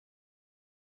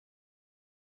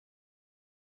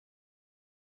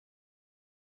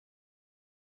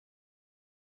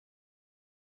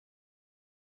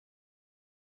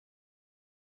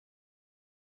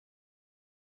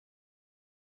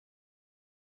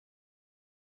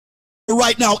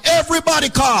right now. Everybody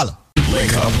call.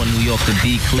 Wake up. I want New York to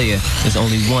be clear. There's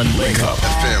only one. Wake up.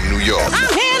 FM New York.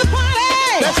 I'm here to party.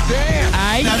 Let's dance.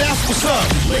 Aight. Now that's what's up.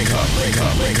 Wake up, wake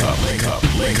up, wake up, wake up,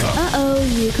 wake up. Uh-oh,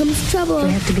 here comes trouble.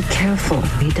 We have to be careful.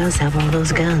 He does have all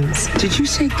those guns. Did you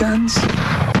say guns?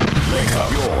 Wake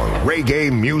up. Your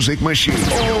reggae music machine.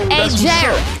 Hey,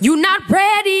 Jerry, you not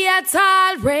ready at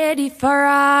all, ready for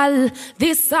all.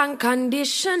 This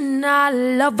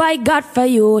unconditional love I got for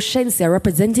you. Shenseea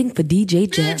representing for DJ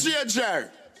Jerry. DJ Jerry,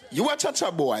 you a cha-cha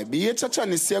boy. Be a cha-cha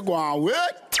and say go on work.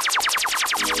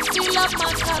 Fill up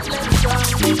my tablet,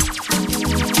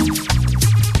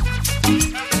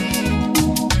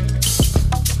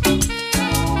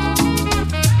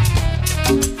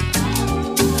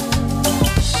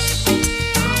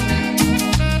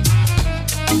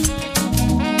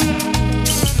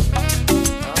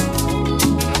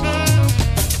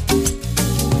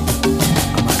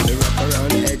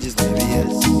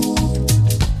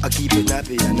 I keep it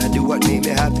nappy and I do what make me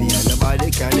happy, and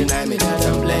nobody can deny me that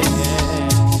I'm blessed.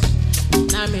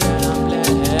 Deny me that I'm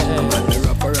blessed. I'm gonna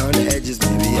rough around the edges,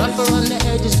 baby. Yes. Rough around the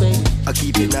edges, baby. I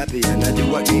keep it nappy and I do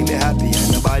what make me happy,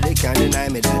 and nobody can deny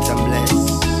me that I'm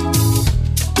blessed.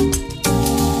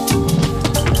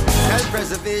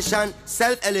 Self-preservation,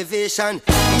 self-elevation.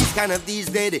 These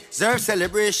days deserve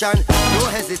celebration. No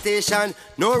hesitation,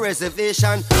 no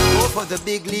reservation. Go for the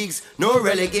big leagues, no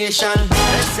relegation.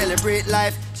 Let's celebrate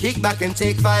life, kick back and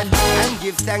take five, and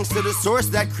give thanks to the source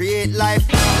that create life.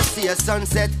 To see a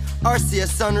sunset or see a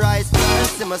sunrise, and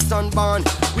see my son born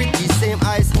with these same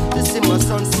eyes. To see my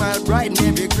son smile bright in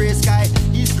every gray sky.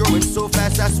 He's growing so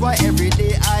fast, that's why every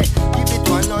day I give it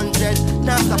 100,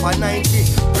 now stop at 90.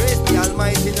 Praise the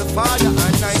Almighty, the Father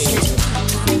and 90.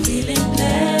 I'm feeling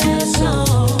blessed,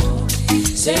 oh.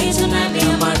 Say tonight me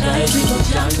and my guys, we go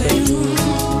jump and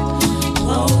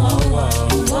whoa, whoa, whoa,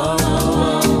 whoa,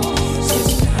 whoa. Say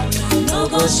tonight no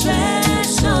go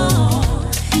stress,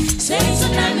 oh. Say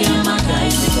tonight me and my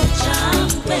guys, we go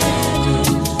jump and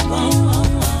whoa, whoa,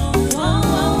 whoa, whoa,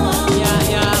 whoa.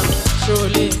 Yeah,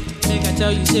 surely. Make I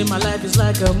tell you, say my life is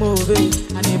like a movie.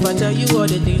 And if I tell you all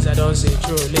the things I don't say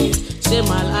truly, say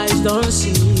my eyes don't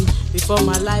see. Before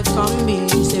my life come me,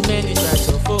 say many try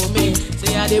to fool me.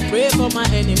 Say I dey pray for my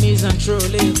enemies and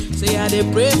truly. Say I dey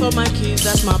pray for my kids,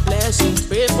 that's my blessing.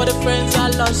 Pray for the friends I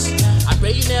lost. I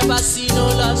pray you never see no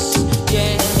loss.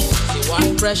 Yeah. Say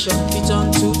one pressure, it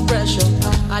on to pressure.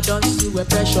 I don't see where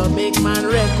pressure make man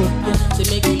record. Yeah. Say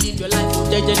make you live your life,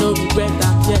 JJ no regret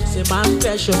that. Yeah. Say man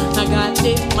pressure, I got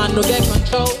it, man no get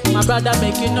control. My brother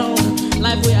make you know.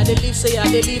 Life where I dey live, say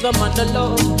I dey live, I'm on the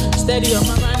low. Steady on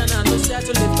my grind and I know say I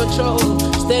to live control.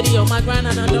 Steady on my grind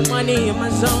and I the money in my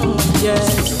zone.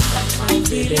 Yes, I'm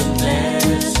feeling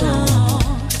blessed, oh.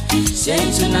 Say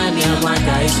tonight me and my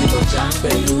guys, we go jump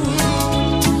and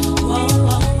whoa,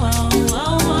 whoa, whoa,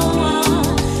 whoa, whoa,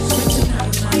 whoa. Say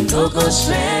tonight I no go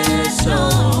stress,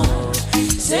 oh.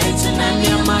 Say tonight me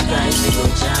and my guys, we go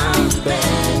jump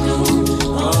and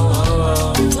whoa, whoa,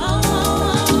 whoa,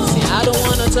 whoa. See, I don't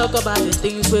wanna talk about the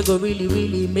things we go really,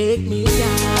 really make me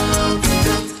down.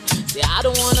 See, I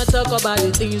don't wanna talk about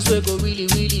the things we go really,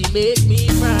 really make me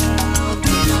proud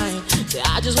tonight. See,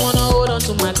 I just wanna hold on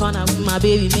to my corner with my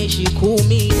baby, make she cool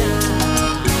me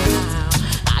down.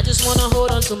 I just wanna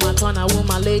hold on to my corner with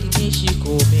my lady, make she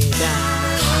cool me down.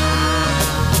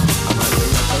 I'm gonna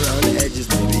rough around the edges,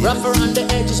 baby. Rough around the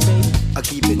edges, baby. I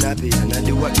keep it nappy and I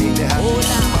do what make me happy.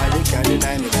 Nobody can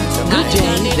deny me that I'm Good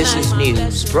day, this is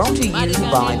news brought to you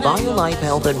by BioLife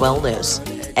Health and Wellness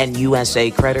and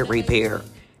USA Credit Repair.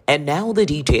 And now the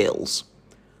details.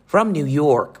 From New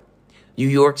York. New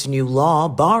York's new law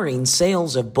barring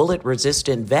sales of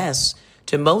bullet-resistant vests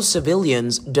to most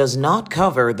civilians does not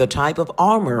cover the type of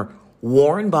armor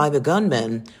worn by the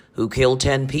gunman who killed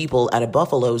 10 people at a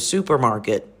Buffalo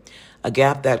supermarket, a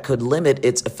gap that could limit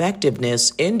its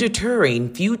effectiveness in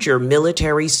deterring future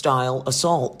military-style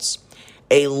assaults.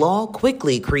 A law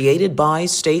quickly created by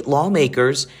state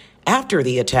lawmakers after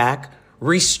the attack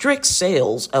restricts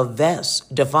sales of vests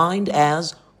defined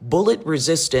as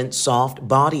bullet-resistant soft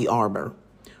body armor.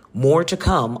 More to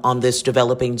come on this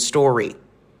developing story.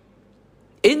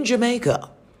 In Jamaica,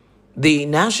 the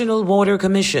National Water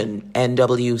Commission,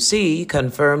 NWC,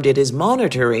 confirmed it is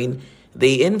monitoring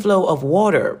the inflow of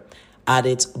water at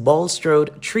its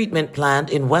Bulstrode treatment plant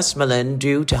in Westmoreland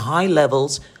due to high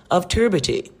levels of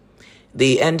turbidity.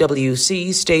 The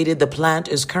NWC stated the plant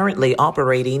is currently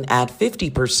operating at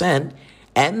 50%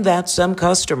 and that some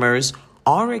customers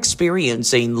are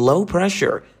experiencing low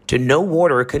pressure to no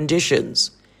water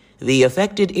conditions. The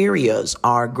affected areas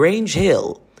are Grange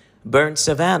Hill, Burnt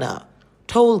Savannah,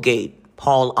 Tollgate,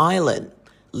 Paul Island,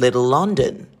 Little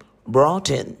London,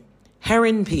 Broughton,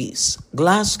 Heron Peace,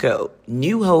 Glasgow,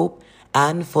 New Hope,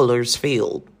 and Fuller's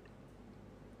Field.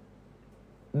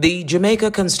 The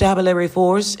Jamaica Constabulary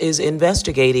Force is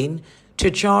investigating to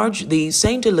charge the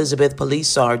St. Elizabeth police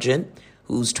sergeant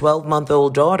whose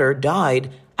 12-month-old daughter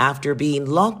died after being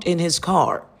locked in his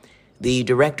car. The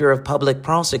Director of Public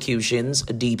Prosecutions,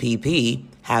 DPP,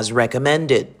 has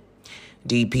recommended.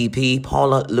 DPP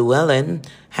Paula Llewellyn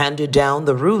handed down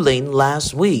the ruling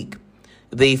last week.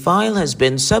 The file has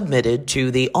been submitted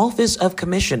to the Office of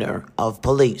Commissioner of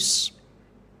Police.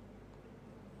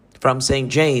 From St.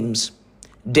 James,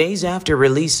 days after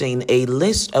releasing a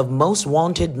list of most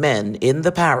wanted men in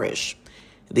the parish,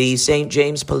 the St.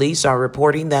 James Police are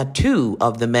reporting that 2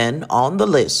 of the men on the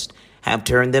list have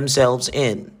turned themselves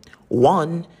in.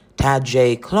 One, Tad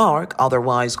J. Clark,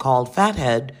 otherwise called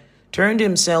Fathead, turned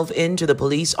himself in to the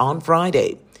police on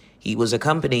Friday. He was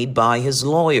accompanied by his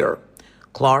lawyer.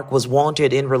 Clark was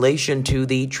wanted in relation to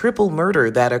the triple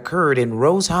murder that occurred in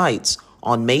Rose Heights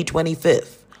on May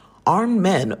 25th. Armed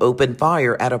men opened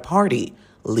fire at a party,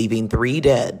 leaving 3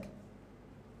 dead.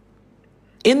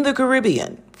 In the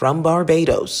Caribbean, from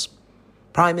Barbados,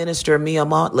 Prime Minister Mia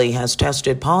Mottley has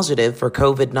tested positive for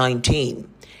COVID-19.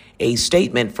 A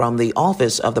statement from the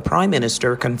Office of the Prime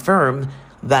Minister confirmed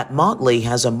that Mottley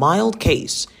has a mild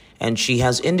case, and she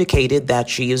has indicated that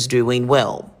she is doing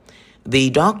well.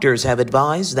 The doctors have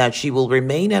advised that she will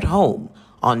remain at home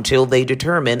until they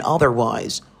determine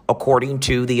otherwise, according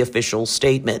to the official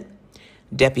statement.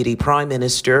 Deputy Prime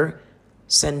Minister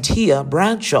Cynthia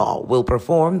Bradshaw will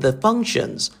perform the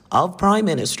functions of Prime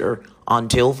Minister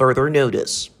until further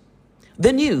notice.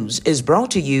 The news is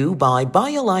brought to you by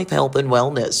BioLife Health and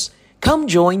Wellness. Come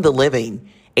join the living.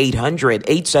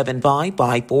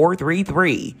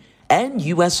 800-875-5433 and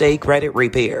USA Credit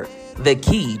Repair. The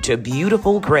key to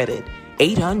beautiful credit.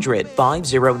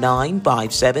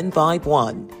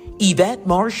 800-509-5751. Yvette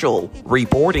Marshall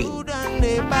reporting.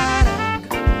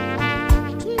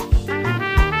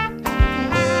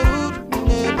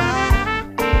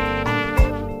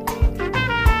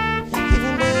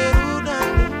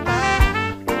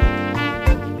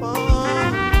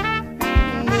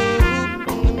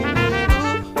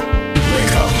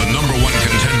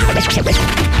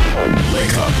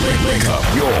 Wake up.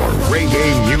 Your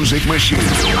reggae music machine.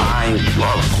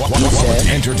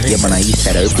 Entertainment. Yeah, man, I used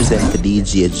to represent the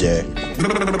DJ Jer.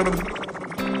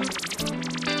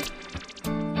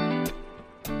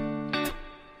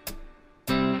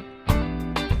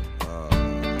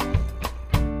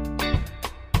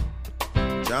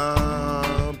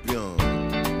 Champion.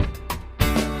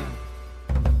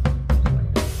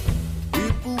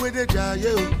 People with the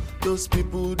jail, those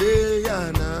people they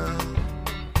are now.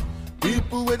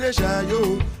 People with the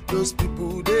shayo, those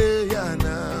people they are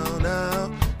now.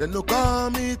 They no call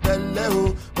me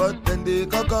Teleo, but then they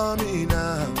call me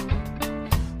now.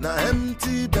 Now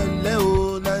empty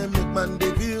belly, now make man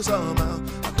they feel somehow.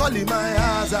 I call him my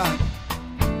hazard.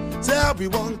 Say I be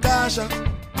one cash out.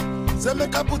 Say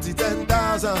make I put it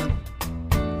 10,000.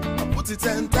 I put it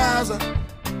 10,000.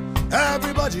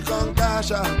 Everybody come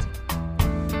cash out.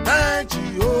 Thank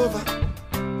Jehovah.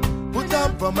 Put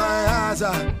them for my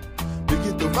hazard.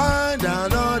 Begin to find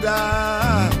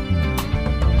another.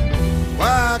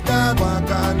 Waka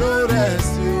waka no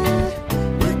rest you.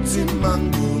 Waiting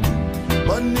mango.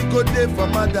 Money go there for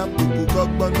madam to cook up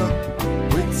banana.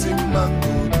 Waiting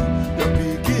mango. The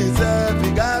pickings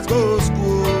every guys go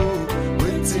school.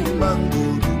 Waiting mango.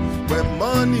 When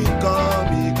money come,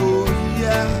 he go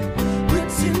here.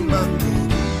 Waiting mango.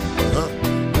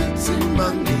 Waiting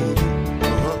mango.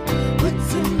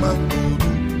 Waiting mango.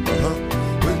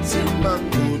 Waiting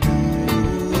mango do,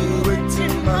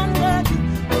 waiting mango do,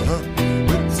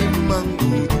 waiting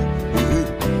mango do,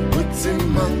 waiting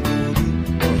mango do,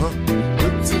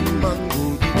 waiting mango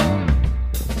do.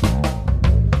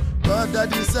 God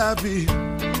daddy sabi,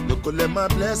 no go let my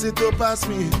blessing to pass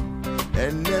me,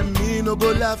 and then me no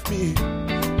go laugh me.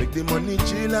 Make the money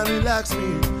chill and relax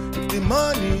me. If the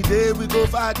money there we go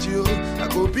fight you, I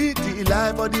go beat the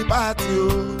life of the party.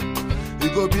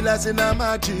 It go be like saying I'm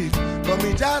magic. For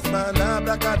me, just man,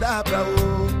 abracadabra,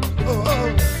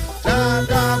 oh.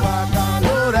 Jada, waka,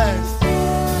 no rest.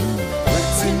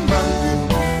 Waiting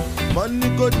mango. Money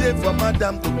go there for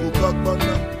madam to book up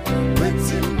banana.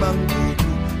 Waiting mango.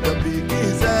 The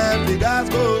biggies every guys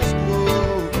go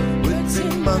school.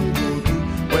 Waiting mango.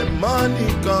 When money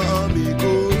come, we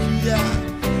go here.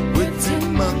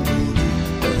 Waiting mango.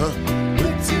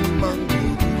 Waiting mango.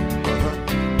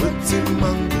 Waiting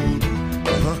mango.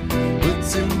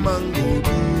 Waiting mango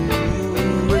do,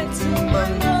 waiting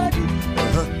mango do,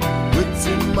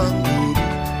 waiting mango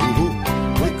do,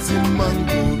 waiting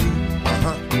mango do,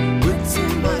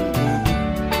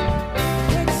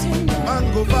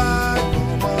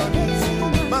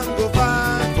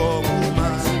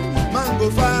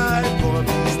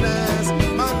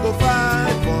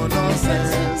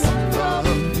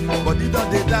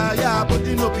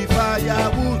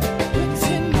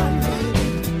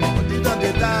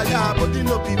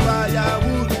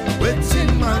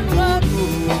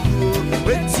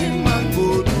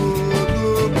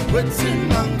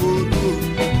 man go do.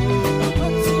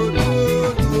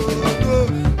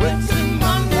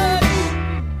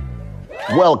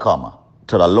 Welcome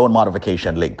to the Loan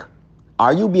Modification Link.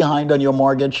 Are you behind on your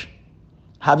mortgage?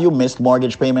 Have you missed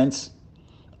mortgage payments?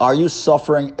 Are you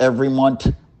suffering every month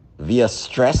via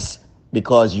stress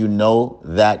because you know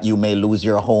that you may lose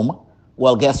your home?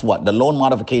 Well, guess what? The Loan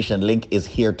Modification Link is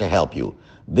here to help you.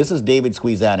 This is David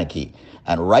Squeezaniki.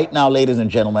 And right now, ladies and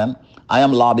gentlemen, I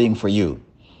am lobbying for you.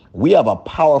 We have a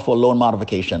powerful loan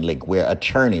modification link where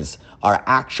attorneys are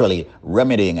actually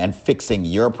remedying and fixing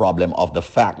your problem of the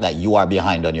fact that you are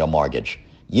behind on your mortgage.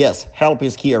 Yes, help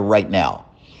is here right now.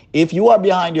 If you are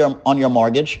behind on your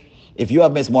mortgage, if you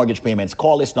have missed mortgage payments,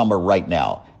 call this number right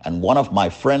now. And one of my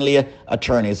friendly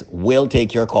attorneys will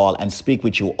take your call and speak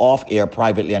with you off air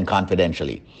privately and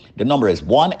confidentially. The number is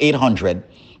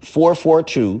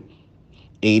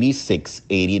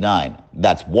 1-800-442-8689.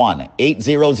 That's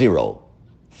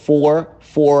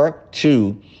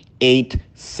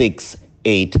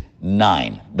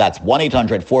 1-800-442-8689. That's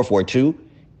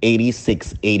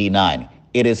 1-800-442-8689.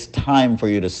 It is time for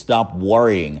you to stop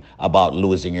worrying about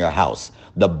losing your house.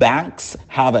 The banks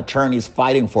have attorneys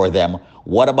fighting for them.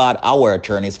 What about our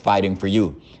attorneys fighting for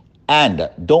you? And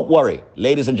don't worry,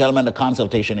 ladies and gentlemen, the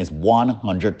consultation is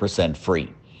 100%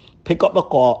 free. Pick up the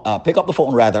phone,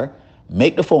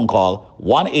 make the phone call,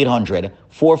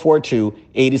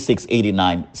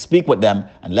 1-800-442-8689. Speak with them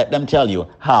and let them tell you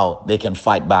how they can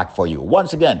fight back for you.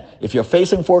 Once again, if you're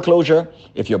facing foreclosure,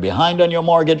 if you're behind on your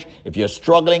mortgage, if you're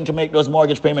struggling to make those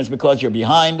mortgage payments because you're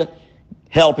behind,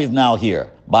 help is now here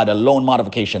by the Loan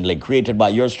Modification Link created by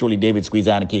yours truly, David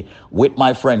Squeezaniki, with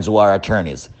my friends who are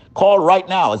attorneys. Call right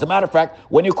now. As a matter of fact,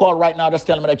 when you call right now, just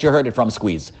tell me that you heard it from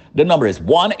Squeeze. The number is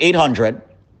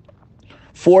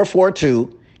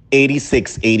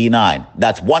 1-800-442-8689.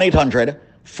 That's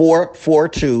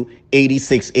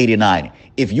 1-800-442-8689.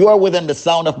 If you are within the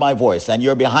sound of my voice and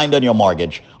you're behind on your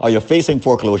mortgage, or you're facing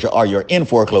foreclosure, or you're in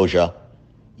foreclosure,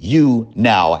 you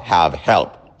now have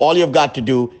help. All you've got to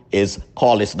do is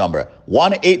call this number,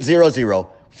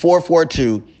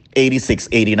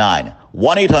 1-800-442-8689.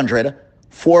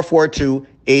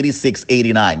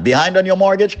 1-800-442-8689. Behind on your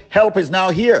mortgage? Help is now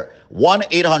here.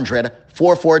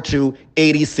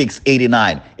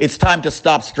 1-800-442-8689. It's time to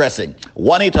stop stressing.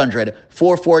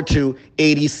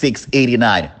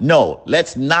 1-800-442-8689. No,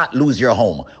 let's not lose your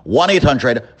home.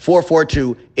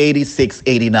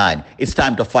 1-800-442-8689. It's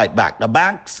time to fight back. The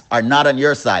banks are not on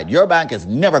your side. Your bank is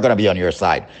never going to be on your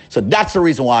side. So that's the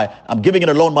reason why I'm giving it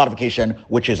a loan modification,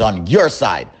 which is on your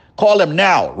side. Call them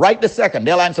now, right this second.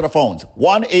 They'll answer the phones.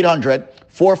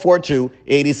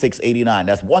 1-800-442-8689.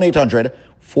 That's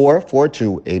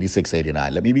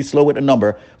 1-800-442-8689. Let me be slow with the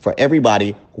number for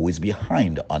everybody who is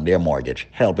behind on their mortgage.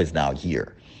 Help is now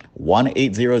here.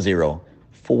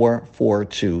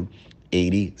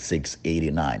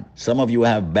 1-800-442-8689. Some of you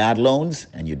have bad loans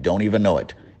and you don't even know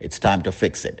it. It's time to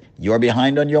fix it. You're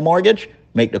behind on your mortgage?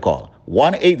 Make the call.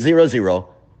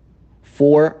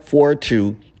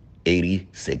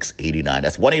 1-800-442-8689.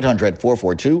 That's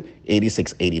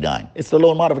 1-800-442-8689. It's the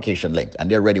Loan Modification Link,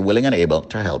 and they're ready, willing, and able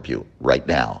to help you right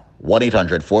now.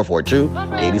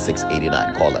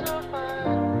 1-800-442-8689. Call them.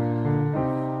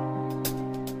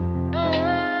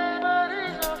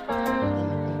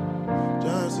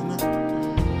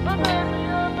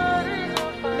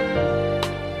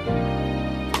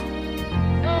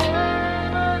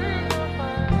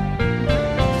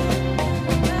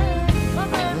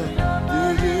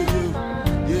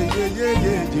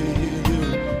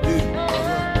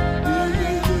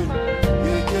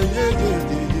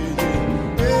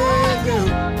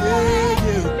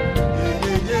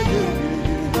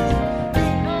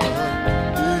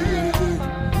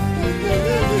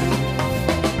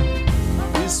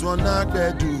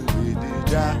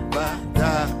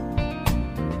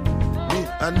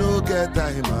 I no get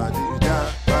time,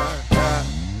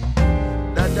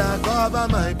 Dada cover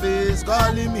my face,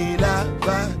 calling me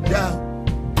Lavada.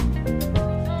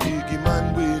 Biggie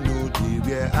man, we know the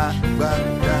where I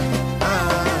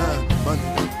money,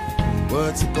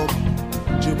 what's it called?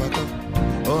 Chewbacca,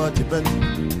 or the penny,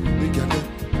 we can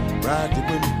ride the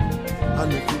money,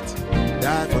 and if it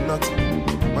die for nothing,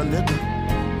 my nigga,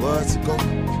 what's it called?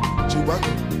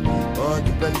 Chewbacca, or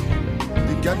the penny,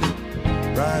 we can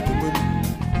ride the money.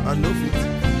 I know it,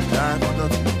 die for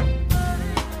nothing.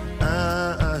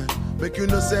 Make you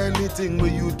not say anything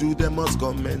when you do, they must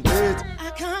commentate. I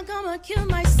can't come and kill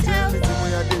myself. Anything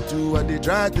when I did do, what they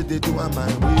try to do on my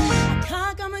way. I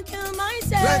can't come and kill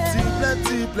myself.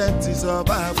 Plenty, so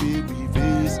bad we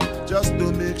face. Just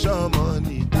to make sure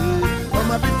money day. All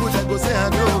my people that go say, I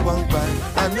know one buy,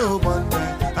 I know one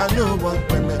buy. I I know one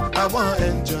women, I want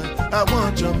enjoy, I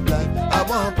want jump life, I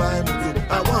want buy me food,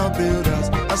 I want build house,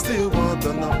 I still want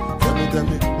to know. Tell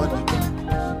me, money come,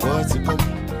 what's it come?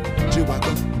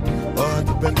 Chihuahua, all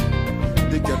the belly,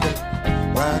 they get it,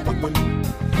 ride the money,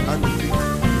 and the feet,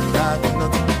 die for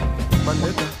nothing. My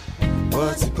nigga,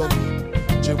 what's it come?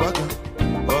 Chihuahua,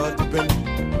 all the belly,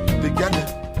 they get it,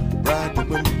 ride the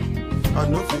money,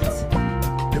 and no feet.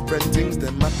 Different things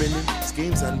them happening,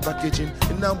 schemes and packaging.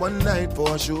 In a one night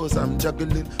for shows I'm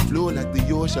juggling, flow like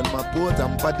the ocean, my boat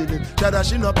I'm paddling.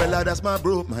 Dashing up Ella, that's my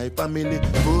bro, my family,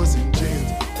 goes in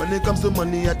chains. When it comes to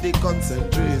money, I take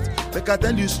concentrate. Make I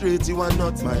tell you straight, you are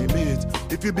not my mate.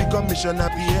 If you become missioner,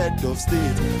 be head of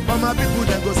state. But my people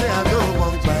then go say, I know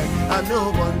one fight, I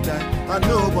know one time, I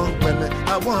know one women.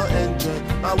 I want enjoy,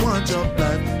 I want jump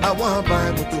life, I want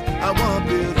buy motor, I want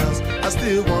build house, I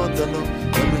still want to know.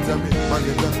 Tell me, my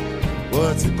nigga,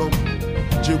 what's it come?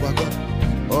 Chihuahua,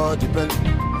 all the belly,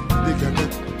 they can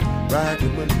get ride the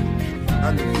money,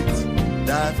 and the feet,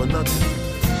 die for nothing.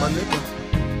 My nigga,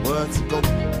 what's it come?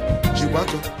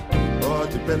 Chihuahua, all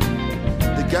the belly,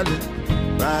 they can get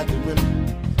ride the money,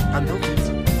 and the feet,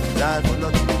 die for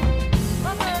nothing.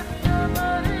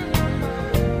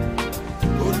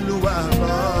 Oluwa,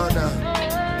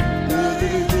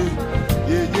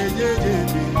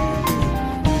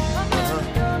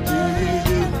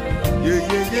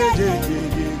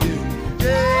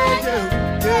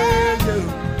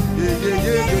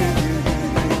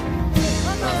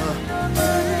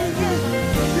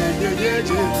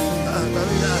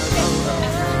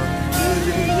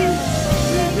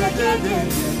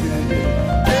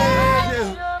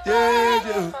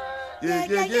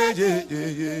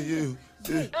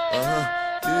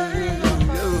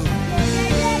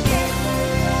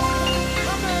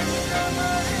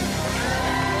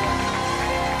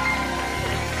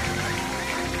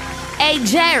 Hey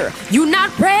Jer, you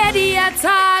not ready at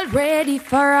all, ready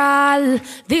for all.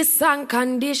 This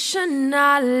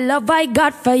unconditional love I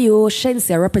got for you.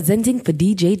 Shensia representing for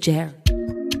DJ Jer.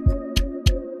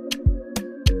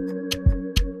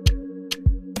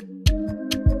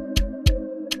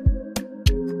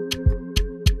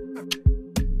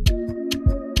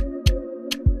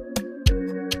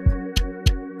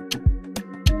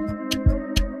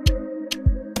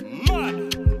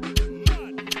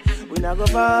 We not go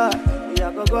far.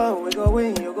 We go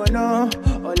win, you go know.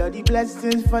 All of the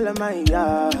blessings follow my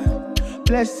yard.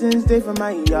 Blessings stay for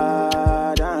my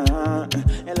yard.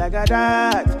 And like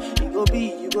that, you go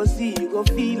be, you go see, you go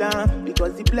feel.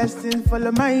 Because the blessings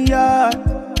follow my yard.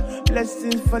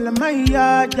 Blessings follow my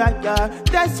yard, yeah.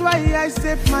 That's why I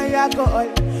sip my alcohol.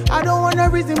 I don't wanna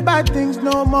reason bad things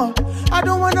no more. I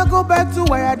don't wanna go back to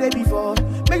where I did before.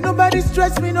 Make nobody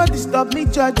stress me, no disturb me,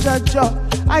 cha.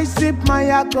 I sip my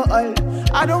alcohol.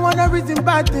 I don't wanna reason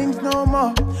bad things no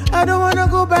more. I don't wanna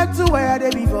go back to where I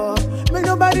did before. Make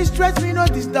nobody stress me, no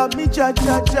disturb me, cha.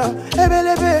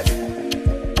 Ebelebe.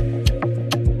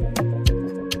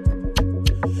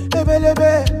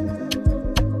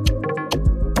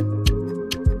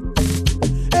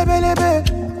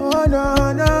 Oh no.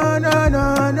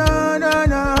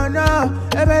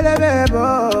 Ebelebe,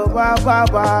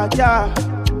 wow, yeah.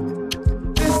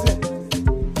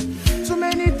 Too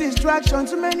many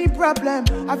distractions, too many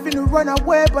problems. I feel run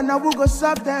away, but now we go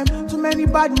solve them. Too many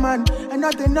bad men and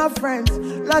not enough friends.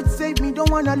 Lord save me, don't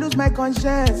wanna lose my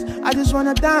conscience. I just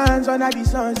wanna dance under the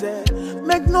sunset.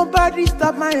 Make nobody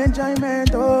stop my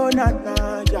enjoyment. Oh, nah,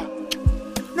 yeah.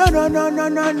 No.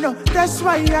 That's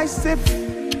why I sip.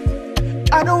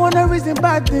 I don't wanna reason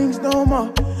bad things no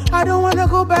more. I don't wanna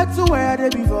go back to where I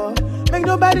did before. Make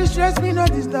nobody stress me, no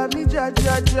disturb me, ja.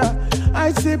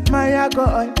 I sip my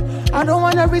alcohol. I don't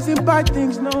wanna reason bad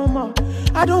things no more.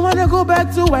 I don't wanna go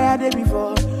back to where I did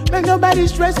before. Make nobody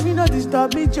stress me, no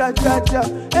disturb me, ja.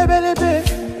 Ebelebe.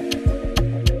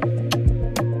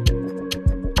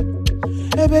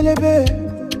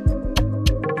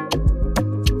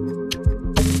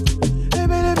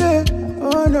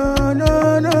 Oh no.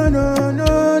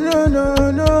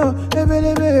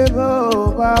 Ebelebe,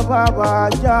 wow,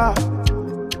 yeah.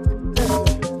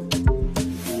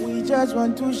 We just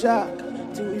want to shock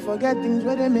till we forget things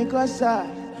where they make us sad.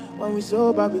 When we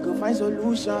sober, we go find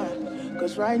solution.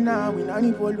 Cause right now we not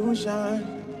need pollution.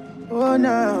 Oh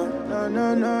no,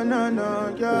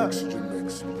 yeah.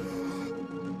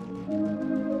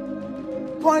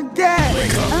 One day.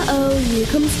 Uh-oh, here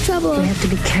comes trouble. We have to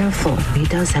be careful. He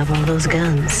does have all those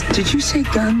guns. Did you say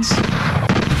guns?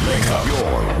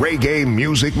 Your reggae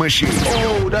music machine.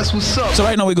 Oh, that's what's up. So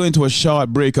right now we're going to a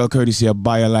short break courtesy of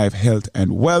BioLife Health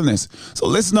and Wellness. So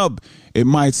listen up. it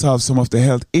might solve some of the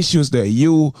health issues that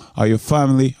you or your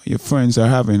family or your friends are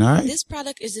having, all right? This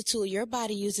product is the tool your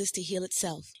body uses to heal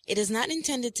itself. It is not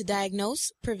intended to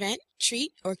diagnose, prevent,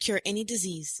 treat, or cure any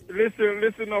disease.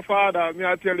 Listen, no father, me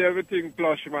I tell you everything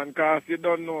plush, man, cause you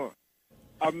don't know.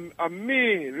 I'm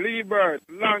me, Lee Bird,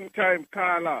 long time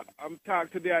caller. I'm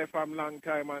talk to the eye from long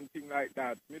time and thing like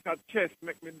that. Mr. Chest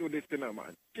make me do this thing,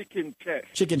 man. Chicken chest.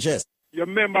 Chicken chest. You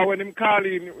remember when him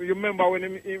calling, you remember when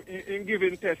him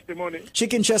giving testimony?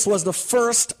 Chicken Chest was the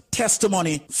first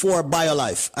testimony for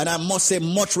BioLife. And I must say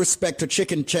much respect to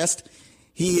Chicken Chest.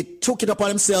 He took it upon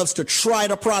himself to try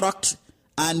the product,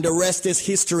 and the rest is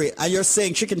history. And you're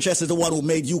saying Chicken Chest is the one who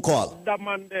made you call? That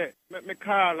man there, make me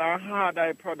call a hard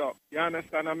eye product. You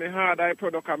understand? I'm a hard eye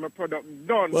product, I'm a product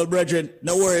done. Well, brethren,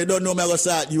 don't worry, you don't know me, I'm going to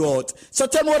start you out. So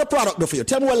tell me what the product do for you.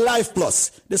 Tell me what Life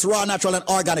Plus, this raw, natural, and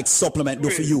organic supplement do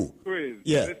for you. Chris,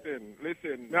 yeah.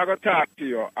 Listen, I'm going to talk to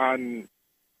you, and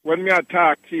when me I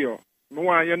talk to you, I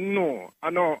want you to know. I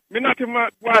know, me not even,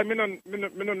 why me don't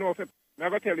know if I'm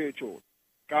going to tell you the truth.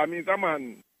 Because me's a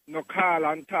man no call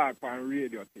and talk on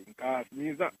radio thing, because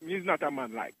me's not a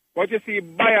man like. But you see,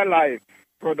 BioLife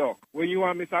product, when you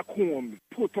and Mr. Combs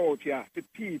put out here to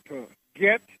people,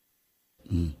 get,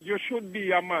 you should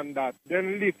be a man that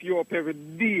then lift you up every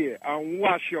day and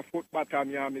wash your foot bottom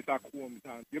here, Mr. Combs.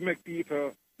 And you make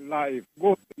people live.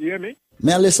 Go, you hear me?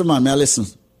 May I listen, man? May I listen?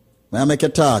 May I make you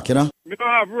talk, you know? Me don't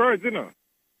have words, you know?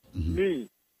 Me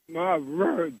don't have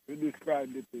words to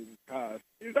describe the thing, because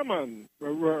he's a man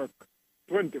who work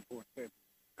 24/7.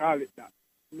 Call it that.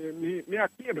 Me a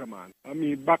cable man. I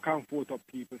mean, back and forth up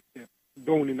people's steps,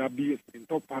 down in a basement,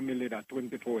 up family that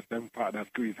 24/7 father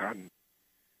squeeze hand.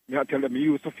 Me I tell them, me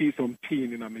used to feel some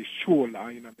pain in my shoulder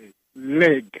and in my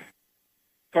leg.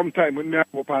 Sometimes when me up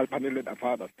all panel that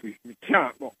father squeeze, me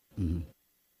can't go.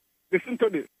 Listen to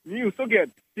this. Me used to get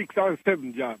 6 or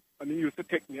 7 jobs, and he used to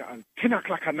take me at 10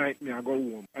 o'clock at night, me I go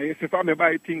home. And he say, if I may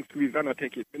buy things squeeze and I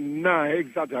take it. Nah,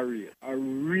 exaggerate. I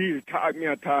real talk me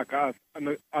a talk as.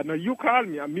 And you call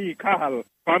me, and me call.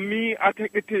 For me, I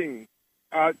take the thing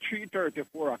at 3:30,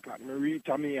 4 o'clock. Me reach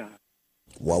a me.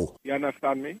 Wow. You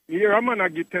understand me? Here a man I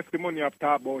give testimony after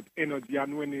about energy,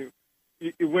 and when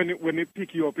it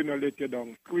pick you up, you know, let you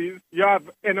down. Squeeze, you have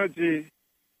energy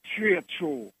straight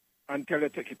through until you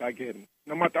take it again.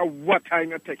 No matter what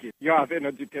time you take it, you have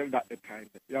energy till that the time.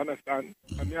 You understand?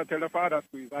 And me I tell the father,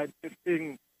 Squeeze, this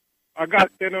thing, I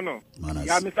got send, you know.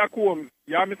 Yeah, Mr.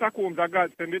 Combs, I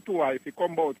got send it to her if you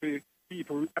come out for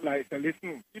people realize,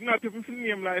 listen, it's not even for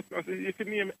name life, it's for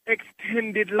name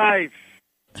extended life.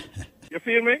 You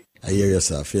feel me? I hear you,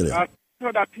 sir. I feel it.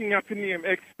 So that thing you have to name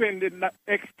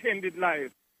extended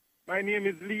life. My name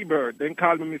is Lee Bird. Then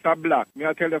call me Mr. Black. Me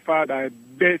I tell the father,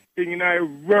 best thing in the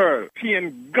world.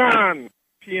 Pain gone.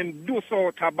 Pain do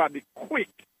so to body quick.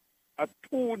 At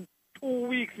 2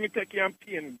 weeks me take you and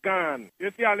pain gone.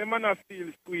 You see all the man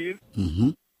still squeeze.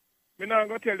 Me not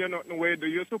going to tell you nothing where do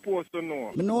you're supposed to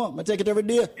know. Me know. I take it every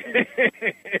day.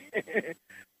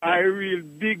 I real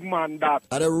big man that.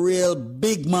 I'm a real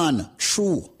big man.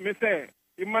 True. Me say,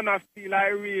 the man still I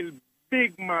real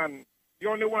big man. You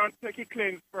only want to take it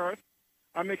cleanse first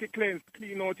and make it cleanse,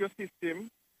 clean out your system,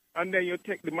 and then you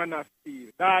take the man of steel.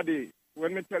 Daddy,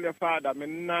 when me tell your father, me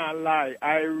not lie,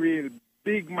 I real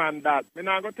big man that. Me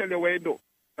not going to tell you what you do.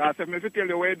 Because if me tell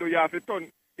you what you do, you have to turn,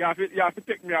 you have to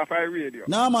take me off the radio.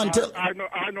 No, man. I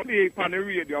know play on the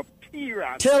radio,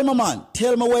 period. Tell me, man.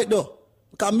 Tell me what you do.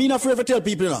 Because me not afraid to tell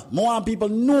people, you know. More want people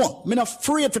know. Me not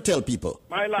afraid to tell people.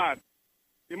 My lad.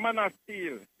 The man of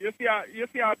steel. You see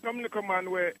a some little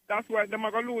man where that's why them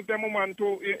are gonna lose them woman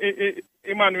to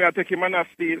a man we are taking man of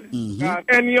steel.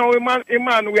 Anyhow a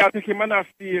man we are taking man of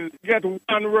steel get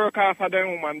one work after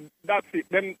them woman. That's it.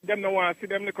 Them no want to see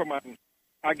them little man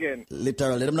again.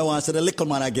 Literally, them no want to see the little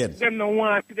man again. Them no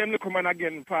want to see them little man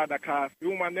again, father, cause the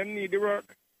woman them need the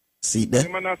work. See there? The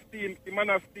man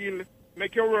of steel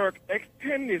make your work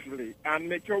extensively and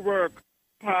make your work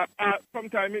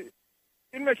sometimes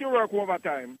it make you work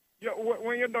overtime.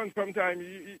 When you're done sometime,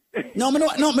 No,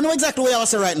 I know exactly what I was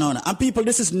saying right now. And people,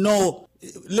 this is no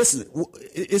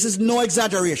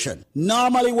exaggeration.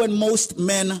 Normally when most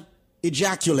men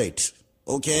ejaculate,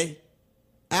 okay,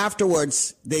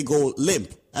 afterwards they go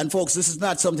limp. And folks, this is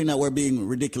not something that we're being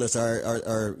ridiculous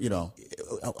or you know,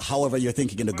 however you're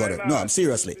thinking in the gutter. No, I'm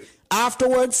seriously.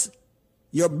 Afterwards,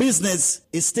 your business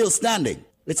is still standing.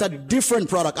 It's a different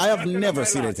product. I have never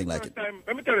seen anything like it.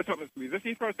 Let me tell you something, please. This is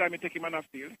the first time I take him man of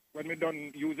steel when we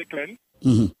done use the cleanse.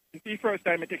 It's the first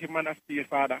time I take him man of steel,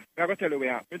 father. I'm going to tell you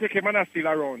where. I take him man of steel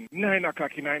around 9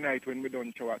 o'clock in the night when we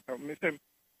done shower. So I say,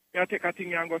 I take a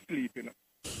thing and go sleep, you know.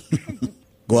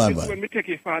 Go on, man. When we take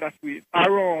his father sweet,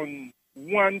 around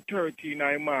 1:30 in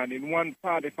the morning,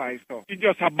 1:45 so. It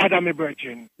just a bother me,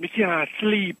 brethren. Me can't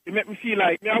sleep. It make me feel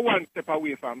like me a one step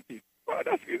away from peace.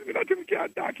 Father, excuse me, that you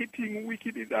can't dark thing,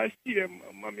 wicked is a shame.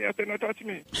 Mommy, I say, no touch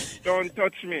me. Don't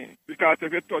touch me. Because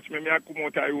if you touch me, I come out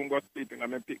of the room, go sleep and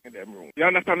I'm picking them room. You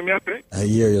understand me, I say? I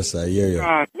hear you, sir. I hear you.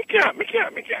 Me can't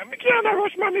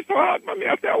rush mommy so hard, mommy.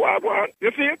 I say, what one?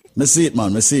 You see it? Me see it,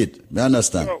 man. Me see it. Me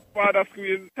understand. So, Father,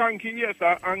 squeeze, thank you, yes,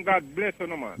 sir, and God bless you,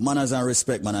 no, man. Manners and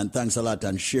respect, man, and thanks a lot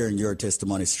and sharing your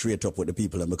testimony straight up with the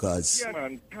people, and because... Yeah,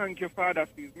 man. Thank you, Father,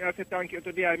 squeeze. Me I say thank you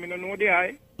to the eye. Me don't know the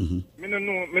eye. Me don't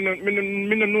know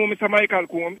Mr. Michael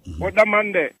Combs. But the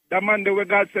man there where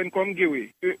God sent come give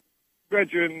we.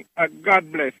 Brethren,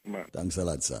 God bless, man. Thanks a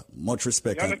lot, sir. Much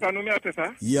respect. You understand what me I say,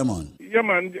 sir? Yeah, man. Yeah,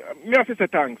 man. Me have to say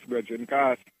thanks, brethren,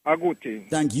 because a good thing.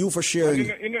 Thank you for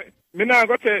sharing. Me now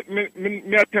go say, me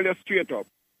I tell you straight up.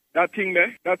 That thing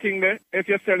there, if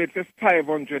you sell it for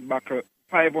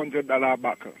 $500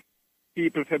 buckle,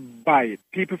 people say buy it.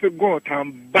 People say go out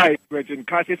and buy it, brethren.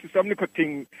 Because you see some little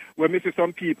thing where me see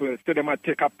some people say them a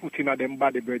take a put in a them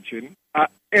body, brethren.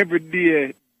 Every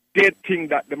day, they think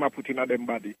that them a put in a them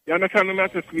body. You understand what I'm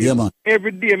saying? Yeah, man.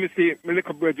 Every day me see me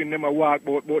little brethren, them a walk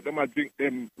about them a drink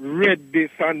them red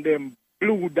this and them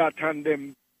blue that and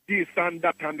them this and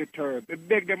that and the third. Me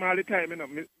beg them all the time, you know.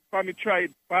 For me try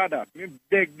it, Father. Me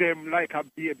beg them like a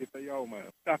baby. Say, yo, man,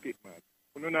 stop it, man.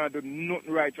 You don't do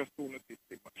nothing righteous to the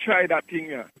system. Try that thing,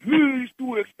 yeah. It's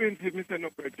too expensive. Me say, no,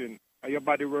 brethren. Are your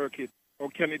body work it? How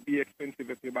can it be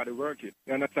expensive if your body work it?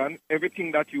 You understand?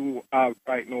 Everything that you have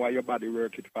right now, are your body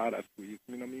work it, Father, squeeze.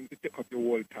 I mean to take up your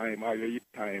whole time or your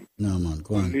time. No, man,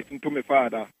 go on. Listen to me,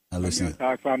 Father. I listen. I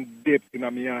talk from depth in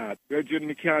my heart. Brethren,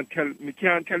 me can't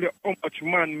tell you how much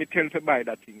man me tell to buy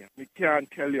that thing. Yeah. Me can't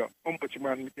tell you how much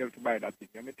man me tell to buy that thing.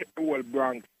 Yeah. Me take the whole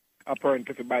Bronx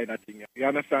apparently to buy that thing. Yeah. You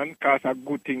understand? Because a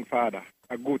good thing, Father.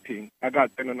 A good thing. I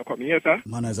got to come. Yes, sir?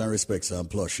 Manners and respect, sir.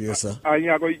 Plush. Yes, sir. And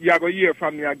you go hear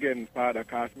from me again, Father,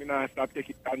 because me not stop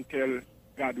taking it until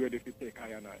God ready to take I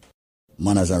and I.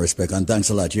 Manners and respect, and thanks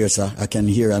a lot. Yes, sir. I can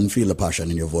hear and feel the passion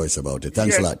in your voice about it.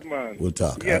 Thanks a lot. Man. We'll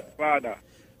talk. Yes, Father.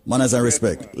 Manners and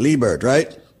respect. Liebert,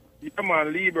 right? Yeah,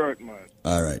 man. Liebert, man.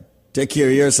 All right. Take care,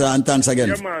 yes, sir, and thanks again.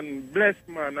 Yeah, man. Bless,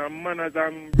 man, and manners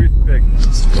and respect.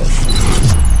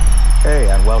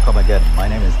 Hey, and welcome again. My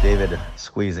name is David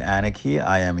Squeeze Aniki.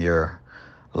 I am your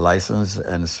licensed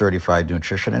and certified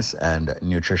nutritionist and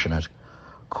nutritionist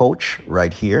coach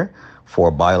right here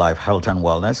for BioLife Health and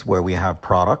Wellness, where we have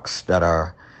products that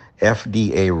are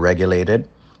FDA regulated.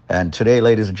 And today,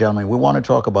 ladies and gentlemen, we want to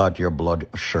talk about your blood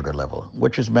sugar level,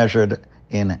 which is measured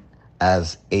in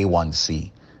as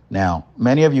A1C. Now,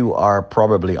 many of you are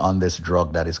probably on this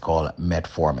drug that is called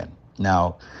metformin.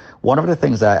 Now, one of the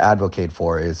things I advocate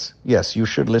for is, yes, you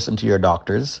should listen to your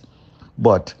doctors,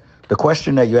 but the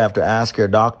question that you have to ask your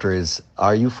doctor is,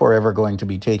 are you forever going to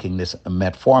be taking this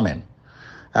metformin?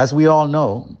 As we all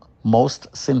know, most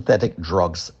synthetic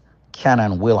drugs can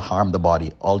and will harm the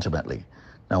body ultimately.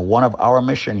 Now, one of our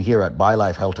mission here at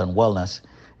BioLife Health and Wellness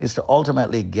is to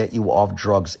ultimately get you off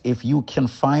drugs if you can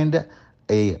find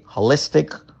a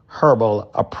holistic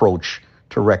herbal approach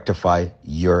to rectify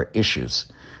your issues.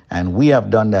 And we have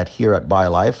done that here at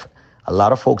BioLife. A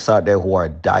lot of folks out there who are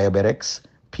diabetics,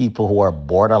 people who are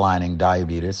borderlining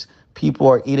diabetes, people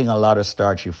who are eating a lot of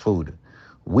starchy food.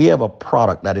 We have a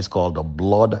product that is called the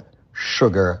blood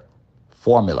sugar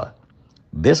formula.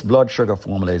 This blood sugar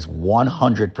formula is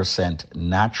 100%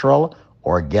 natural,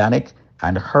 organic,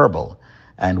 and herbal.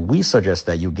 And we suggest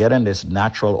that you get in this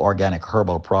natural, organic,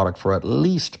 herbal product for at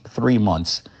least 3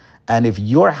 months. And if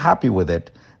you're happy with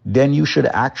it, then you should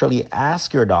actually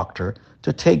ask your doctor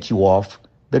to take you off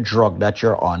the drug that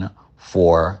you're on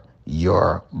for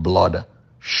your blood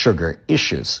sugar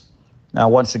issues. Now,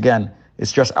 once again,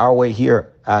 it's just our way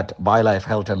here at BioLife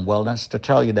Health and Wellness to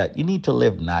tell you that you need to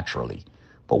live naturally.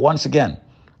 But once again,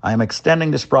 I am extending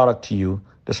this product to you.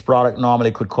 This product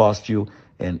normally could cost you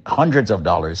in hundreds of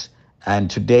dollars.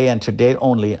 And today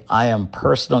only, I am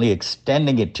personally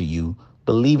extending it to you,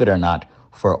 believe it or not,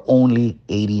 for only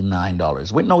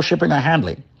 $89 with no shipping or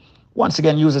handling. Once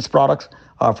again, use this product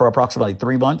for approximately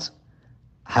 3 months.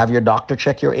 Have your doctor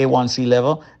check your A1C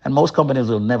level. And most companies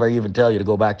will never even tell you to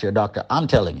go back to your doctor. I'm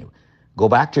telling you, go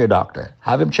back to your doctor.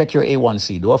 Have him check your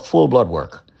A1C. Do a full blood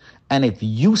work. And if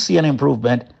you see an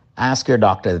improvement, ask your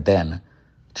doctor then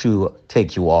to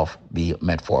take you off the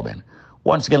metformin.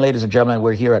 Once again, ladies and gentlemen,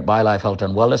 we're here at BioLife Health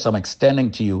and Wellness. I'm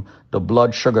extending to you the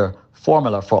blood sugar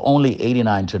formula for only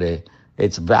 $89 today.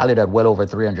 It's valued at well over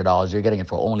 $300. You're getting it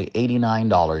for only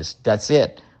 $89. That's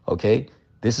it, okay?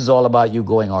 This is all about you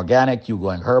going organic, you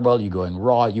going herbal, you going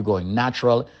raw, you going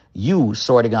natural, you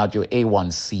sorting out your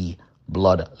A1C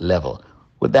blood level.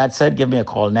 With that said, give me a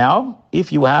call now.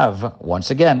 If you have, once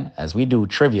again, as we do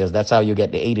trivias, that's how you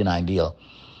get the 89 deal.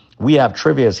 We have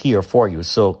trivias here for you.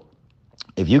 So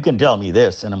if you can tell me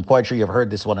this, and I'm quite sure you've heard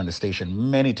this one on the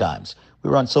station many times. We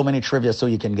run so many trivia so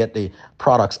you can get the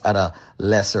products at a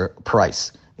lesser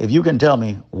price. If you can tell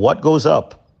me what goes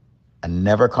up and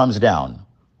never comes down,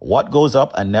 what goes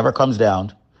up and never comes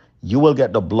down, you will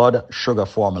get the blood sugar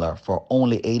formula for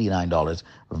only $89,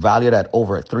 valued at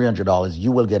over $300.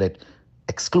 You will get it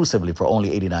exclusively for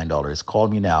only $89. Call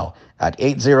me now at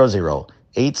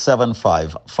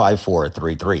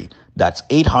 800-875-5433. That's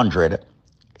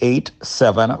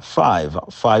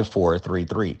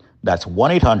 800-875-5433. That's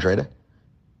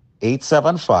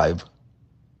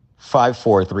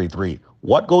 1-800-875-5433.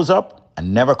 What goes up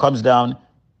and never comes down?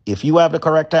 If you have the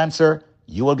correct answer,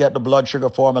 you will get the blood sugar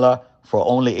formula for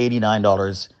only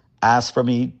 $89. Ask for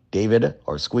me, David,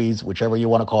 or Squeeze, whichever you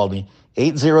want to call me,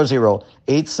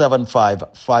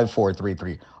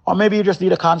 800-875-5433. Or maybe you just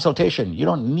need a consultation. You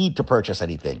don't need to purchase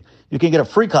anything. You can get a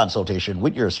free consultation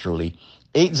with yours truly,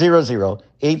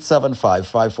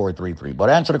 800-875-5433. But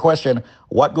answer the question,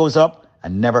 what goes up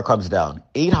and never comes down?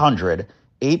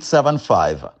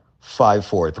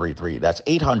 800-875-5433. That's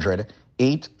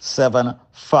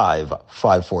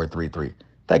 800-875-5433.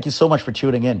 Thank you so much for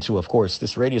tuning in to, of course,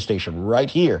 this radio station right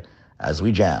here as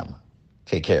we jam.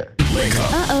 Take care.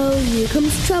 Uh-oh, here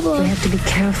comes trouble. We have to be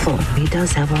careful. He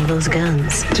does have all those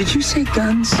guns. Did you say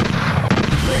guns?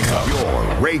 Wake up your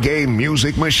reggae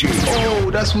music machine. Oh,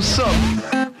 that's what's up.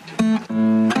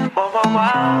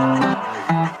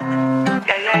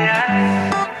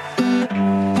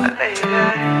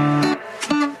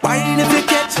 Why if you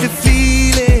catch the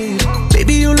feeling?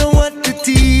 Baby, you know what the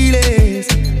deal is.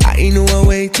 I know a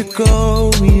way to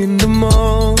go in the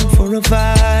morning for a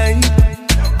vibe.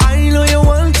 I know you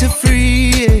want to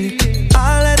free it.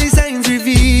 All of the signs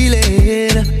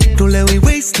revealing. Don't let me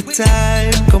waste the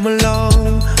time. Come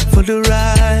along for the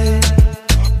ride.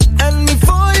 And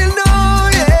before you know,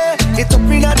 yeah, it's up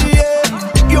in the air.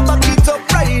 You back it up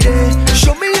right there.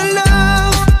 Show me your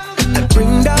love and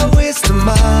bring that waste to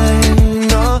mine.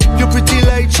 No, you're pretty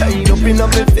like shine up in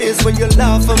my face when you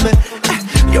laugh at me.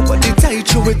 Your body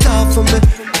tight, you it off for me.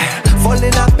 Fall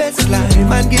in our best line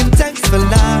and give thanks for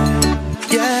life.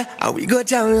 Yeah, and we go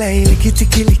down like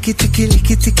licky-ticky, licky-ticky,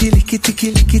 licky-ticky,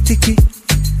 licky-ticky, licky-ticky.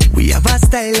 We have a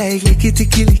style like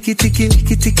licky-ticky, licky-ticky,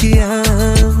 licky-ticky,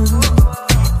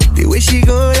 The way she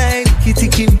go like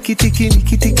licky-ticky, licky-ticky,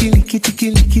 licky-ticky,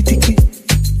 licky-ticky, licky-ticky.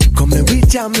 Come and we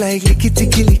jam like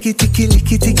licky-ticky, licky-ticky,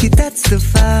 licky-ticky. That's the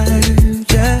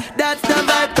vibe, yeah. That's the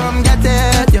vibe, come get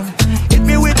it, yo. Hit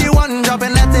me with the one drop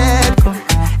and let it go.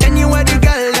 Anywhere the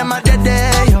girl, them are dead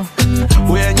there, yo.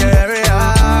 We in your area,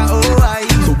 oh, I.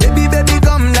 So baby,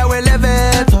 come, now we live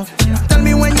it up. Tell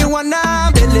me when you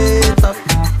wanna build it up.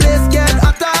 Let's get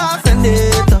hot off and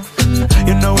it up.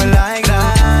 You know we like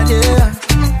that, yeah.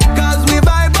 Cause we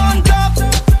vibe on top.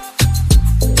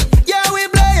 Yeah, we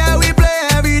play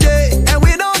every day. And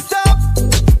we don't stop.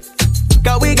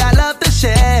 Cause we got love to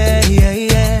share, yeah,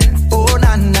 yeah. Oh,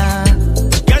 nah.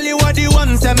 Girl, you are the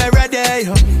one, say me ready,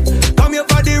 yo. Come here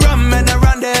for the rum and the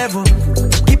rendezvous.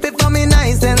 Keep it for me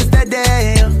nice and steady,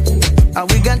 yo. And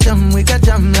we got jam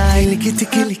like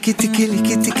licky-ticky, licky-ticky,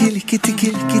 licky-ticky,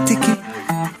 licky-ticky, licky-ticky.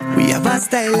 We have a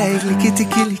style like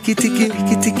licky-ticky, licky-ticky,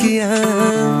 licky-ticky,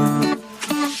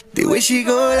 The way she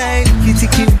go like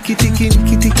licky-ticky, licky-ticky,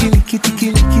 licky-ticky,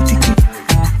 licky-ticky, licky-ticky.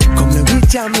 Come and we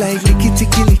jam like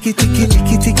licky-ticky, licky-ticky,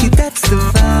 licky-ticky. That's the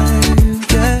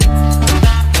vibe, yeah.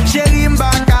 Chérie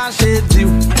m'baka chez Dieu.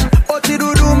 Oti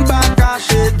doudou m'baka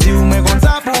chez Dieu. Mais comme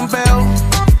ça pour m'père.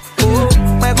 Oh,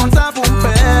 mais comme ça pour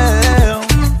m'père.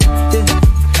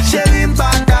 Chérie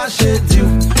m'baka chez Dieu.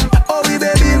 Oh oui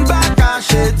baby m'baka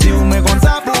chez Dieu. Mais comme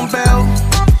ça pour m'père.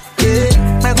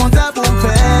 Mais comme ça pour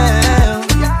m'père.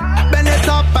 Bend it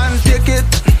up and take it.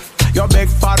 Your big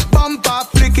fat bumper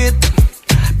flick it.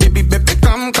 Baby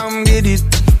come get it.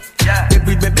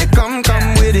 Baby come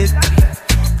with it.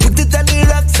 Put it on the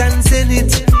rocks and send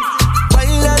it.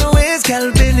 While on ways,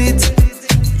 calvin it.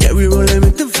 Yeah, we rollin'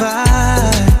 with the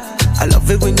vibe. I love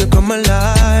it when you come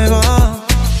alive, oh.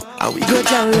 And we go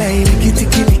down like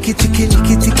licky-ticky, licky-ticky,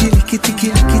 licky-ticky,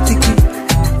 licky-ticky, licky-ticky.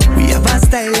 We have a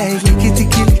style like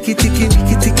licky-ticky, licky-ticky,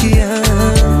 licky-ticky,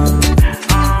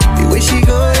 The way she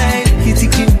go like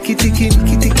licky-ticky, licky-ticky,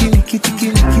 licky-ticky, licky-ticky,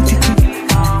 licky-ticky.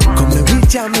 Come and we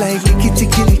jam like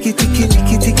licky-ticky, licky-ticky,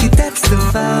 licky-ticky. That's the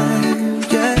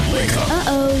vibe, yeah.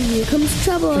 Uh-oh, here comes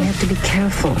trouble. We have to be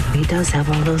careful. He does have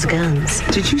all those guns.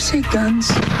 Did you say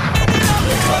guns?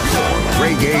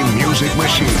 Reggae music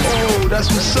machine. Oh, that's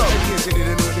what's up.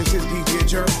 This is DJ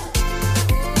Jerk.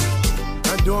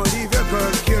 Don't leave your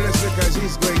girl careless because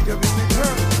he's going to be with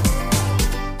her.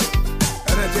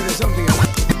 And I tell you something,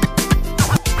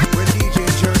 when DJ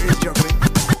Jerry is juggling,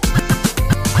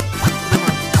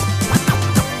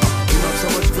 you have so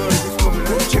much girls that's coming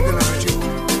and checking on you.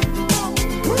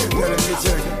 You tell them it's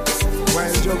circle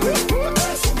while juggling.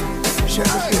 Shut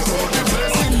the face on.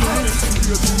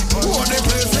 What they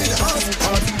place it hot,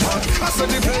 hot, hot. I said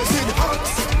they place it hot.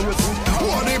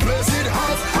 What they place it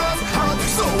hot, hot, hot.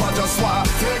 So I just want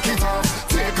take it off,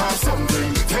 take off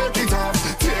something, take it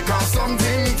off, take off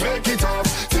something, take it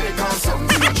off, take off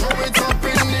something, throw it up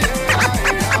in the air.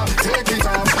 Take it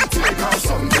off, take off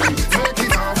something, take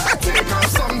it off, take off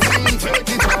something, take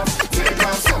it off, take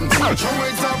off something, throw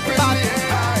it up in the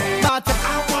air. But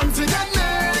I want to get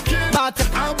naked. But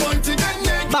I want to get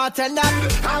naked. But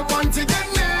I want to get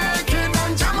naked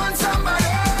and jam on somebody.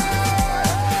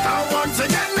 I want to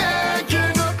get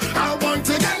naked. I want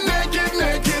to get naked,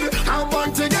 naked. I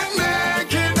want to get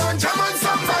naked and jam on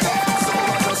somebody. So I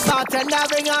just start and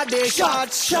bring out the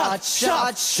shots, shots,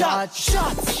 shots, shots,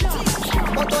 shots.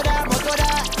 Motor there, motor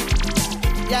there.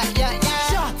 Yeah, yeah, yeah.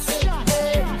 Shots.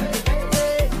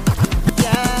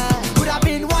 Yeah. Could have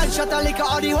been one shot of liquor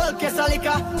or the whole case of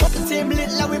liquor. But the same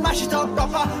little we mash it up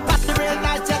proper. Pass the real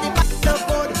nice and the back look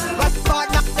good. Right part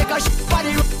now take a shot for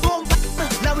the road. Boom, bam.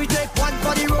 Now we take one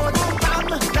for the road. Boom, bam.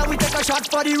 Now we take a shot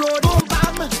for the road. Boom,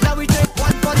 bam. Now we take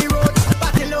one for the road.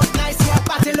 Party look nice, yeah,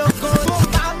 party look good. Boom,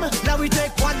 bam. Now we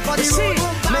take one for the road.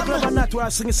 Boom, bam. Make love and not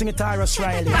while sing it Tyrus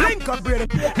Riley. Link up, brother.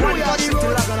 One for the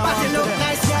road. Party look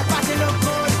nice, yeah, party look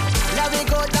good. Now we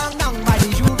go down by the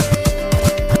Juve.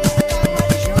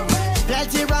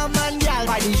 Plenty rum and gal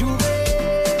by the Juve.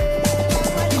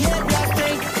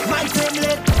 My team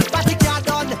lit, party car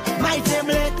done. My team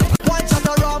lit. One shot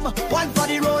of rum, one for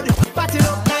the road. Party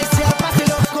look nice, yeah, party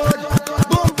look good.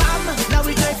 Boom bam, now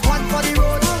we take one for the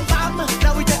road. Boom bam,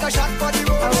 now we take a shot for the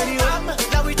road. Boom bam,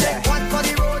 now we take one for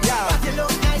the road. Party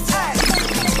look nice, yeah.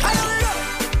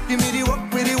 Give me the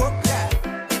work with the work, yeah.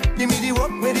 Give me the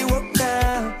work with the work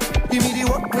now. Give me the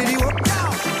work with the work now.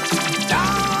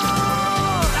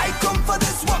 I come for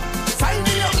this work. Sign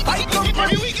me up. I come for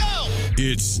here we go.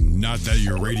 It's not that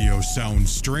your radio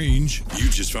sounds strange. You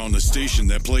just found a station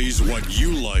that plays what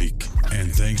you like.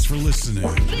 And thanks for listening.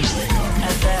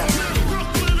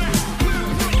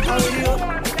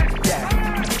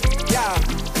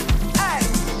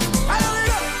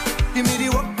 Give me the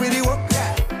work with the work,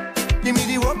 yeah. Give me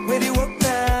the work with the work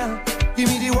now. Give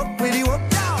me the work with the work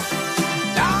now.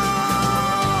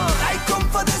 I come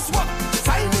for this work.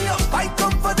 Sign me up. I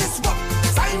come for this work.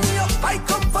 Sign me up. I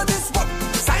come for this work.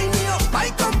 Sign me up. I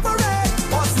come for it.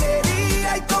 Boss lady,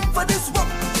 I come for this work.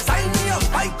 Sign me up.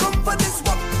 I come for this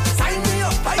work. Sign me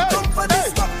up. I come for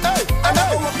this work. I'm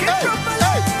never working properly.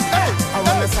 I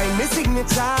wanna sign my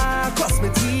signature, cross my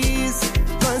T's,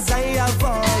 cause I have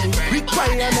all the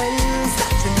requirements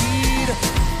that you need.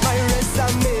 My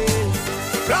resume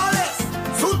flawless,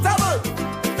 suitable,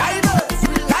 diverse,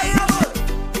 reliable.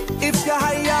 If you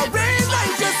hire rain, I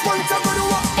just want to go to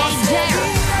work. Boss lady,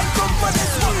 I come for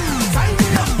this work. Sign me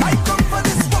up. I come for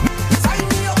this work. Sign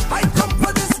me up. I come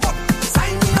for this work.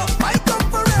 Sign me up. I come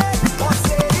for it. Boss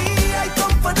lady, I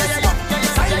come for this work.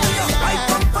 Sign me up. I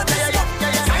come for this work.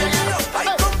 Sign me up. I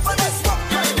come for this work.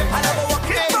 I never walk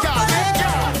in properly.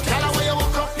 Tell her where you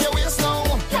walk up your waist now.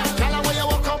 Tell her where you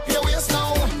walk up your waist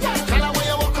now. Tell her where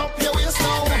you walk up your waist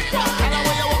now. Tell her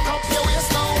where you walk up your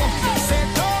waist now. Say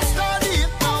don't start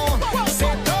it now.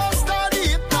 Say don't start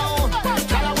it now.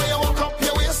 Tell her where you walk up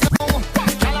your waist now.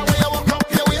 Tell her where you walk up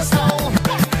your waist now.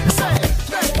 Say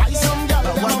why some girl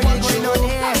them a watch you?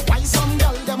 Why some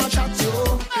girl them a chat you?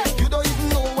 You don't even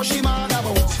know what she mad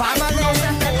about. Family,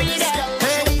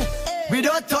 hey, we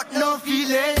don't talk no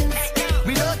feelings.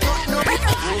 We don't talk no.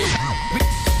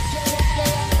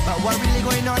 But what really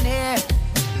going on here?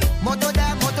 Moto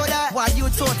da, why you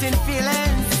talking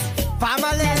feelings?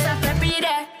 Family,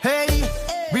 hey,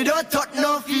 we don't talk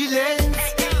no feelings.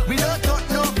 We don't talk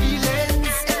no feelings.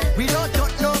 We don't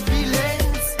talk no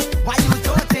feelings. Why you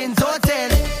talking?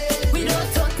 We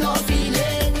don't talk no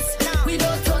feelings. We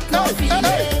don't talk no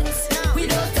feelings. We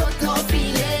don't talk no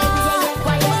feelings.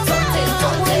 Why you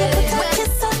talking?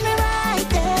 Kiss on me right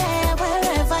there,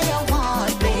 wherever you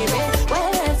want, baby.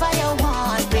 Wherever you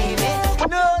want, baby.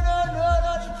 No,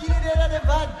 the kid and the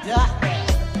bad.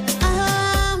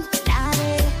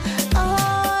 Daddy, oh,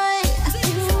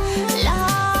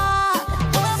 Lord,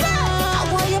 I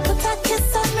want you put a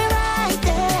kiss on me right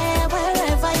there,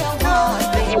 wherever you want,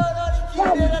 baby.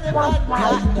 Wherever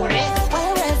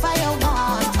you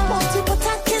want, won't you put a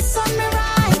kiss on me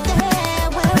right there,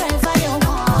 wherever you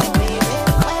want, baby.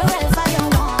 Wherever you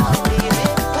want, baby.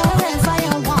 Wherever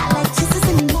you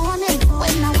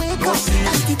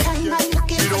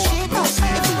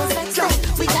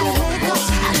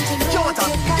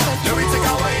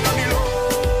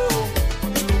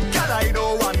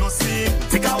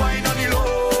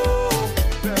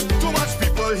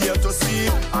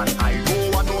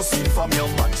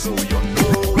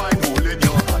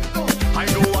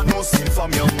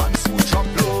from your man, so drop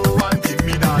low and give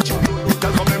me that jam.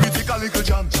 Tell come let me take a little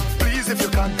jam, please if you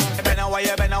can. Bend away,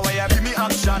 give me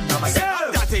action. Now my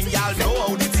girl, that thing y'all know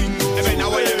how the thing goes. Bend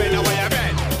away,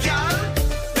 bend. Girl,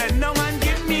 bend down and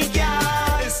give me,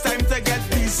 girl. It's time to get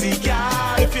busy,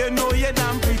 girl. If you know you're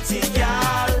damn pretty,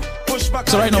 girl. Push back.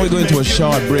 So right now we're going to a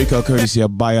short break, courtesy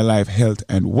of BioLife Health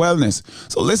and Wellness.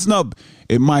 So listen up.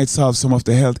 It might solve some of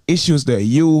the health issues that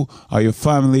you or your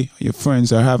family or your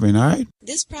friends are having, all right?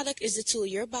 This product is the tool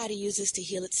your body uses to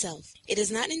heal itself. It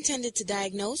is not intended to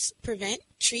diagnose, prevent,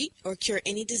 treat, or cure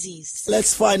any disease.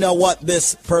 Let's find out what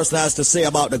this person has to say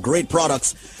about the great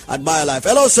products at BioLife.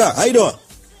 Hello, sir. How you doing?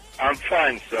 I'm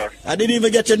fine, sir. I didn't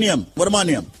even get your name. What am I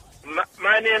name?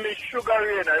 My name is Sugar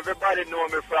Ray. Everybody know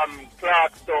me from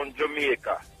Clarkstown,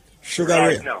 Jamaica. Sugar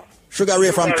right Ray. now. Sugar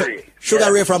Ray from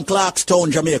Ray from Clarkstown,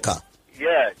 Jamaica.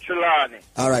 Yeah, Chulani.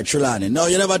 All right, Chulani. No,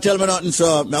 you never tell me nothing,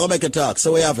 so I'm going to make you talk.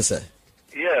 So what you have to say?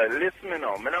 Yeah, listen me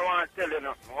now. I don't want to tell you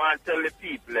nothing. I want to tell the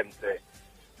people them say,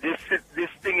 this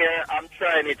thing here, I'm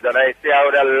trying it, and I say I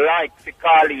would have liked to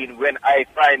call in when I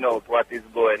find out what is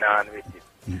going on with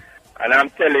it. And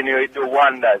I'm telling you, it do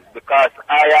wonders, because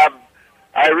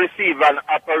I received an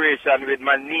operation with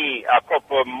my knee a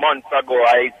couple of months ago.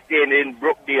 I stayed in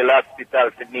Brookdale Hospital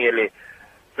for nearly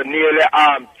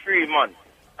 3 months.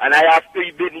 And I have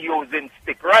to been using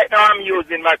stick. Right now I'm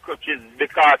using my crutches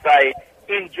because I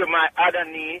injured my other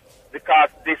knee because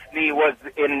this knee was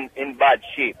in bad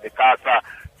shape because of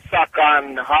soccer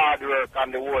and hard work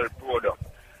and the whole product.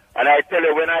 And I tell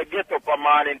you, when I get up a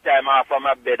morning time off of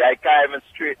my bed, I can't even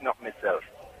straighten up myself.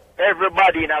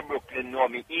 Everybody in Brooklyn know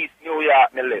me. East New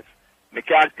York me live. Me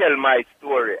can't tell my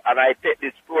story. And I take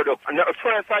this product. And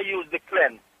first I use the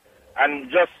cleanse.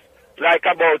 And just like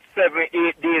about 7-8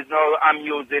 days now, I'm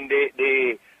using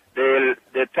the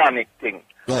tonic thing.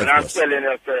 Yes, and I'm yes. telling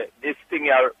you, sir, this thing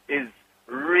here is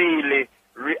really,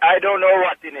 I don't know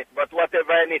what in it, but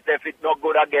whatever in it, if it's not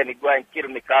good again, it go and kill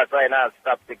me because I not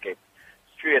stop taking.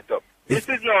 Straight up. This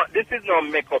is no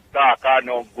makeup talk or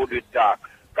no good talk.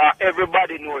 Because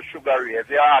everybody knows Sugar Ray. If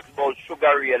you ask about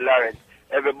Sugar Ray Lawrence,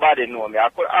 everybody know me. I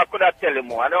could have tell you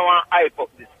more. I don't want to hype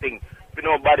up this thing. If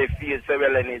nobody feels so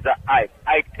well and it's a hype.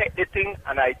 I take the thing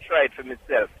and I try it for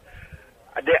myself.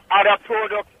 The other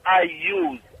products I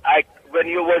use, when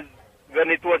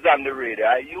it was on the radio,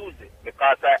 I use it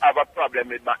because I have a problem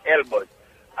with my elbows.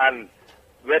 And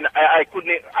when I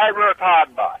couldn't, I work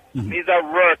hard, boss. These are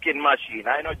working machine.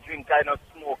 I don't drink, I don't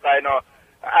smoke,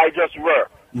 I just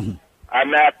work. And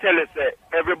I tell you, say,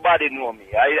 everybody know me.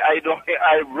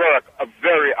 I work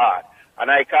very hard.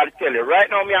 And I can tell you, right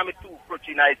now, I'm a 2 crutch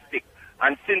I stick.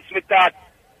 And since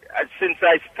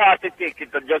I started taking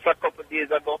it just a couple of days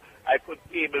ago, I could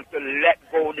be able to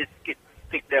let go the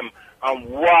stick them and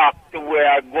walk to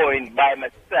where I'm going by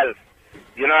myself.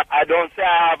 You know, I don't say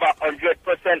I have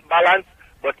 100% balance,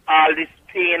 but all this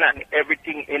pain and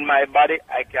everything in my body,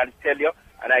 I can tell you,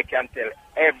 and I can tell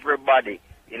everybody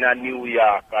in a New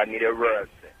York and in the world,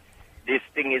 this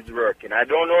thing is working. I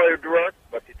don't know if it works,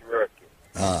 but it's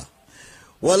working.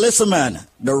 Well, listen, man,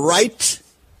 the right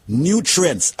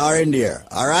nutrients are in there,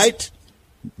 all right?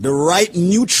 The right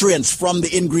nutrients from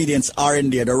the ingredients are in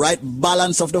there. The right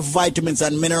balance of the vitamins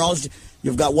and minerals.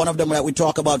 You've got one of them that we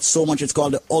talk about so much. It's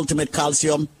called the Ultimate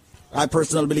Calcium. I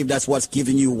personally believe that's what's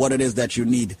giving you what it is that you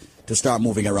need to start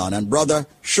moving around. And brother,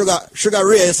 Sugar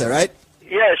Ray, is it right?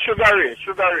 Yeah, Sugar Ray.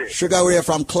 Sugar Ray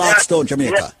from Clarkstown,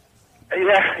 Jamaica.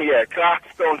 Yeah,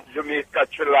 Clarkstown, Jamaica,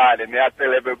 Trelawney. May I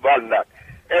tell everybody that.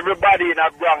 Everybody in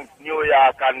the Bronx, New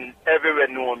York, and everywhere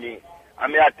know me. I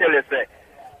mean, I tell you, say,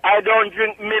 I don't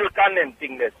drink milk and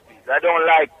anything this piece. I don't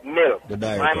like milk.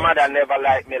 My mother never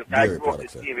liked milk. I grew up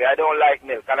with TV. I don't like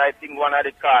milk. And I think one of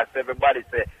the cars, everybody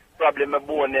say, probably my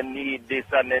bone, them need this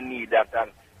and they need that.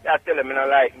 And I tell them I don't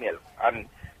like milk. And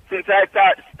since I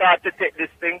start to take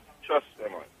this thing, trust me,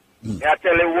 man. I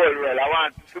tell the world, I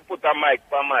want to put a mic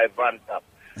for my van top.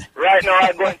 Right now,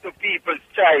 I go into People's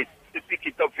Choice to pick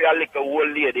it up for a little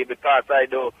old lady because I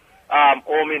do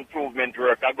home improvement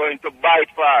work. I'm going to buy it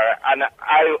for her, and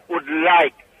I would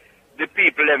like the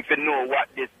people them to know what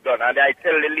this done. And I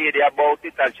tell the lady about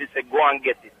it, and she said, go and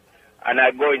get it. And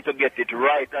I'm going to get it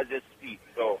right as I speak.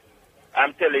 So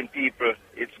I'm telling people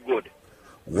it's good.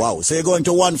 Wow. So you're going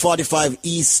to 145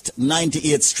 East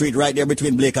 98th Street right there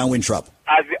between Blake and Winthrop?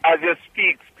 As you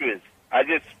speak, Chris. As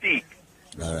you speak.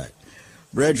 All right.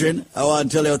 Brethren, I want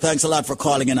to tell you thanks a lot for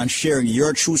calling in and sharing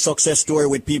your true success story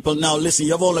with people. Now, listen,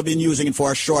 you've only been using it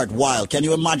for a short while. Can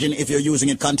you imagine if you're using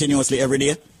it continuously every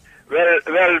day?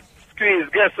 Well, Squeeze,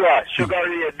 guess what? Sugar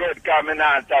Ray dead coming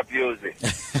on top using.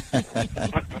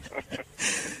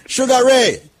 Sugar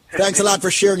Ray, Thanks a lot for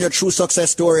sharing your true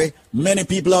success story. Many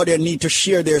people out there need to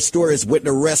share their stories with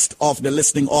the rest of the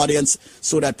listening audience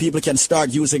so that people can start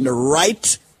using the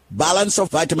right balance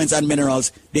of vitamins and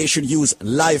minerals. They should use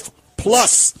Life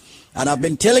Plus. And I've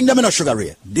been telling them in a Sugar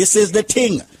Ray, this is the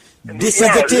thing. This is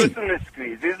the thing. Listen to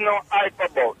Squeeze. There's no hype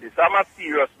about this. I'm a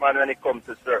serious man when it comes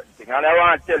to certain things. And I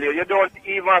want to tell you, you don't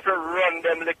even have to run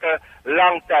them like a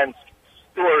long time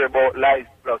story about Life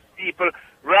Plus. People,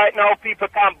 right now, people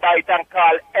can bite and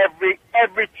call every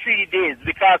 3 days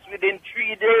because within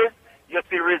 3 days, you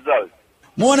see results.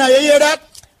 Mona, you hear that?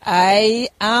 I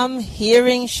am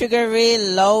hearing Sugar Ray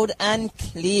loud and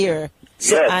clear.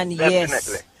 Yes,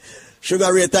 definitely.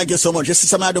 Sugar Ray, thank you so much. This is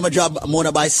how I do my job,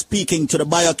 Mona, by speaking to the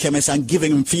biochemist and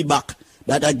giving him feedback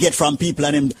that I get from people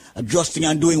and him adjusting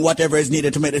and doing whatever is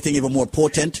needed to make the thing even more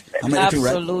potent.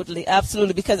 Absolutely,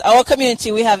 absolutely. Because our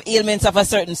community, we have ailments of a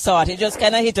certain sort. It just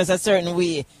kind of hit us a certain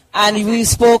way. And we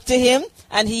spoke to him,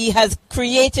 and he has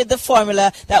created the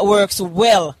formula that works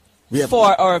well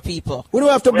for our people. We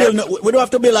don't have to build. We don't have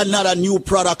to build another new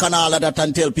product and all of that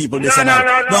and tell people this and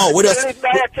that. No, we just. Don't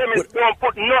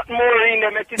put nothing more in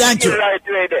there. Make it Thank you. Right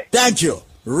way there. Thank you.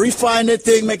 Refine the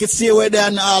thing, make it stay away there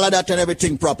and all of that and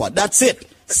everything proper. That's it.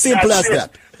 Simple as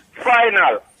that.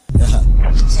 Final.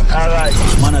 All right.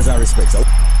 Manners and respect.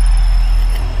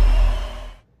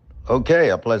 Okay,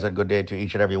 a pleasant good day to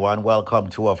each and every one.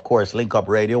 Welcome to, of course, Link Up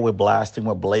Radio. We're blasting,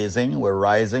 we're blazing, we're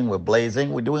rising, we're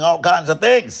blazing, we're doing all kinds of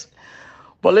things.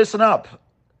 But listen up.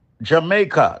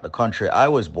 Jamaica, the country I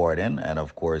was born in, and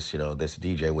of course, you know, this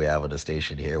DJ we have on the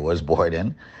station here was born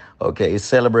in, okay, is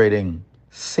celebrating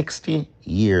 60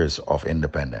 years of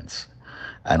independence.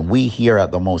 And we here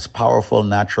at the most powerful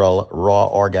natural, raw,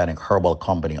 organic herbal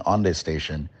company on this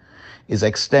station is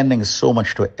extending so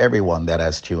much to everyone that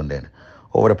has tuned in.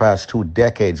 Over the past 2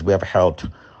 decades, we have helped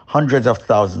hundreds of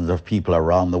thousands of people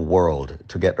around the world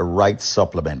to get the right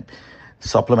supplements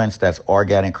that's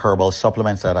organic, herbal,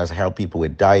 supplements that has helped people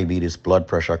with diabetes, blood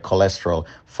pressure, cholesterol,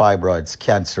 fibroids,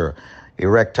 cancer,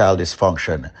 erectile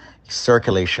dysfunction,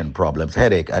 circulation problems,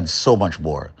 headache, and so much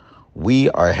more. We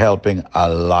are helping a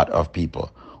lot of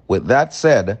people. With that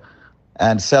said,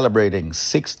 and celebrating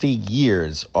 60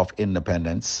 years of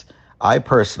independence, I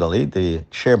personally, the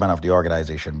chairman of the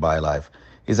organization BioLife,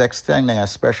 is extending a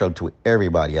special to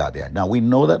everybody out there. Now, we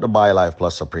know that the BioLife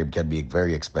Plus Supreme can be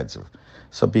very expensive.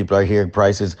 Some people are hearing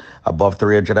prices above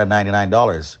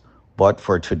 $399. But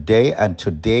for today and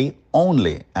today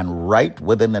only, and right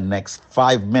within the next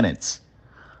 5 minutes,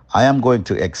 I am going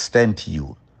to extend to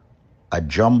you a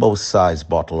jumbo-sized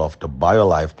bottle of the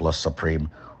BioLife Plus Supreme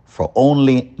for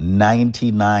only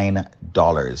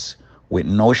 $99 with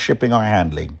no shipping or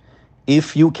handling.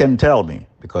 If you can tell me,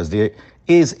 because there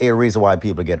is a reason why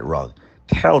people get it wrong,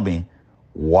 tell me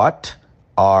what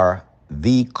are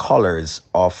the colors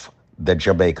of the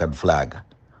Jamaican flag?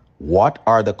 What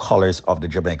are the colors of the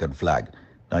Jamaican flag?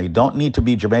 Now, you don't need to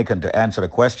be Jamaican to answer the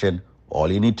question.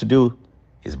 All you need to do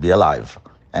is be alive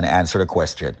and answer the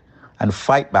question and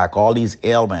fight back all these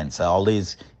ailments, all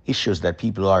these issues that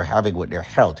people are having with their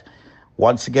health.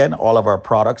 Once again, all of our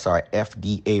products are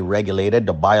FDA regulated.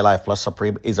 The BioLife Plus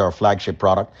Supreme is our flagship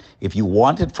product. If you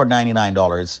want it for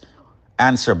 $99,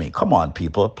 answer me. Come on,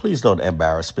 people. Please don't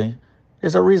embarrass me.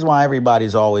 There's a reason why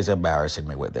everybody's always embarrassing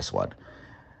me with this one.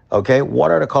 Okay, what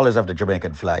are the colors of the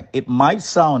Jamaican flag? It might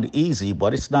sound easy,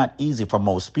 but it's not easy for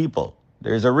most people.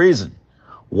 There's a reason.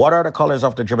 What are the colors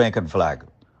of the Jamaican flag?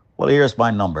 Well, here's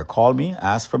my number. Call me,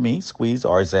 ask for me, Squeeze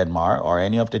or Zedmar or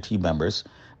any of the team members.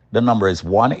 The number is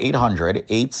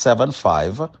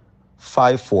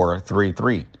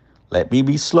 1-800-875-5433. Let me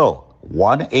be slow.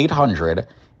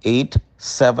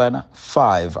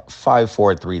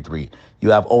 1-800-875-5433. You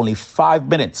have only 5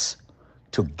 minutes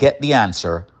to get the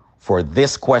answer for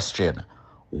this question.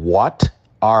 What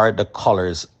are the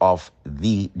colors of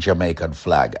the Jamaican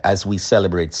flag? As we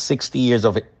celebrate 60 years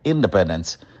of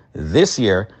independence this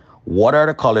year, what are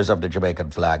the colors of the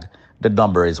Jamaican flag? The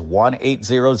number is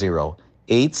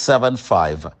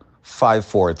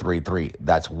 1-800-875-5433.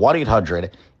 That's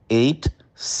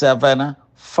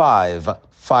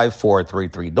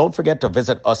 1-800-875-5433. Don't forget to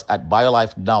visit us at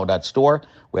BioLifeNow.store.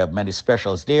 We have many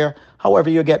specials there. However,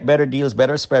 you get better deals,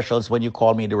 better specials when you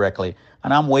call me directly.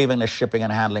 And I'm waiving the shipping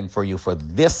and handling for you for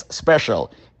this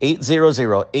special,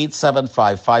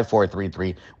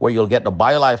 800-875-5433, where you'll get the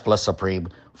BioLife Plus Supreme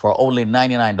for only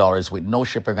 $99 with no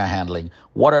shipping or handling.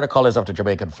 What are the colors of the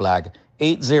Jamaican flag?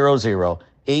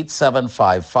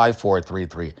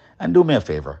 800-875-5433. And do me a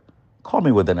favor, call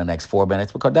me within the next 4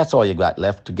 minutes, because that's all you got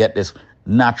left to get this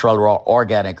natural, raw,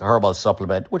 organic herbal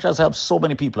supplement, which has helped so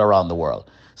many people around the world.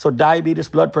 So diabetes,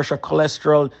 blood pressure,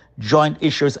 cholesterol, joint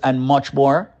issues, and much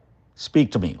more,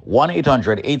 speak to me.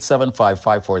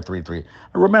 1-800-875-5433.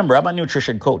 And remember, I'm a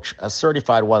nutrition coach, a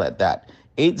certified one at that.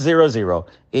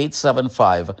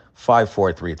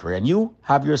 800-875-5433. And you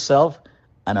have yourself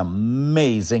an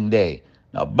amazing day.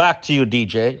 Now back to you,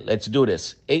 DJ. Let's do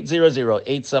this.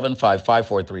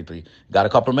 800-875-5433. Got a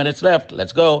couple minutes left.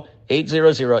 Let's go.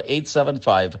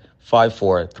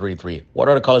 800-875-5433. What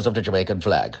are the colors of the Jamaican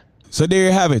flag? So there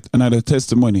you have it, another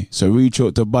testimony. So reach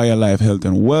out to BioLife Health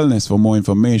and Wellness for more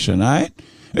information, all right?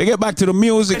 We get back to the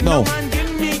music now.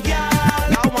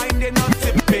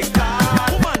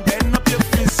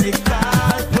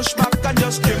 Push back and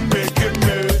just give me.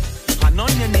 And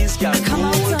on your knees, girl,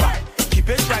 roll back. Keep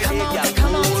it right here,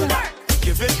 girl, roll back.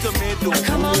 Give it to me, don't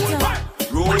roll back.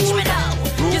 Watch me now.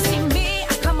 You see me,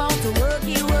 I come out to work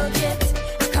it.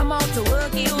 I come out to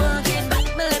work it.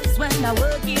 Bite my lips when I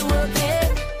work it.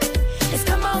 It's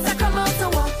come out to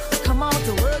walk. Come out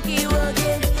to work it.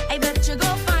 I bet you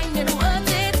go find it worth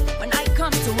it when I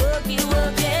come to work it.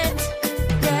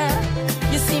 Yeah,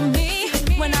 you see me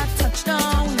when I touch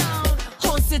down.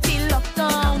 Whole city locked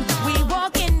down. We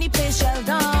walk in the place shell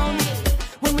down.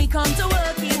 When we come to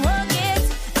work it.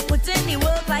 I put in the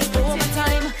work like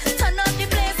overtime. Turn up the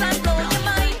place and blow your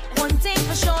mind. One thing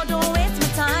for sure, don't waste my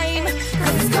time.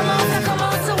 Cause it's come out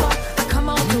to walk. I come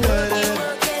out to work it.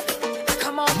 I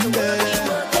come out to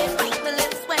work it. Bite my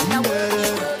lips when I work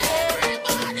it.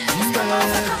 It's come out to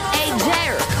Hey,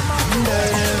 Jerry.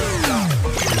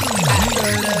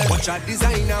 Watch a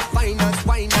designer, finance,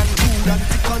 wine and food and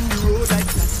tick on the road like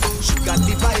that. She got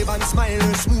the vibe and smile,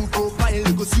 her smooth profile.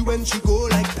 You go see when she go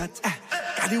like that.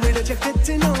 Got the way that you're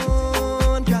getting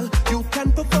on, girl. You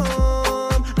can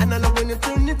perform, and I love when you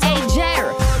turn it on. Hey,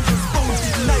 Jerry. Just bounce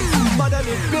it nice,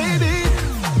 motherly, baby.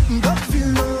 Don't feel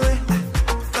no way,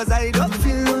 cause I don't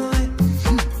feel no way.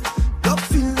 Don't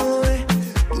feel no way.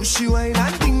 Do she wine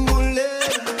and dingle?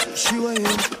 Do she wine?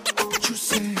 What you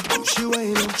say? Do she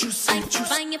wine? What you say?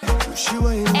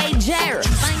 Hey, Jerry.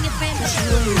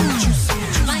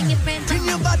 In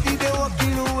your body, they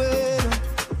walking away.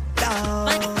 Down.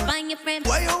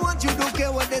 Why you want you don't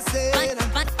care what they say?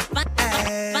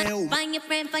 Find your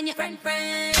friend. All of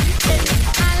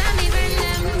me friend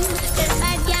them.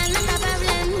 Bad girl not a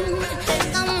problem.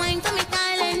 Come wine for me,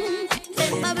 darling.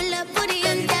 Bubble up for the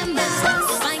young gamba.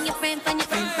 Find your friend.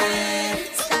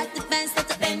 Start the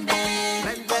bend.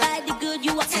 Body good,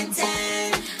 you are 10.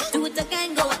 Do it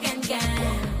again, go again.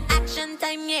 Action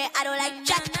time, yeah, I don't like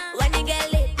chat. When you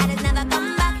get lit, I just never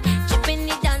come back. Chipping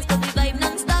the dance, cause we vibe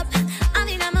non-stop. I'm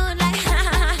in a mood like,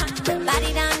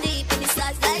 body down deep in the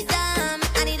slots like dumb.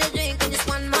 I need a drink and just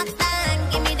one more time.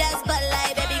 Give me that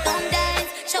spotlight, baby, come dance.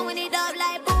 Showing it up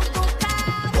like boom, boom,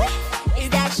 pow. Is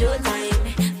that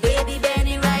showtime? Baby, bend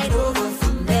it right over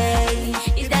for me.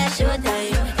 Is that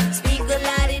showtime? Speak a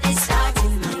lot, it is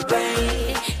starting my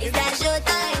brain. Is that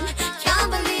showtime? Can't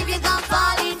believe you're gonna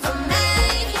fall in for me.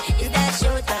 Is that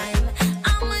showtime?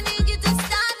 I'ma need you to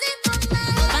start it for me.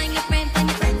 Find your friend.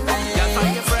 Yeah,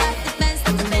 find your friend.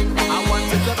 Start the bend. I want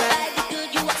to go back. Body good,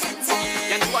 you are 10.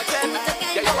 Yeah, you are 10.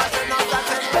 Yeah, you are 10 out of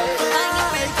 10.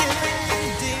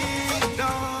 Ding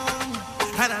dong,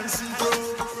 and I'm so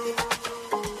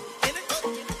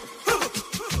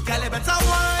girl, you better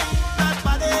wine that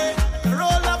body.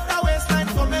 Roll up the waistline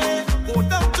for me. Go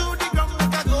down to the ground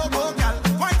like a go-go, girl.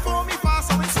 Wine for me fast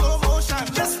so in slow motion.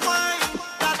 Just wine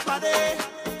that body.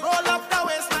 Roll up the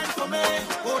waistline for me.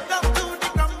 Go down to the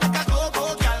ground like a go-go,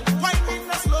 girl. Wine in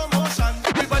the slow motion.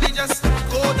 Everybody just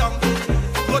go down,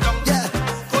 yeah.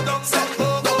 Go down, set,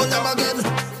 go down again.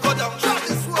 Go down, drop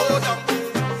this, go down,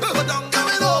 come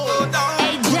and go down.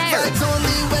 Hey, Jerry. Vibes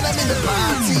only when I'm in the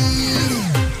party.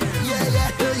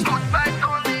 Yeah. Good vibes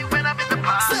only when I'm in the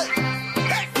party.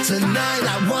 Tonight I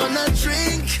wanna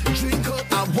drink up.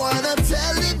 I wanna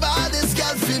tell the baddest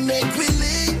girl fi make we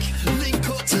link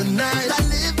up. Tonight I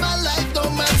live my life no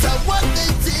matter what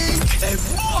they think. Yeah.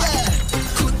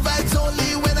 Good vibes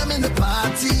only when I'm in the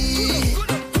party.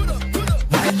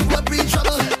 While you are in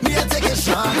trouble, me I take a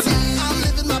shorty. I'm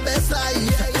living my best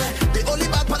life. The only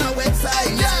bad on our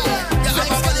website. Yeah,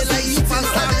 I'm body like eating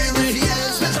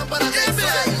strawberries. Let's jump on the next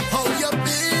slide. How you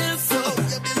been so?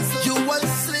 You want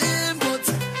slim, but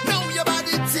now your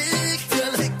body tick.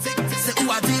 Say who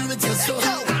I deal with you so.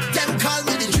 Them call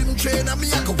me the gym trainer,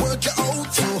 me I can work you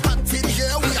out. So hot in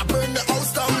here, we are burn the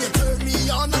house down. You turn me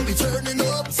on, now we turning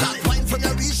up. Stop wine from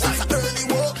your reach, that's an early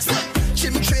walk.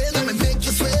 Gym trainer, me make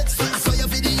you sweat. I saw your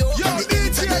video on the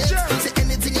internet. Say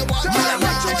anything you want, me I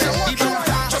want you.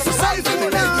 Just a size to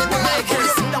make me like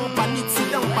it. Sit down pan it,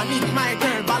 my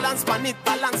girl. Balance pan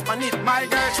it, my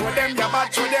girl. Show them your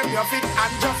bad, show them your fit,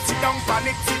 and just sit down pan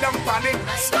it.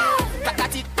 Stop,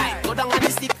 that it, go down on the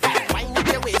stick.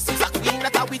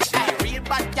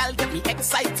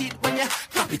 excited when you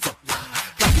clap it up.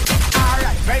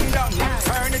 Alright, bend down,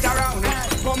 turn it around,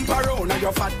 bump around, and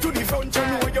you're fat to the front. You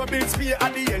know your bills pay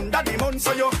at the end of the month,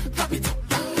 so you clap it up.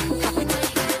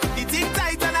 The thing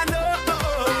tight and I know,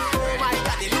 oh my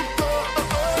God, it look good.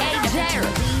 Hey, Jer.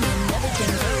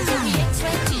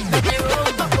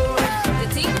 The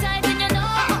thing tight and you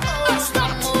know,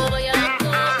 stop over your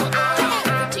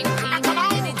everything clean,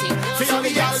 anything goes. Feel the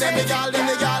gal, them, the gal, them,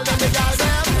 the gal, them, the gal,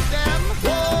 them.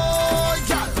 Boy,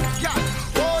 gal, gal,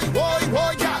 boy, boy,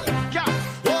 boy, gal, gal,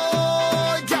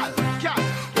 boy, gal, gal,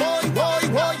 boy, boy,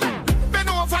 boy. Bend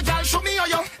over, gal, show me how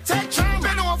you take charm.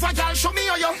 Bend over, gal, show me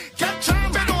how you get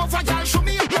charm. Bend over, gal, show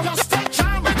me how you just take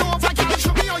charm. Bend over, gal,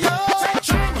 show me how you take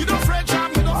charm. You don't fret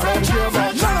charm, you don't fret charm. You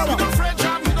don't fret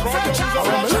charm, you don't fret charm. You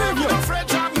don't fret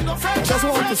charm, you don't fret charm. Just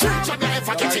want to see charm, you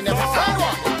ever get in the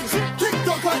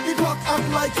TikTok like the clock, act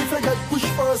like if I get push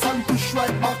first and push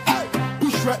right back.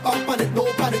 Push right back, panic, no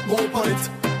panic, go on it.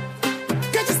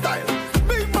 Get your style.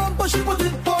 Big man, but she put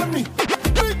it on me.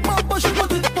 Big man, but she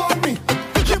put it on me.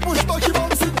 She push back, she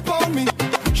bounce it on me.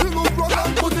 She look wrong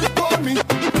and put it on me.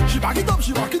 She back it up,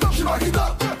 she back it up, she back it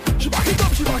up. She back it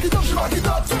up, she back it up, she back it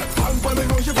up. Hand pan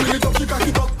it on, she fling it up, she back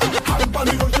it up. Hand pan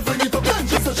it on, she fling it up. Then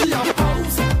she said she have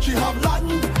house, she have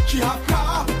land, she have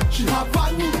car, she have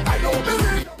van. I don't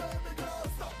believe.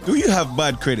 Do you have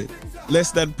bad credit?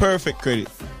 Less than perfect credit?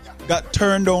 Got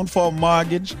turned down for a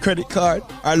mortgage, credit card,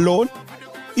 or loan?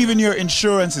 Even your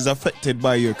insurance is affected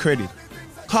by your credit.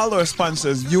 Call our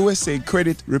sponsors USA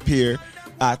Credit Repair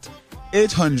at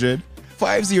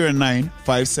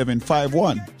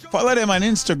 800-509-5751. Follow them on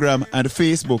Instagram and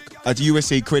Facebook at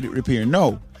USA Credit Repair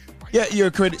now. Get your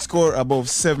credit score above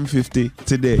 750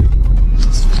 today.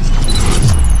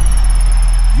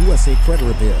 USA Credit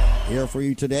Repair. Here for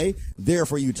you today, there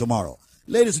for you tomorrow.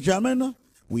 Ladies and gentlemen,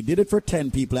 we did it for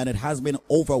 10 people and it has been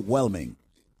overwhelming.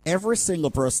 Every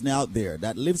single person out there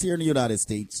that lives here in the United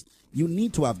States, you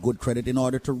need to have good credit in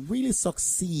order to really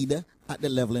succeed at the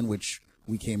level in which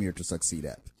we came here to succeed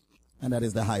at. And that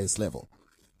is the highest level.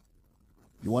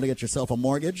 You want to get yourself a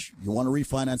mortgage? You want to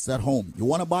refinance that home? You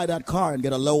want to buy that car and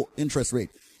get a low interest rate?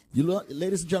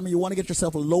 Ladies and gentlemen, you want to get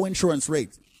yourself a low insurance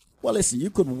rate? Well, listen, you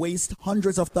could waste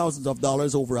hundreds of thousands of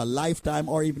dollars over a lifetime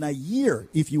or even a year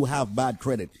if you have bad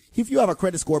credit, if you have a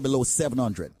credit score below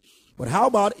 700. But how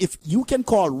about if you can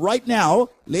call right now,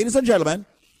 ladies and gentlemen,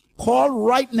 call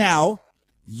right now.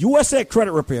 USA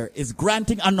Credit Repair is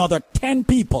granting another 10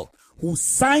 people who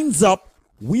signs up.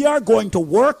 We are going to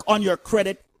work on your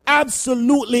credit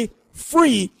absolutely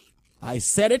free. I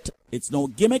said it. It's no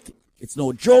gimmick. It's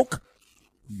no joke.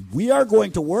 We are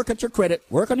going to work on your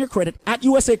credit at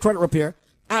USA Credit Repair,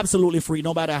 absolutely free,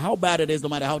 no matter how bad it is, no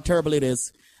matter how terrible it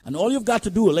is. And all you've got to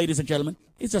do, ladies and gentlemen,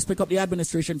 is just pick up the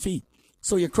administration fee.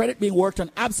 So your credit being worked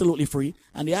on absolutely free,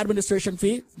 and the administration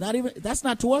fee, that's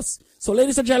not to us. So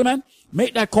ladies and gentlemen,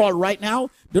 make that call right now.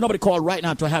 Do nobody call right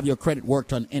now to have your credit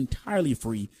worked on entirely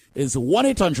free. It's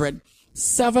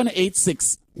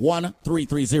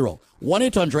 1-800-786-1330.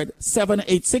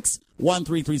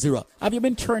 1-800-786-1330. Have you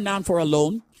been turned down for a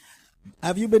loan?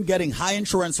 Have you been getting high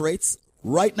insurance rates?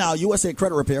 Right now, USA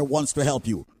Credit Repair wants to help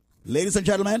you. Ladies and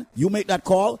gentlemen, you make that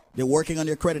call. They're working on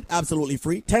your credit absolutely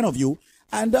free. 10 of you.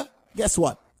 And guess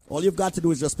what? All you've got to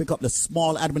do is just pick up the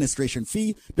small administration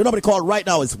fee. The number to call right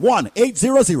now is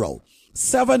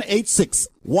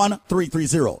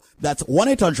 1-800-786-1330. That's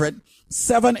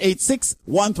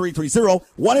 1-800-786-1330.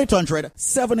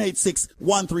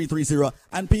 1-800-786-1330.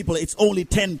 And people, it's only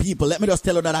 10 people. Let me just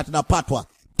tell you that in a patwa.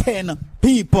 10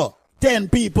 people. 10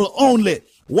 people only.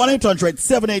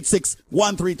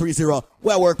 1-800-786-1330.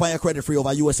 Where work by your credit free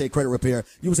over USA Credit Repair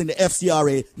using the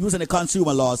FCRA, using the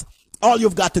consumer laws. All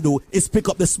you've got to do is pick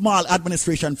up the small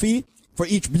administration fee for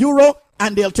each bureau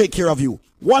and they'll take care of you.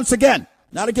 Once again,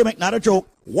 not a gimmick, not a joke.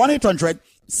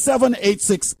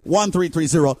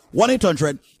 1-800-786-1330.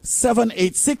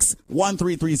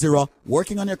 1-800-786-1330.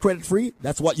 Working on your credit free.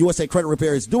 That's what USA Credit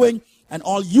Repair is doing. And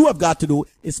all you have got to do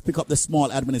is pick up the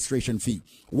small administration fee.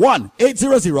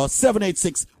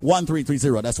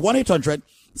 1-800-786-1330. That's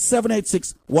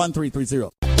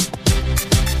 1-800-786-1330.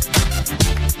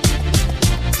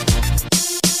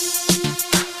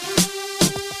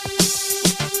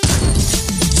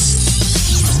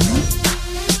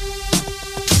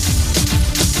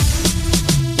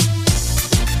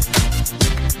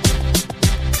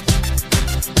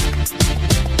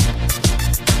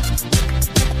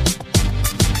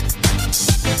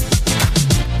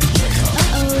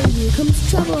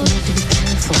 Trouble. You have to be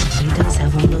careful. He does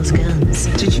have all those guns.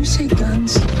 Did you say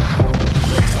guns?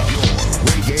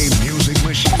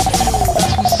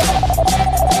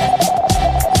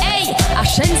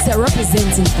 Shenseea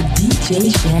representing for DJ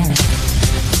Jer.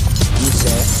 You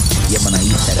say? Yeah, man, I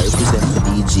used to represent for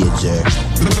DJ Jer.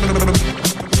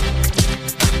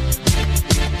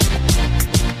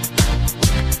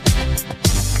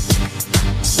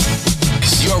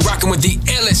 You're rocking with the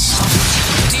illest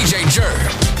DJ Jer.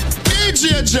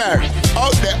 DJ Jer.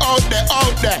 Out there, out there,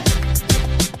 out there.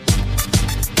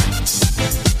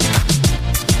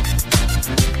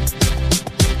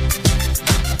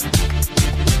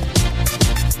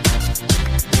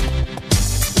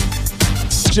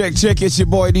 Check, it's your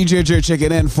boy DJ Jer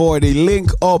checking in for the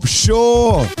Link Up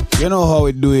Show. You know how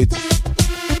we do it.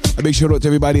 A big shout out to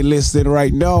everybody listening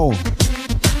right now.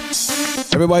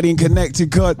 Everybody in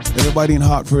Connecticut, everybody in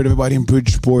Hartford, everybody in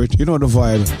Bridgeport. You know the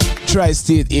vibe.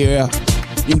 Tri-State area,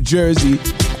 New Jersey.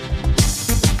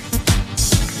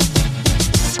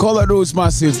 Color Rose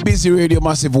massive, Busy Radio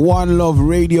massive, One Love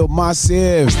Radio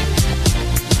massive.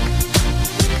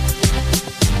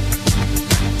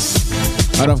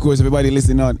 And of course, everybody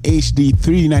listening on HD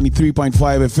 393.5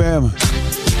 FM.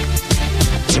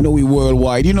 You know we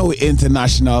worldwide, you know we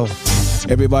international.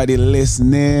 Everybody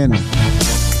listening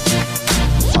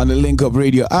on the Link Up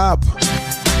Radio app.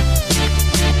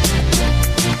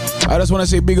 I just want to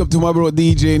say big up to my bro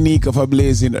DJ Nika for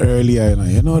blazing earlier.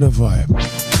 You know the vibe.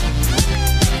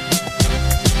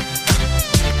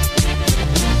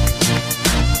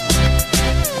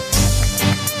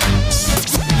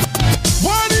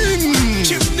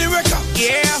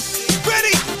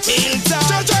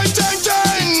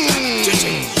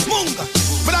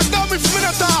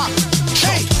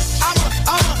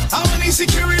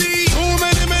 Security. Too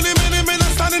many men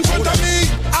are standing in front of me.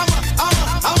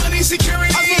 I'm an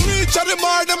insecurity. As we reach at the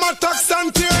bar, them attacks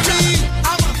and tear me.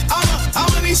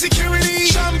 I'm an insecurity.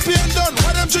 Champion done.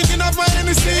 What I'm drinking off my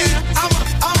Hennessy. I'm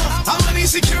an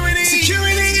insecurity.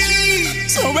 Security.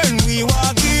 So when we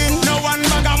walk in, no one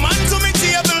bag a man to me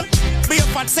table. Be a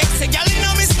fat sexy girl, you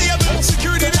know me stable.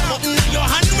 Security the button in your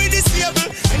hand with this table.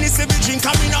 And it's a big drink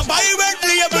coming up by red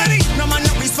label. No man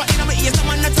no whisper in my ears, no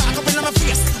man no talk up in my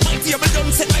face. Table don't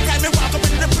sit like I me walk up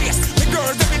in the place. The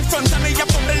girls them in front of me, a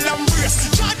bubble and brace.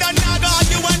 Jordan Naga,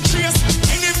 you and Trace.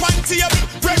 Any panty up,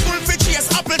 Red Bull for chase.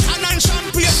 Appleton and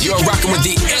champagne. You're rocking with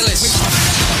the illest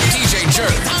DJ Jer.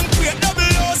 Double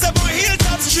O's up on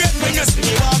hilltop straight. When you see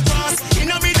me walk past, in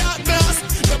a me dark glass.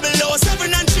 007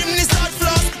 and chimney start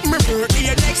floss. Me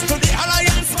birthday next to the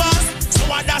Alliance boss. So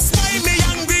I that's why me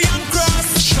angry and cross.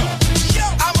 Yo,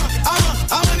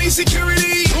 I'm an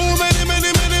insecurity. Too many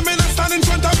men are standing in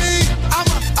front of me.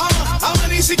 I'm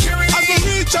an insecurity. As we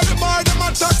reach at the bar, them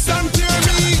attacks and tear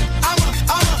me.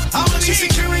 I'm an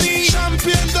insecurity.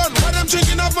 Champion done. What I'm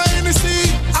drinking off my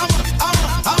Hennessy.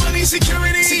 I'm an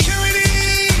insecurity. Security.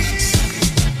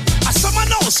 As someone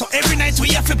knows, so every night we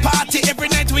have a party. Every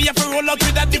night we have to roll out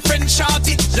with a different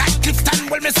shawty. Like Clifton,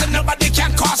 well, me say nobody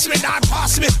can cost me, not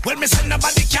pass me. Well, me say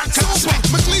nobody can cost me.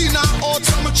 Me clean out,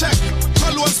 so me check.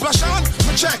 Cologne splash on,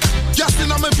 me check. Gas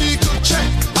in on my vehicle, check.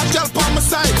 I tell on my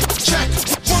side, check.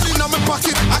 Money in my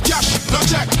pocket, I cash, no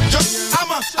check. Just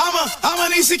I'm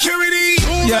an insecurity.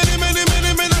 Too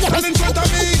many men are standing in front of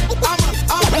me.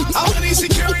 I'm an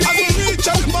insecurity. I don't reach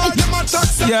out the bar, them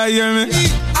attacks. Yeah, you hear me?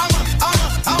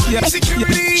 I'm an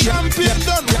insecurity. Champion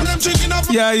done. When I'm drinking up.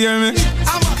 Yeah, you hear me?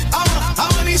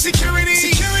 I'm an insecurity.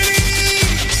 Security.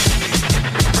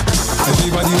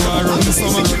 Everybody want run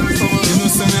summer. You know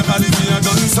some me had it, me a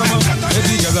gun summer.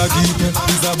 Every girl a keep it,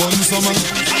 is a bun summer.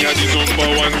 Me a the number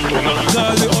one stunner.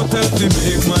 Call the hotel to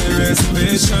make my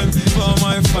reservation for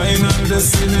my final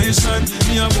destination.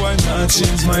 Me a boy not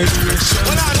change my direction.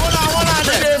 Hold on,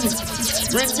 them.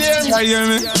 I hear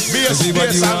me.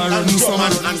 Everybody want run summer.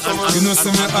 You know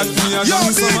some me had me a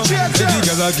gun summer. Every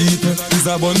girl a keep it, is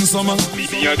a bun summer.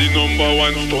 Me a the number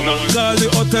one stunner. Call the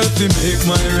hotel to make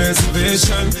my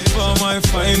reservation for my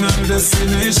final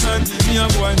destination. Me a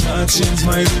boy not change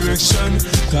my direction,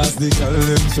 cause the girl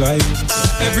them fly.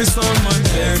 Every song on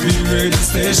every radio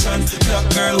station. Black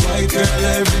girl, white girl,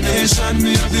 every nation.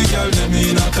 Me have the girl them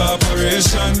in a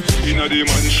corporation. In a the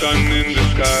mansion in the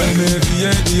sky. And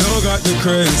every you got the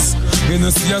craze. You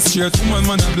know see a straight woman,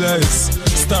 man a blaze.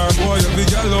 Star boy, every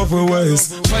girl over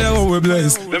waist. Fire how we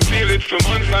blaze. Them feel it for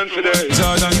months and for days.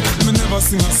 Jordan, me never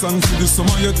sing a song for the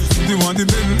summer yet. The one the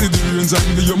Bentley, the range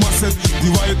and the Yuma set.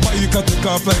 The white bike a take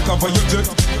off like a fire jet.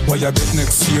 Why you bet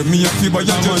next year? Me a feel by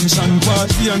a mansion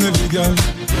party and every girl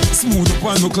smooth up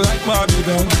and look like Barbie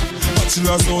doll.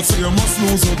 Bachelor's out so you must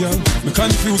lose a girl. Me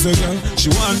confuse a girl. She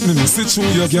want me to sit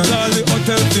through your girl. Call the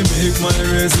hotel to make my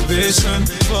reservation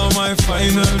for my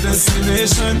final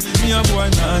destination. Me a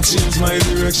boy not change my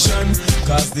direction,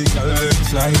 cause the girl them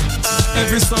fly.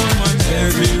 Every song man,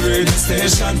 every radio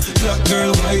station. Black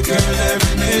girl, white girl,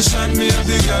 every nation. Me have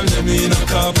the girl, them in a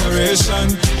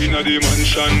corporation. In a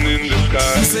dimension in the sky.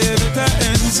 I say that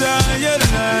enjoy your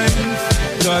life,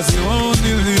 cause you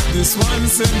only live this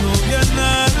once, and no, you're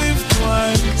not live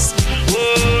twice.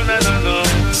 Oh, no, no, no.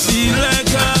 Feel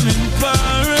like I'm in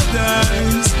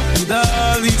paradise with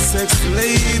all these sexy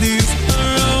ladies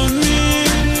around me.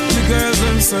 The girls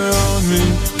them surround me,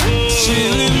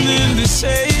 chilling in the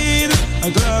shade,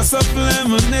 a glass of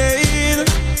lemonade,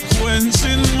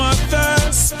 quenching my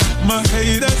thirst. My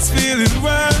haters feeling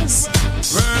worse,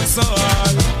 work so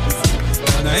hard,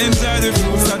 and I enjoy the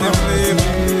fruits of the flavor.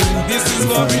 This is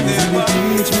what we did.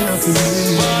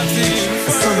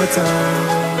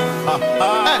 Summertime.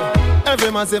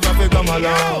 Every man say if come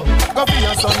along, go for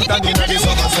your son, and in the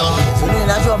summer sun.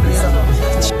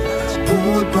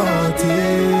 Pool party,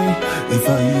 if I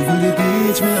even the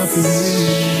beach, me have to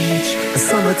reach.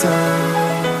 Summertime.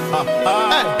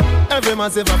 Every man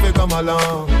say if come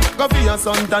along, go for your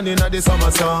son, and in the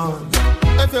summer sun.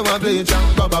 If you want bleach,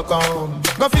 go back home.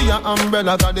 Go for your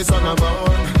umbrella, cause the sun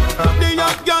abound. The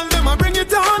young girl, them a bring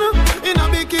it on. In a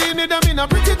bikini, them in a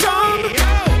pretty town.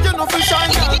 You know for shy,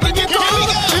 bring it on.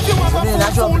 If you have a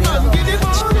fool, man, get it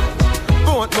on.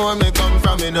 Both know me come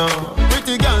from, you know.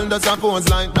 Pretty girl does a pose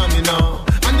like them, you know.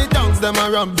 And the tongues, them a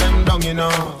rub them down, you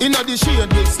know. In the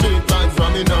shade with straight vibes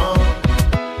from, you know.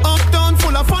 Uptown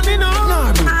full of fun, you know.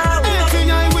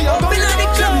 ATI, we are going to the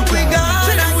club, we got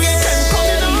it. Weekend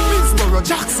coming on. Minsboro,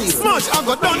 Jackson, Smush, I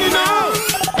got done, you know.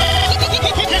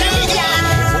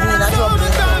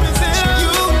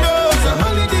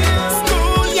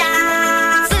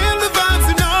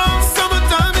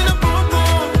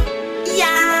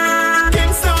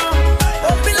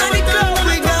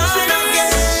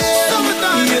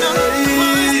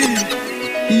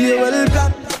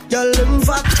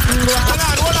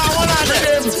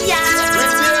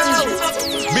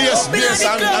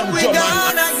 And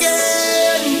drum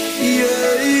again.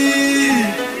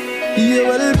 Yeah,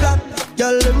 well, black,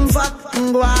 y'all them fat,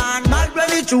 go on, bad when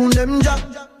we tune them jack.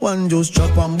 One just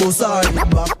chop and bust all the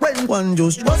back. When one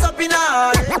just bust up in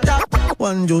all the top.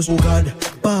 One just, oh God,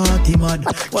 party mad.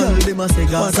 Y'all them a say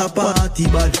gas a party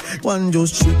bad. One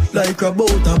just shoot like a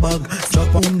butter bag.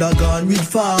 Chop under gun with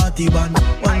 40 band.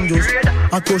 One just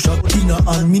a crush up dinner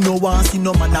and me no want see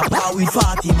no man a power with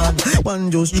 40 man.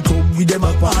 One just he come with them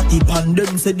a party pan.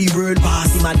 Them say the world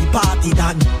party man, the party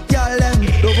done. Y'all them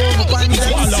love up and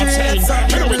them straight up.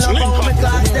 Them love how me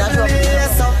class them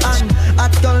lace up and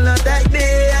at gonna take me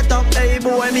up. Hey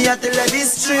boy, me a tell you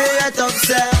this straight up.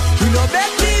 Say we no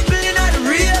beg people in the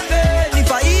raving.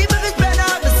 If I even it better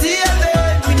have the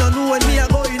saving. Me no know when me a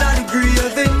go in the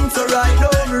grieving. So right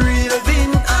now me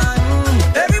raving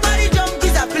and everybody jump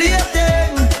is a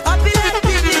plaything. Happy like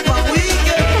people for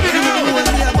weekend. Me no know when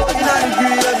me a go in the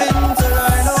grieving. So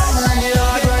right now me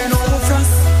raving. Right now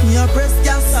frost. Me a press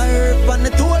gas. I heard when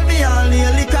they told me I'll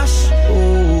nearly crash.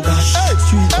 Oh gosh,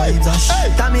 street vibes ash.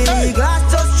 Tammy glass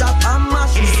just chop and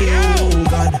mash. Me say oh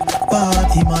God,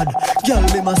 party mad. Girl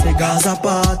them a say Gaza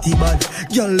party bad.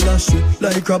 Girl a shoot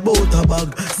like a butter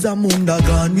bag. Zamunda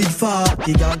gone with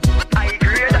 40 gang.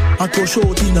 I go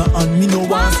shout in a hand. Me no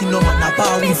want see no man a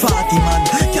par with 40 man.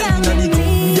 Girl inna the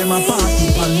club them a party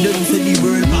pan. Them say the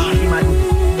world party man.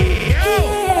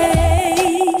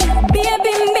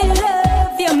 Baby me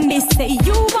love you. Me say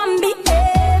you want me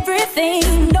everything.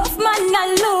 Enough man a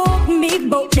love me,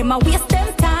 but them a waste them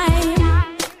time.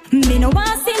 Me no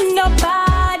want see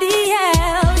nobody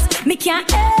else. Me can't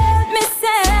help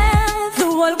myself. The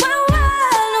whole world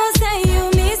knows say you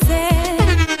me say.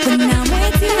 When I'm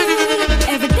with you,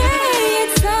 every day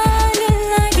it's sounding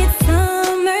like it's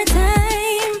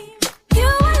summertime. You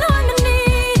alone I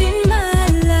need in my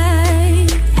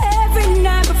life. Every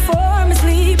night before me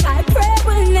sleep, I pray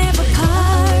we'll never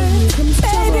part.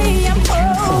 Baby, I'm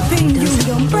hoping you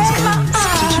don't break my heart.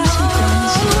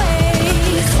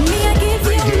 Always, me I give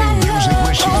you my love,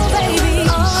 oh baby,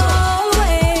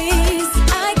 always.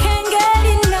 I can't get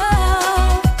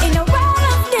enough. In a world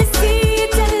of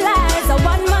deceit and lies, I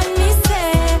want man me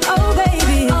say, oh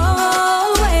baby,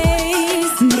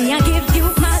 always. Me I give you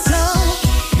my love.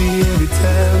 Baby,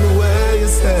 tell me where you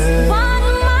stay. One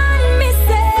man me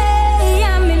say,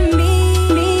 I'm in me.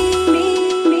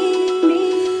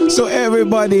 So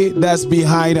everybody that's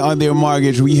behind on their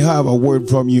mortgage, we have a word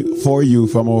from you for you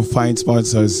from our fine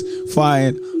sponsors,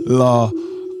 Fine Law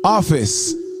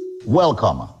Office.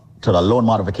 Welcome to the Loan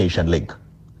Modification Link.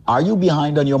 Are you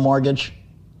behind on your mortgage?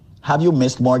 Have you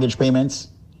missed mortgage payments?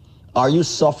 Are you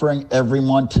suffering every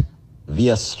month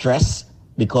via stress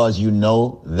because you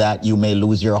know that you may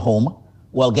lose your home?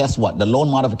 Well, guess what? The loan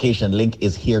modification link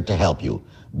is here to help you.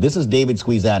 This is David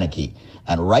Squeezaniki.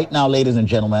 And right now, ladies and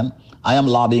gentlemen, I am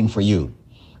lobbying for you.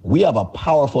 We have a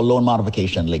powerful loan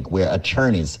modification link where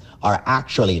attorneys are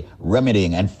actually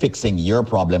remedying and fixing your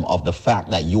problem of the fact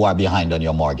that you are behind on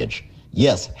your mortgage.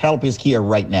 Yes, help is here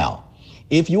right now.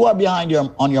 If you are behind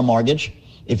on your mortgage,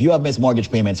 if you have missed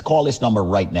mortgage payments, call this number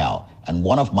right now. And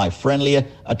one of my friendly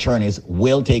attorneys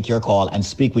will take your call and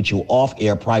speak with you off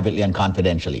air privately and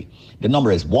confidentially. The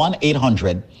number is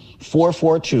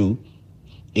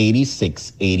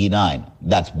 1-800-442-8689.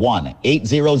 That's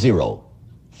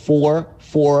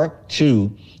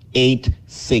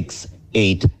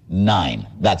 1-800-442-8689.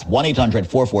 That's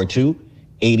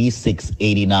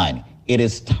 1-800-442-8689. It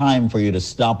is time for you to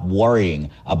stop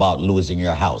worrying about losing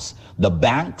your house. The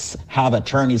banks have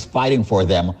attorneys fighting for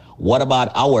them. What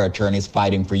about our attorneys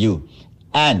fighting for you?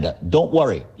 And don't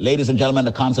worry, ladies and gentlemen,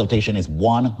 the consultation is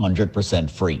 100%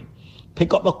 free.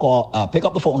 Pick up the phone,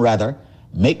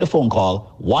 make the phone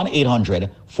call,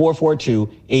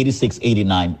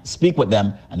 1-800-442-8689. Speak with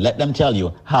them and let them tell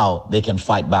you how they can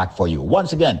fight back for you.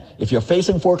 Once again, if you're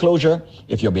facing foreclosure,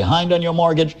 if you're behind on your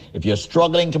mortgage, if you're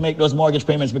struggling to make those mortgage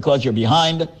payments because you're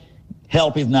behind,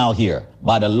 help is now here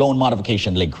by the loan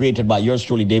modification link created by yours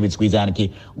truly, David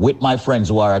Squeezaniki, with my friends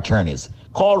who are attorneys.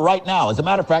 Call right now. As a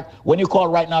matter of fact, when you call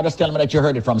right now, just tell me that you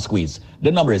heard it from Squeeze.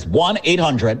 The number is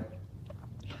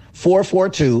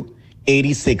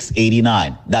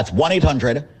 1-800-442-8689. That's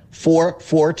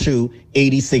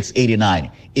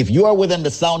 1-800-442-8689. If you are within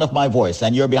the sound of my voice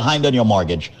and you're behind on your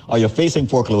mortgage, or you're facing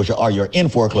foreclosure, or you're in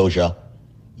foreclosure,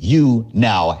 you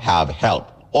now have help.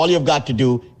 All you've got to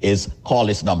do is call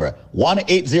this number,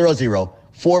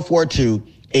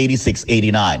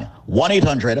 1-800-442-8689.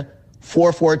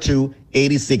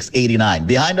 1-800-442-8689.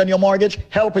 Behind on your mortgage?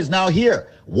 Help is now here.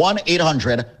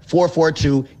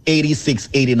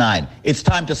 1-800-442-8689. It's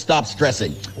time to stop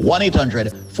stressing.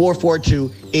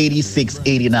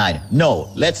 1-800-442-8689.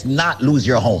 No, let's not lose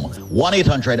your home.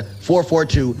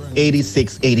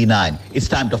 1-800-442-8689. It's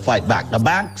time to fight back. The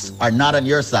banks are not on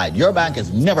your side. Your bank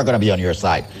is never going to be on your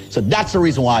side. So that's the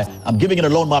reason why I'm giving you a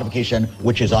loan modification,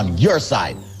 which is on your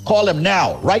side. Call them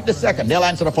now, right this second. They'll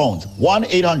answer the phones.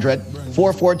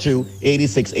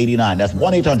 1-800-442-8689. That's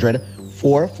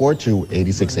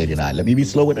 1-800-442-8689. Let me be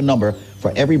slow with the number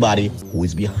for everybody who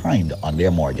is behind on their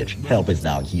mortgage. Help is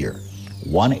now here.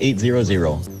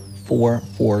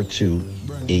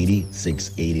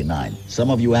 1-800-442-8689.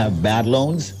 Some of you have bad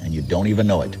loans and you don't even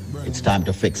know it. It's time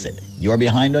to fix it. You're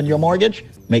behind on your mortgage?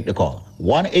 Make the call.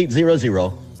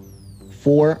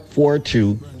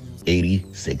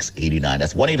 1-800-442-8689.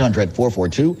 That's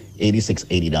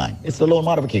 1-800-442-8689. It's the loan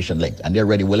modification link, and they're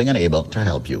ready, willing, and able to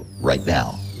help you right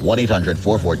now.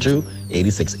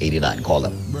 1-800-442-8689. Call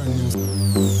them.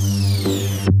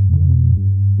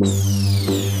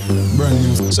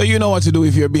 So you know what to do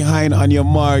if you're behind on your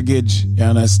mortgage. You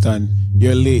understand?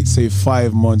 You're late, say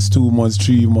 5 months, 2 months,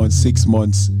 3 months, 6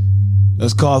 months.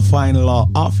 Just call Final Law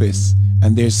Office,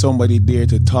 and there's somebody there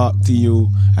to talk to you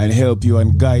and help you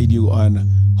and guide you on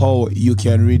how you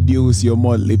can reduce your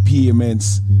monthly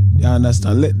payments. You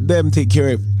understand? Let them take care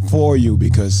of it for you,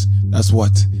 because that's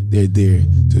what they're there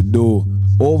to do.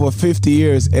 Over 50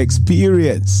 years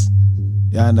experience.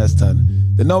 You understand?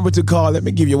 The number to call, let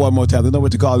me give you one more time. The number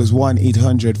to call is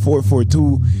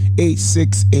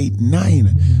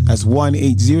 1-800-442-8689. That's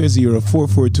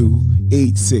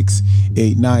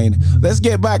 1-800-442-8689. Let's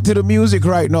get back to the music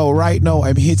right now. Right now,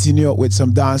 I'm hitting you up with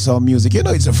some dancehall music. You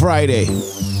know it's a Friday.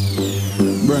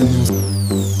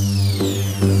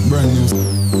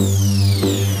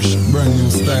 Brand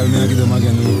new style, me I give them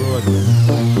again the road.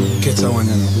 Catch a one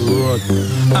on the road.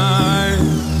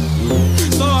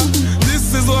 So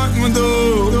this is what me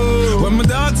do when my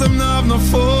daughter not have no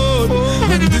food.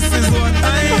 And this is what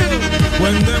I do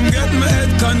when them get my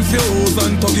head confused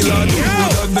and tuggy like the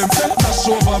road and them dash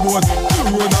overboard.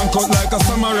 The road and cut like a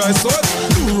samurai sword.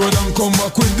 The road and come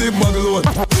back with the bag load.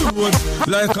 The road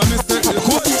like a mistake the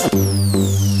code.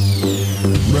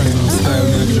 You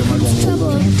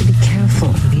have to be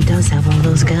careful. He does have all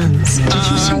those guns. Did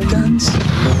you say guns?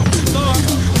 So,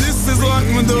 this is what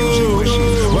me do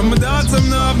when my daughter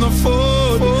not have no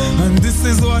food. And this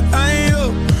is what I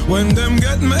do when them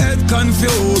get my head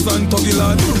confused and tuggy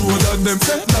like the road and them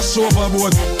dash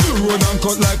overboard. The road and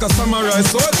cut like a samurai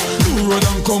sword. The road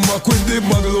and come back with the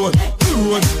bag load. The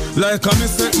road like a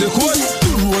mistake the code.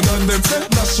 The road and them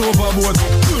dash overboard.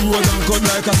 The road and cut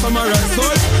like a samurai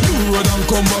sword. The road and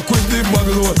come back with the bag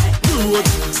load. The road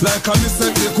like a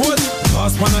mistake the code.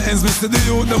 Pass pan the ends, me see the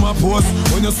youth them a post.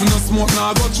 When you see no smoke,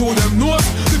 now I go through them nose.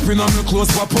 Dipping on me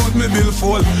close, pop out me bill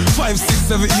fall. 5,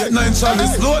 6, 7, 8, 9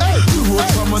 Charlie's load. The road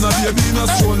from man a baby in a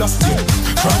stroller.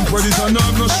 From predator, no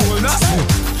have no shoulder.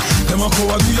 Them a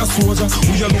coward, we a soldier.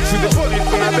 We a look for the police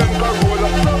when I them back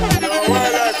roller.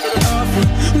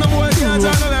 No boy can't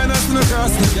draw the line, that's in the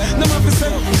cross. Them have to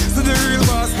say, to the real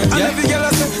boss. And every girl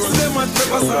I say, to them at the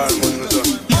pass.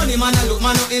 Money man a look,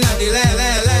 man up inna the le.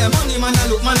 Money man a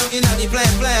look, man up inna the play.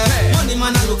 Money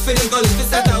man a look for the gully fi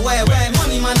set away.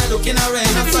 Money man a look inna rain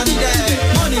and sunny day.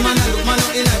 Money man a look, man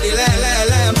up inna the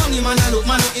le. Money man a look,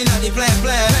 man up inna the play.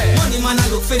 Money man a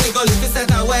look for the gully fi set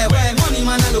away. Money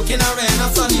man a look inna rain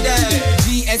and sunny day.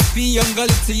 GSP young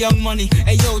gully to young money.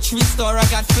 Hey yo, 3-star I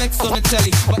got flex on the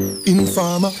telly.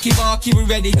 Informer, keep it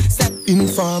ready. Step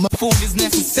informer, food is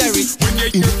necessary. When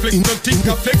you flex, don't think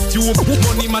I flex you.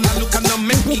 Money man a look and not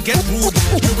make me get rude.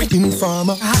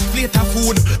 Informer, hot plate of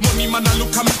food. Money man a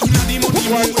look and me inna the money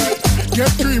mood.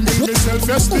 Get cream with me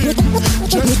self-esteem.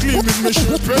 Just clean with me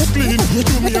shirt press clean.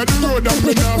 Do me on the road and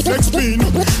me now flex clean.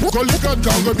 Go lick a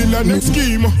dog go build a next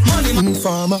scheme. Money man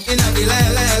informer, inna the le.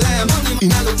 Money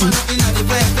man a look, man inna the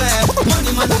play.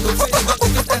 Money man a look for the go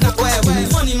to stand away.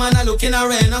 Money man a look inna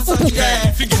rain and sunny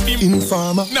day.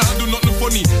 Informer, now do nothing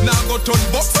funny. Now go turn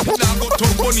box. Now go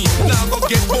turn funny. Now go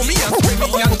get bummy and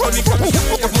penny and funny. Come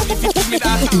here, money fi give me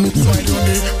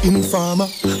that. informer,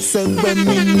 say when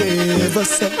me never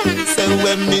said. Say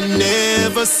when me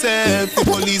never said the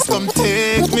police come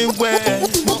take me where.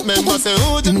 But member say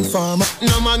who the informer?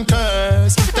 No man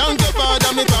curse. Thank you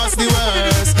father me pass the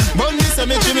worst. Bunny say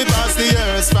me Jimmy pass the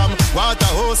years. From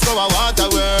water hose to a water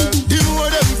work. The more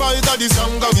them fight the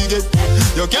stronger we get.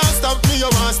 You can't stop me, you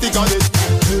want stick on it.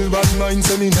 Tell bad mind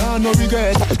say me nah no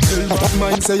regret. Tell bad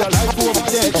mind say your life over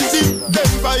dead.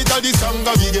 Them fight the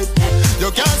stronger we get. You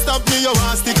can't stop me, you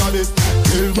want stick on it.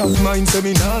 Tell bad mind say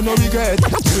me nah no regret.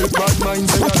 Tell bad mind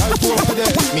say your life over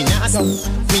dead. Me nah stop.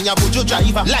 Me a buju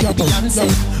driver like Beyonce.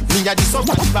 Me a the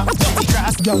survivor, dirty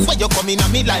grass. Where you coming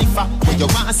on me life? Where you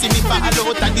want see me fall out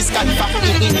of the sky? Me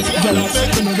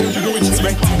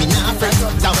nah fret.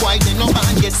 That why they no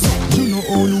man get so. You know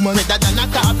all woman better than a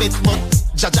carpet, but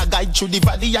Jaja guide through the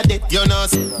valley of death. You know,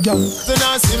 you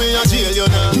know see me a jail. You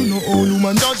know, you know all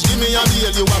woman. Judge give me a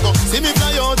bail. You a go see me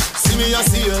fly out, see me a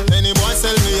sail. Any boy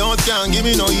sell me out can't give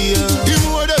me no ear. The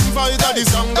more them fight, the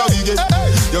stronger we get.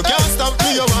 You can't stop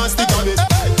me, you want stick on it.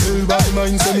 Tell bad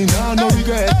mind say me nah no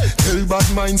regret. Tell bad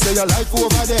mind say your life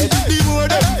over dead. The more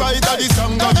them fight, the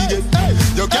stronger we get.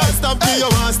 You can't stop me, you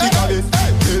want stick on it.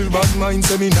 Tell bad mind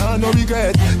say me nah no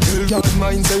regret. Tell bad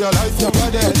mind say your life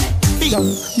over dead.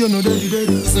 You know the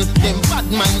reason. Them bad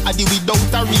mind are the without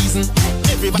a reason.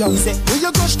 Everybody say, where you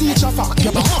go teacher for?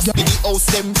 You must be the house,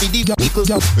 them be the vehicle.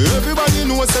 Everybody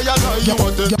knows say you lie, you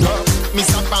want it.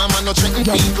 Mr. Palmer no threaten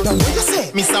people. What you say?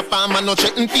 Mr. Palmer no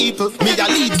threaten people. Me a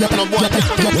lead, no boy.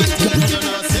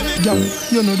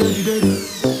 You know the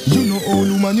you know all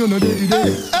woman, you know daddy.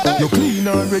 You clean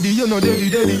already, you know daddy.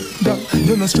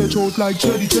 You know stretch out like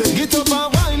Cheddy. Get up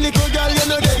and wine, little girl, you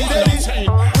know daddy.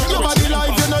 Your body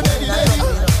life, you know daddy.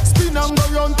 Spin and go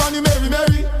round, Tony Mary.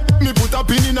 Me put a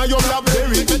pin in a your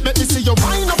blackberry. Let me see you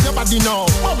wind up your body now.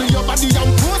 Bubble your body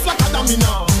and pose like a dummy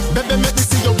now. Baby, let me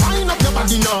see you wind up your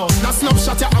body now. Now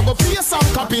snapshot ya, I go play some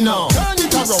copy now. Turn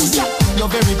it around, yeah. You're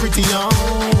very pretty, young.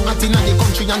 Out in the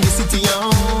country and the city, young.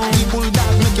 The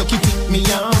bulldog make your kitty me,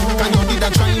 young. Can you did a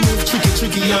try move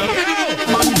tricky, young?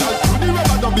 Man, that could be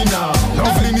rubber dubby now.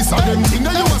 Loveliness of them thing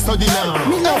that you must study now.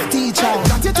 Me love teacher,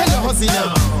 that you tell your husband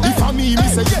now. If I me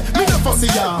say yeah, me no fussy,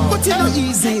 young. But you know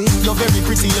easy, you're very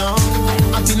pretty, young.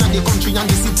 Out in the country and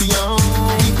the city, young.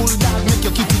 The bulldog make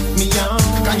your kitty me, young.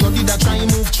 Can you did a try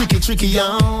move tricky,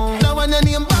 young? Now when your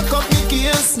name back up me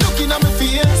case, looking at my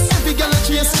face. Every girl a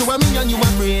trace to me and you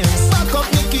embrace. Back up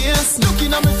me case,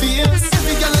 looking at my face.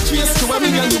 Every girl a trace to me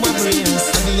and you embrace.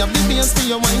 And they have the bass for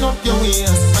you wind up your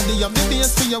waist. And they have the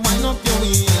bass for you wind up your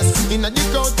waist. In the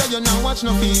crowd tell you now watch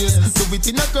no face. So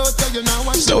within the crowd tell you now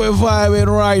watch. So we're vibing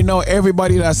right now.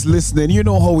 Everybody that's listening, you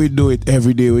know how we do it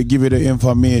every day. We give you the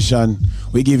information.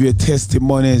 We give you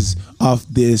testimonies of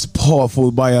this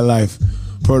powerful BioLife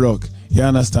product. You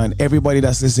understand? Everybody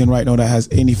that's listening right now that has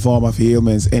any form of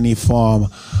ailments, any form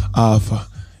of,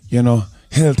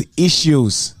 health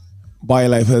issues,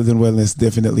 BioLife Health and Wellness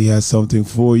definitely has something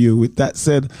for you. With that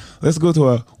said, let's go to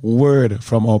a word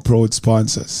from our proud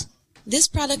sponsors. This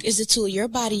product is a tool your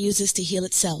body uses to heal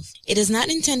itself. It is not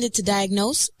intended to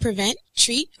diagnose, prevent,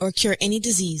 treat, or cure any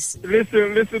disease.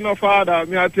 Listen, no father,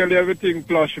 me I tell you everything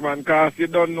plush, man, cause you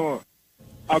don't know.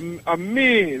 I'm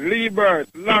me, Lee Burt,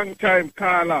 long time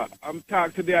caller. I'm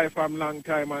talk to the eye from long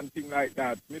time and thing like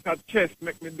that. Mr. Chest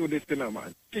make me do this thing,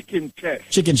 man. Chicken chest.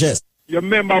 Chicken chest. You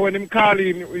remember when him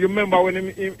calling, you remember when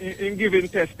him giving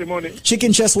testimony?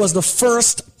 Chicken Chest was the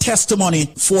first testimony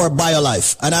for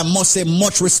BioLife. And I must say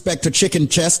much respect to Chicken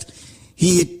Chest.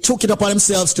 He took it upon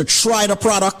himself to try the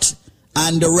product,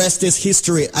 and the rest is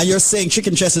history. And you're saying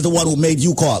Chicken Chest is the one who made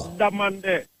you call? That man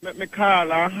there, make me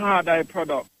call a hard eye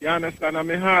product. You understand? I'm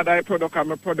a hard eye product and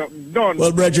my product done.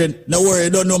 Well, brethren, no worry, you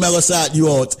don't know me, I'm going to sort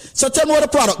you out. So tell me what the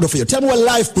product do for you. Tell me what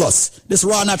Life Plus, this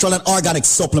raw, natural, and organic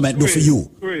supplement do for you.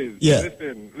 Chris, yeah.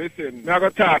 Listen, I'm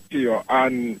going to talk to you,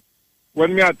 and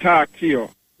when me I talk to you,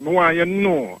 I want you to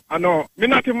know. I know, me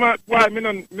not even, why, me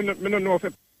don't know if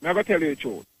I'm going to tell you the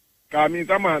truth. Because me's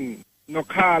a man no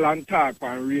call and talk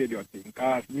on radio thing,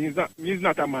 because me's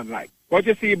not a man like. But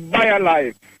you see,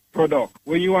 BioLife product,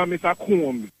 when you and Mr.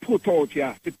 Combs put out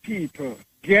here to people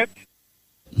get,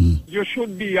 you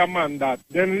should be a man that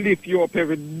then lift you up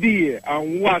every day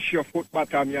and wash your foot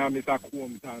bottom, yeah, Mr.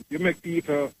 Combs. And you make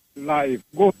people live.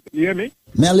 Go, you hear me?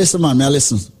 May I listen, man? May I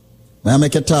listen? May I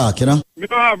make you talk, you know? Me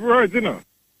don't have words, you know?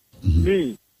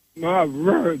 Me don't have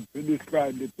words to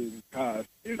describe the thing, because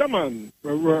he's a man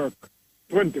who work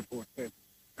 24/7.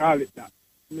 Call it that.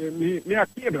 Me a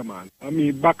cable man. I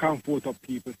mean, back and forth up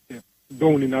people's step.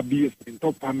 Down in a basement,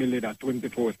 up family that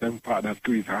 24/7 father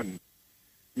squeeze hand.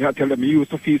 Me I tell them, me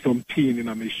used to feel some pain in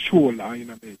my shoulder, in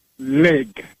my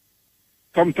leg.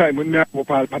 Sometimes when me up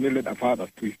all panel that father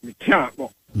squeeze, me can't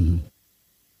go.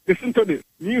 Listen to this.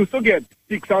 Me used to get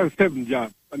 6 or 7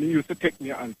 jobs, and he used to take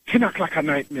me at 10 o'clock at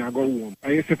night, me I go home.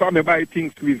 And he say, if I may buy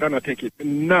things squeeze and I take it.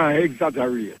 Nah, I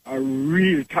exaggerate. I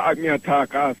really talk me a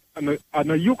talk as. And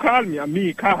you call me, and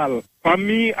me call. For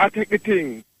me, I take the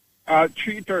thing at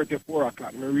 3:30, 4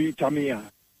 o'clock. Me reach a me here.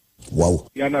 Wow.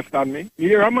 You understand me?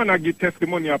 Here a man I give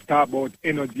testimony of talk about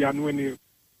energy, and when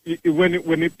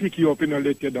it pick you up,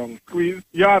 let you down. Squeeze,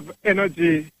 you have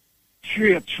energy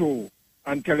straight through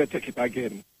until you take it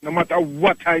again. No matter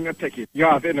what time you take it, you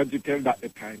have energy till that the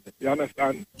time. You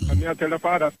understand? And me I tell the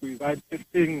father, Squeeze, this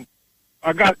thing,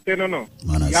 I got, you know.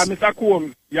 Yeah, Mr.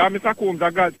 Combs, I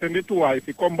got send it to her if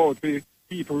he come out for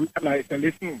people realize and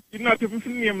listen. It's not even for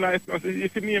name life,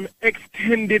 it's for name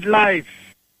extended life.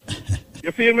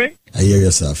 You feel me? I hear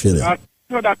you, sir. I feel it.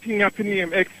 So that thing you have to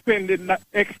name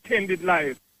extended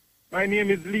life. My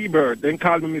name is Lee Bird. Then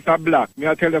call me Mr. Black. Me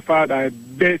I tell the father,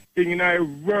 best thing in the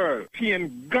world.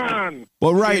 Pain gone.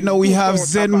 But right now we have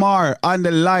Zenmar on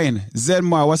the line.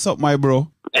 Zenmar, what's up, my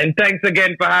bro? And thanks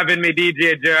again for having me,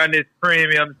 DJ Jer, on this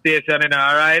premium station,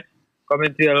 all right?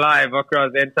 Coming to you live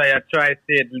across the entire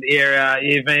tri-state area,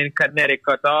 even in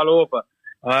Connecticut, all over.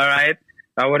 All right?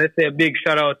 I want to say a big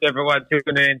shout out to everyone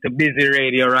tuning in to Busy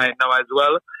Radio right now as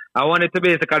well. I wanted to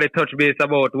basically touch base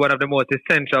about one of the most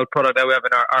essential products that we have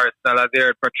in our arsenal, as you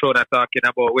heard Patrona talking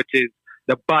about, which is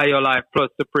the BioLife Plus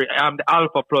Supreme, the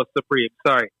Alpha Plus Supreme,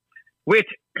 which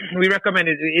we recommend.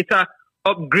 It's a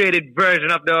upgraded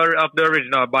version of the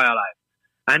original BioLife.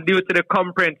 And due to the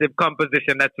comprehensive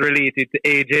composition that's related to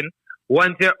aging,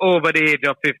 once you're over the age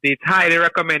of 50, it's highly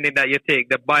recommended that you take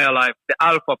the BioLife, the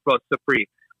Alpha Plus Supreme.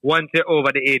 Once you're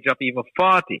over the age of even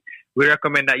 40, we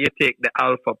recommend that you take the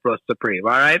Alpha Plus Supreme,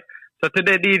 all right? So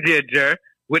today, DJ Jer,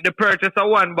 with the purchase of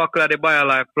 1 bottle of the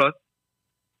BioLife Plus,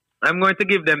 I'm going to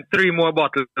give them 3 more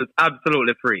bottles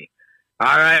absolutely free,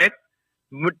 all right?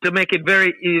 To make it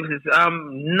very easy,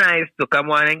 nice to come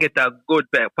on and get a good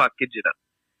package, you know.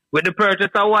 With the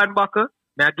purchase of 1 bottle,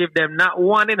 now give them not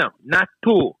 1 enough, not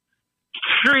 2,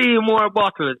 3 more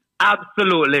bottles,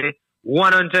 absolutely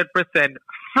 100%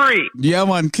 free. Yeah,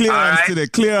 man,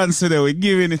 clearance today, we're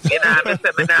giving it. Me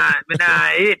nah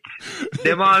hit.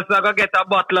 Them also gonna get a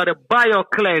bottle of the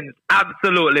BioCleanse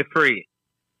absolutely free.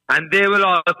 And they will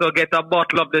also get a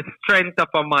bottle of the Strength of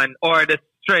a Man or the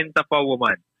Strength of a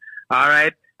Woman.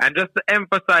 Alright? And just to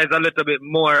emphasize a little bit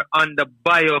more on the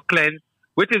BioCleanse,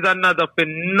 which is another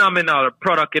phenomenal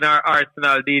product in our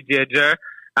arsenal, DJ Jer.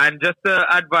 And just to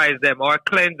advise them, our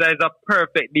cleanser is a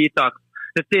perfect detox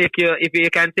to take you, if you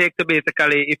can take to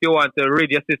basically, if you want to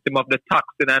rid your system of the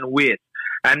toxin and waste.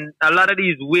 And a lot of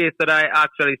these wastes that I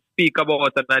actually speak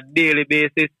about on a daily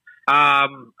basis,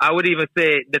 I would even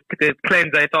say that the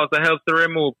cleanser, it also helps to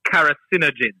remove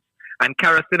carcinogens. And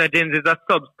carcinogens is a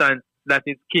substance that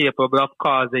is capable of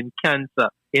causing cancer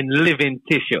in living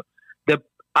tissue. The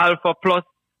Alpha Plus,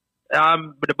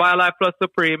 the BioLife Plus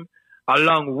Supreme,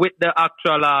 along with the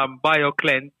actual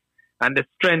BioCleanse, and the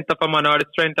Strength of a Man or the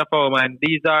Strength of a Woman,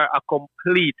 these are a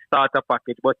complete starter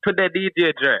package. But to the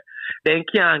DJ, they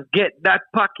can't get that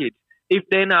package if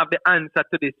they don't have the answer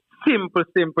to this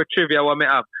simple trivia what me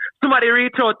have. Somebody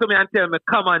reach out to me and tell me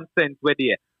common sense with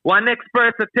you. One next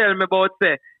person tell me about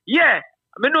say, yeah,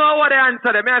 I know what the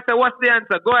answer is. I say, what's the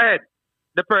answer? Go ahead.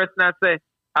 The person I say,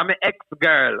 I'm an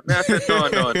ex-girl. I say,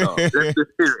 no. Let's be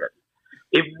serious.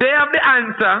 If they have the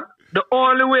answer, the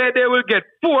only way they will get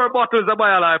 4 bottles of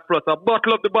BioLife Plus, a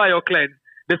bottle of the BioCleanse,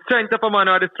 the strength of a man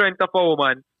or the strength of a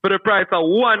woman, for the price of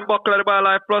 1 bottle of the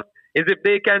BioLife Plus, is if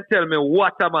they can tell me,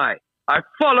 what am I? I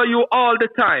follow you all the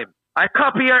time. I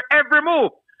copy your every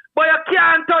move. But you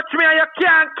can't touch me and you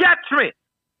can't catch me.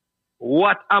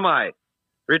 What am I?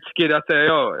 Rich kid, I say,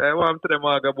 yo, I want to the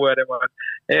maga boy, man.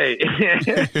 Hey.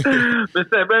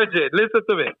 Mr. Bridget, listen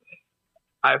to me.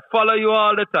 I follow you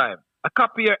all the time. I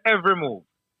copy your every move.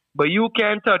 But you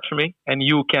can't touch me and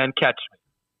you can't catch me.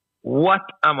 What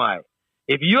am I?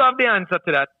 If you have the answer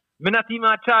to that, me not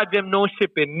even charge them no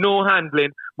shipping, no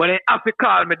handling, but they have to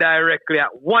call me directly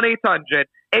at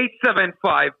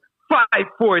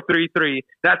 1-800-875-5433.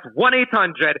 That's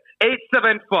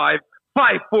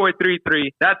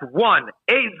 1-800-875-5433. That's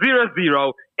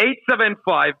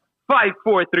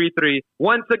 1-800-875-5433.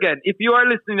 Once again, if you are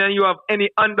listening and you have any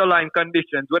underlying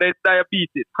conditions, whether it's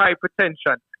diabetes,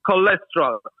 hypertension,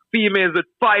 cholesterol, females with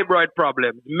fibroid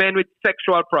problems, men with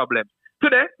sexual problems,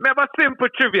 today, we have a simple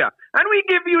trivia. And we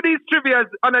give you these trivias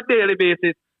on a daily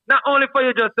basis, not only for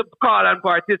you just to call and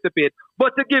participate,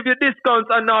 but to give you discounts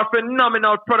on our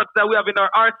phenomenal products that we have in our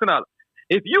arsenal.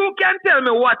 If you can tell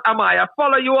me what am I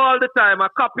follow you all the time, I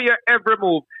copy your every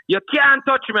move. You can't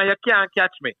touch me, you can't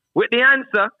catch me. With the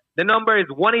answer, the number is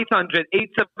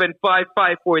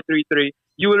 1-800-875-5433.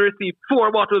 You will receive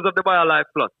 4 bottles of the BioLife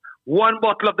Plus, 1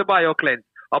 bottle of the BioCleanse,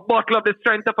 a bottle of the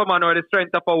strength of a man or the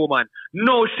strength of a woman.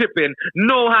 No shipping,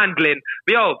 no handling.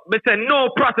 Yo, me say no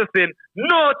processing,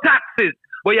 no taxes.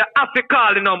 But you have to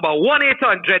call the number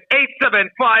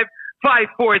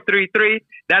 1-800-875-5433.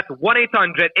 That's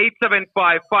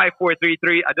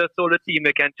 1-800-875-5433. I just told the team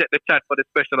they can check the chat for the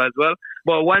special as well.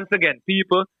 But once again,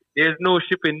 people, there's no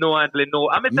shipping, no handling, no.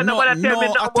 I mean, nobody tell me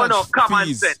no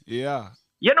common sense. Yeah.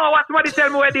 You know what somebody tell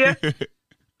me where they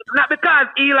not because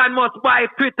Elon must buy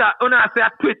Twitter. When I say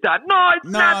Twitter. No, it's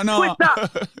not Twitter.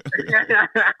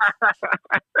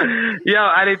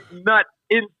 Yo, and it's not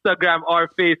Instagram or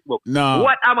Facebook. No.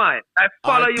 What am I? I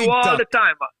follow you all the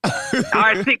time.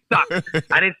 Or TikTok.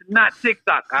 And it's not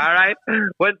TikTok, all right?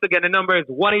 Once again, the number is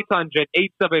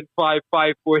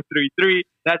 1-800-875-5433.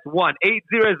 That's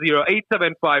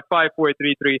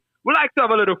 1-800-875-5433. We like to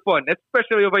have a little fun,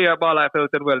 especially over here at BioLife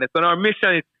Health and Wellness. And our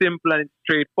mission is simple and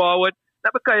straightforward.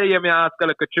 Not because you hear me ask a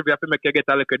little trivia to make you get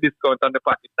a little discount on the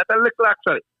package. That's a little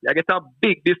actually. You get a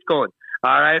big discount.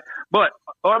 All right? But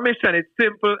our mission is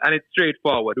simple and it's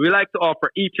straightforward. We like to offer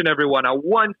each and every one a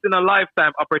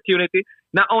once-in-a-lifetime opportunity,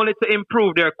 not only to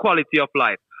improve their quality of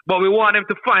life, but we want them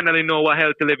to finally know what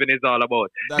healthy living is all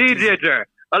about. DJ Jer,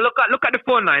 look at the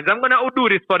phone lines. I'm going to do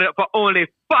this for only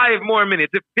 5 more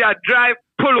minutes. If you have drive,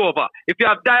 pull over. If you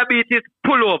have diabetes,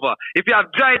 pull over. If you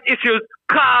have joint issues,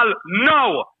 call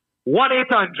now.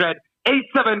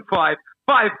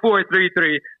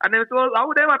 1-800-875-5433. And then, well, how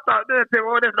would they have thought? They say,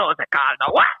 oh, they don't say call now.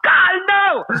 What? Call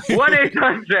now!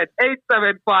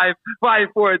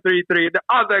 1-800-875-5433. The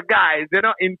other guys, they're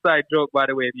not inside joke, by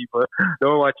the way, people.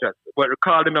 Don't watch us. But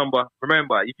call the number.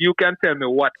 Remember, if you can tell me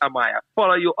what am I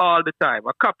follow you all the time.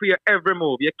 I copy your every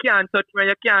move. You can't touch me.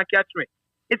 You can't catch me.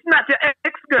 It's not your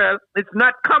ex-girl. It's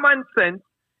not common sense.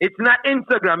 It's not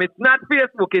Instagram. It's not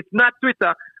Facebook. It's not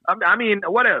Twitter. I mean,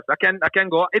 what else? I can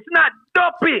go. It's not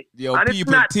dopey. Yo, and people,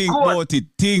 it's not think good. about it.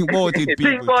 Think about it, people.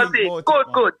 Think about it.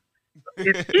 Good.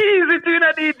 It's easy to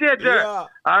a DJ Jer. Yeah.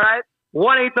 All right?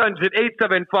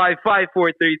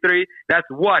 1-800-875-5433. That's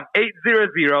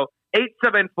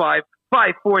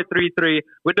 1-800-875-5433.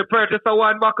 With the purchase of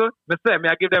 1 buckle,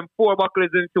 I give them 4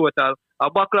 buckles in total. A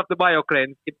buckle of the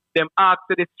BioCleanse. If them ask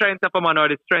to the strength of a man or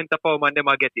the strength of a woman, them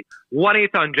will get it.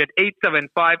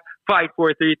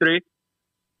 1-800-875-5433.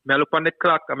 I look on the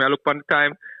clock, I look on the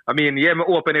time. I mean, yeah, I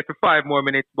open it for 5 more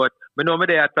minutes, but I know me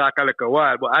there talk a little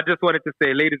while. But I just wanted to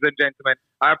say, ladies and gentlemen,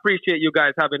 I appreciate you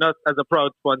guys having us as a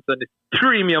proud sponsor in this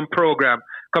premium program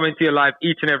coming to you live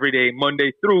each and every day,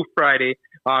 Monday through Friday,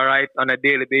 all right, on a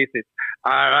daily basis.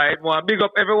 All right, well, big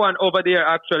up everyone over there,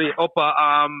 actually,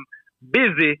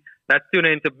 Busy, that's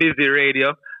tuning into Busy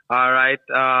Radio. All right,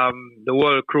 the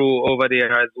whole crew over there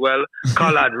as well.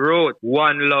 Collard Road,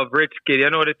 One Love, Rich Kid. You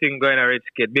know the thing going on, Rich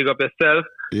Kid. Big up yourself.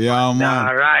 Yeah, man.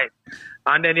 All right.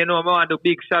 And then, I want to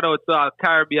big shout out to our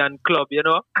Caribbean Club,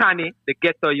 Connie, the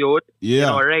Ghetto Youth.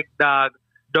 Yeah. Reg Dog,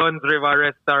 Duns River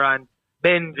Restaurant,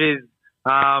 Benji's,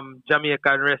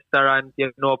 Jamaican Restaurant,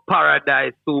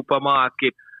 Paradise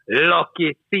Supermarket,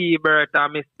 Lucky Seabird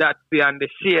and Miss Datsy and the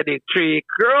Shady Tree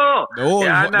crew. The whole, you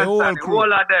the understand? whole The crew.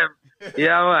 whole of them.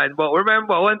 Yeah, man. But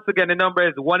remember, once again, the number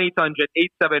is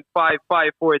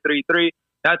 1-800-875-5433.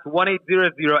 That's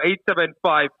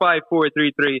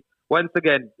 1-800-875-5433. Once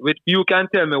again, which you can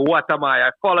tell me, what am I?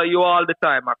 I follow you all the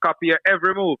time. I copy your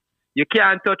every move. You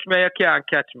can't touch me, you can't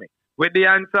catch me. With the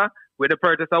answer, with the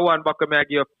purchase of one buckle, I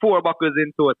give you 4 buckles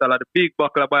in total of the big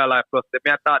buckle of BioLife Plus. They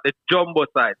thought the jumbo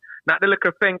size, not the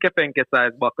little fenke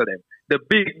size buckle them. The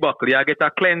big buckle, you get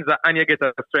a cleanser and you get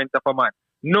a strength of a man.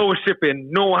 No shipping,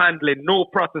 no handling, no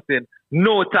processing,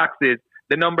 no taxes.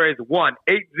 The number is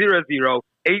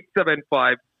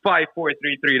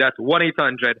 1-800-875-5433. That's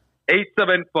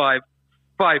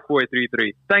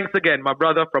 1-800-875-5433. Thanks again, my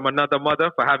brother from another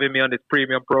mother, for having me on this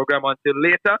premium program. Until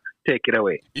later, take it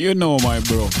away. You know, my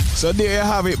bro. So there you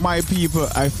have it, my people.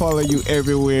 I follow you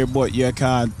everywhere, but you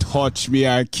can't touch me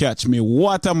or catch me.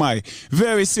 What am I?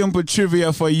 Very simple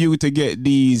trivia for you to get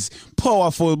these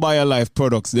powerful BioLife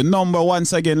products. The number,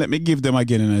 once again, let me give them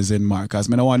again in a Zen mark, because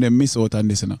I don't want them miss out on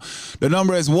this. You know. The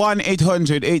number is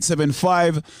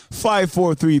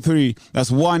 1-800-875-5433.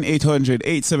 That's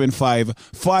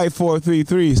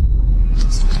 1-800-875-5433.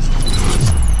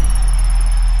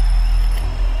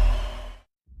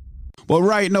 But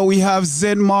right now we have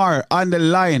Zenmar on the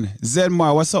line.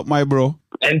 Zenmar, what's up, my bro?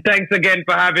 And thanks again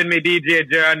for having me, DJ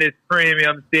Jer, on this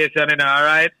premium station, you know, all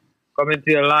right? Coming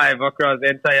to you live across the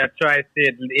entire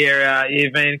tri-state area,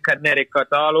 even in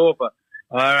Connecticut, all over,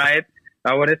 all right?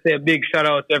 I want to say a big shout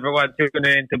out to everyone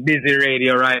tuning in to Busy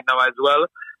Radio right now as well.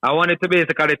 I wanted to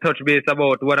basically touch base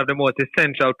about one of the most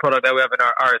essential products that we have in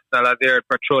our arsenal, as you heard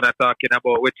Patrona talking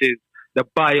about, which is the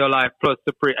BioLife Plus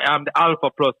Supreme, the Alpha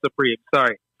Plus Supreme,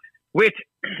 sorry. Which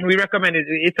we recommend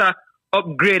it's a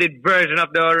upgraded version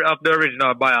of the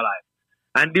original BioLife.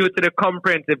 And due to the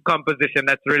comprehensive composition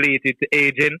that's related to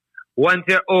aging, once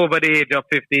you're over the age of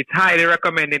 50, it's highly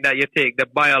recommended that you take the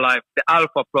BioLife, the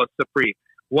Alpha Plus Supreme.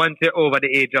 Once you're over the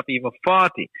age of even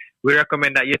 40, we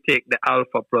recommend that you take the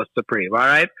Alpha Plus Supreme, all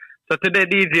right? So today,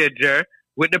 DJ Jer,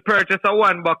 with the purchase of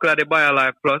 1 bottle of the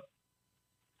BioLife Plus,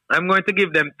 I'm going to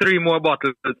give them 3 more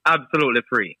bottles absolutely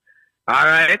free, all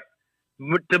right?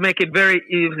 To make it very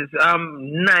easy,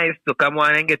 nice to come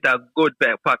on and get a good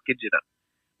package, you know.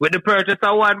 With the purchase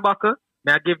of 1 bottle,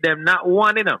 I give them not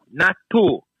 1, you know, not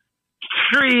 2,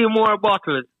 3 more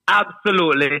bottles,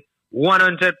 absolutely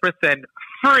 100%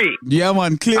 free. Yeah,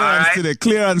 man,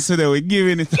 clearance today, we're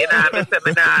giving it. You know,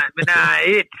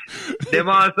 it. Them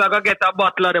also going to get a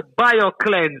bottle of the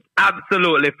BioCleanse,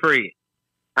 absolutely free.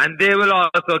 And they will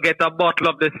also get a bottle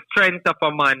of the Strength of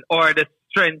a Man or the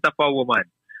Strength of a Woman.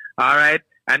 All right.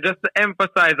 And just to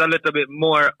emphasize a little bit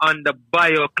more on the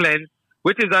BioCleanse,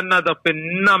 which is another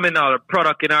phenomenal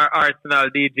product in our arsenal,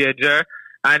 DJ Jer.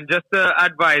 And just to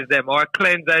advise them, our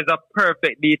cleanser is a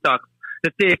perfect detox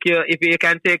to take you, if you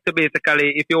can take to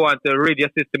basically, if you want to rid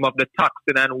your system of the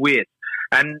toxin and waste.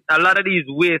 And a lot of these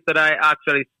wastes that I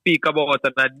actually speak about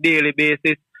on a daily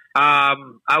basis,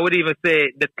 I would even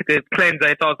say the cleanser,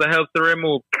 it also helps to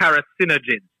remove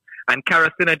carcinogens. And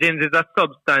carcinogens is a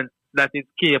substance that is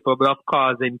capable of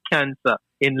causing cancer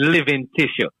in living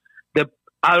tissue. The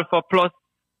Alpha Plus,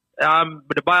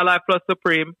 the BioLife Plus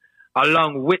Supreme,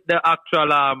 along with the actual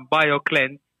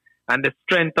BioCleanse and the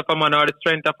Strength of a Man or the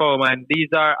Strength of a Woman,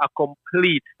 these are a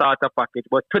complete starter package.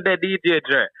 But to the DJ,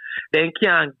 they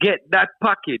can't get that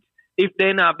package if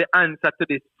they don't have the answer to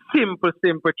this simple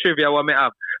trivia what me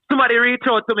have. Somebody reach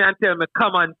out to me and tell me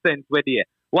common sense with you.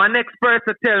 One next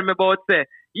person tell me about, say,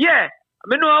 yeah,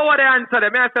 I know what the answer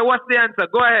is. I say, what's the answer?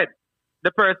 Go ahead.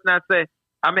 The person I say,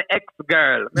 I'm an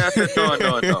ex-girl. I say, no.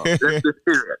 Let's be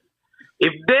serious.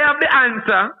 If they have the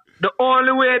answer, the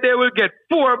only way they will get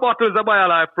 4 bottles of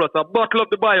BioLife Plus, a bottle of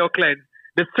the BioCleanse,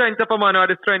 the Strength of a Man or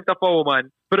the Strength of a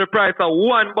Woman, for the price of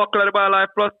 1 bottle of the BioLife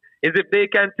Plus, is if they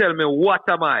can tell me, what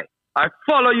am I? I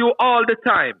follow you all the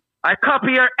time. I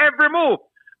copy your every move.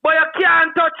 But you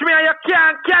can't touch me and you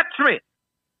can't catch me.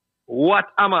 What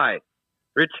am I?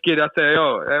 Rich kid, I say,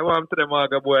 yo, I want to the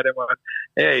maga boy, man.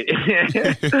 Hey,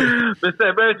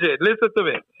 Mr. Bridget, listen to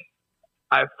me.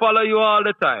 I follow you all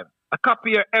the time. I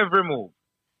copy your every move.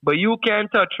 But you can't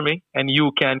touch me and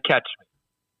you can't catch me.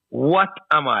 What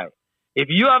am I? If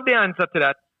you have the answer to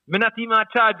that, me not even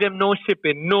charge them no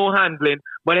shipping, no handling,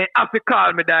 but they have to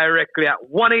call me directly at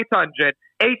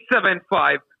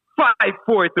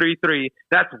 1-800-875-5433.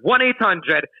 That's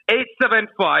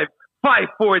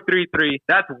 1-800-875-5433.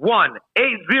 That's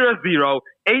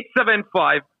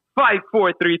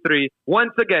 1-800-875-5433.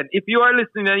 Once again, if you are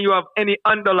listening and you have any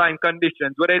underlying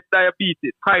conditions, whether it's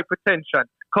diabetes, hypertension,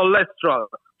 cholesterol,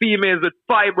 females with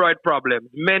fibroid problems,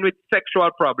 men with sexual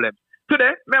problems.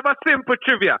 Today, we have a simple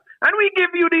trivia. And we give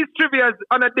you these trivias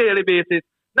on a daily basis,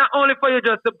 not only for you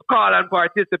just to call and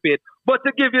participate, but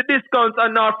to give you discounts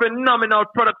on our phenomenal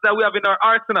products that we have in our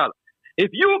arsenal.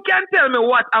 If you can tell me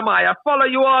what am I follow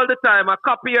you all the time, I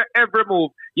copy your every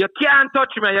move. You can't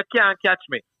touch me, you can't catch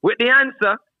me. With the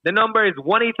answer, the number is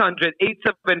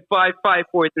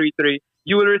 1-800-875-5433.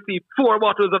 You will receive 4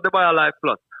 bottles of the BioLife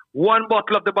Plus, 1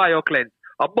 bottle of the BioCleanse,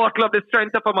 a bottle of the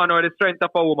strength of a man or the strength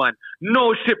of a woman.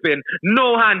 No shipping,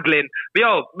 no handling.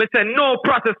 Yo, me say no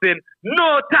processing,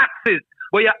 no taxes.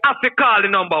 But you have to call the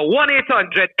number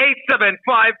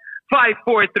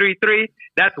 1-800-875-5433.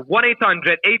 That's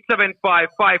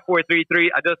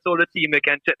 1-800-875-5433. I just told the team they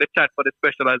can check the chat for the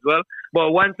special as well.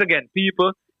 But once again,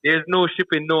 people, there's no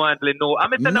shipping, no handling, no. I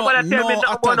mean, nobody tell me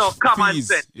nothing no common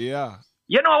sense. Yeah.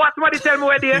 You know what somebody tell me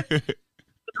where there?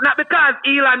 Not because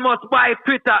Elon must buy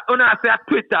Twitter. When I say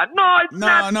Twitter. No, it's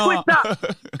not Twitter.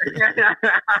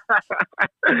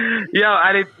 Yo,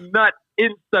 and it's not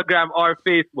Instagram or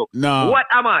Facebook. No. What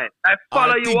am I? I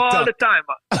follow you all the time.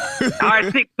 Or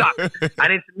TikTok.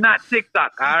 And it's not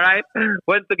TikTok, all right?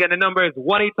 Once again, the number is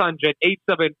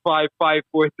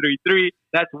 1-800-875-5433.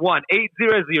 That's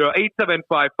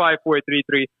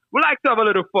 1-800-875-5433. We like to have a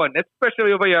little fun,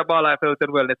 especially over here at BioLife Health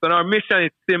and Wellness. And our mission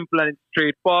is simple and it's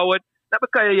straightforward. Not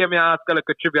because you hear me ask a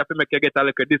little trivia to make you get a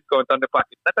little discount on the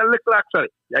package. Not a little, actually.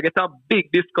 You get a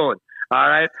big discount. All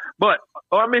right? But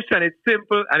our mission is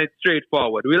simple and it's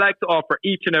straightforward. We like to offer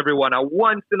each and every one a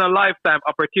once-in-a-lifetime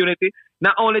opportunity,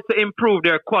 not only to improve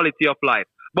their quality of life,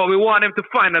 but we want them to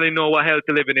finally know what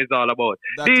healthy living is all about.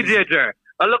 DJ Jer,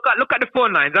 look at the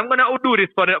phone lines. I'm going to do this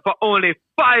for only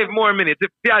 5 more minutes.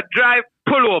 If you have drive,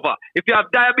 pull over. If you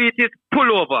have diabetes, pull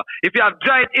over. If you have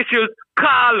joint issues,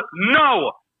 call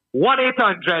now.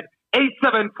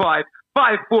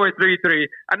 1-800-875-5433.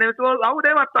 And then, well, how would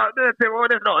they ever talk? They say, oh,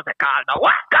 there's no say, call now.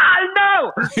 What? Call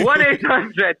now!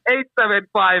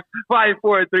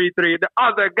 1-800-875-5433. The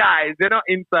other guys, they're not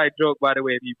inside joke, by the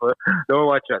way, people. Don't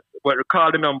watch us. But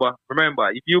call the number. Remember,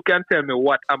 if you can tell me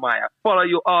what am I follow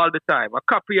you all the time. I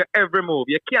copy your every move.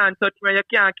 You can't touch me. You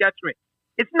can't catch me.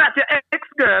 It's not your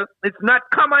ex-girl. It's not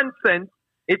common sense.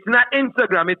 It's not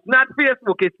Instagram. It's not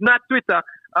Facebook. It's not Twitter.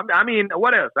 I mean,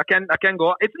 what else? I can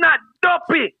go. It's not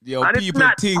dopey. Yo, and people, it's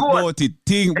not think good. about it.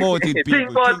 Think about it, people.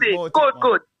 Think about it.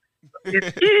 Good.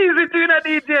 It's easy to a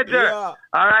DJ Jer. Yeah.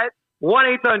 All right?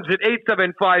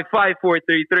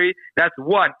 1-800-875-5433. That's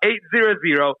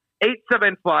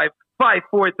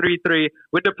 1-800-875-5433.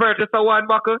 With the purchase of 1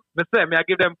 buckle, I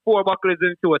give them 4 buckles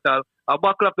in total. A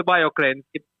buckle of the BioCleanse.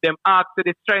 If them ask to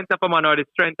the strength of a man or the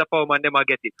strength of a woman, them will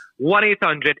get it.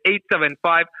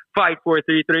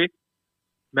 1-800-875-5433.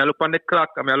 I look on the clock,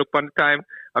 I look on the time.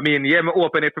 I mean, yeah, I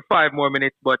open it for 5 more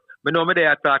minutes, but I know me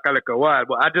there talk a little while.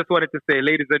 But I just wanted to say,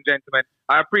 ladies and gentlemen,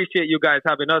 I appreciate you guys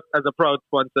having us as a proud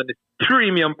sponsor on this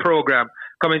premium program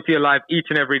coming to you live each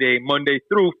and every day, Monday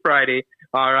through Friday,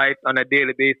 all right, on a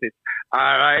daily basis. All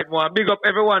right, well, big up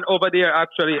everyone over there,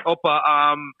 actually,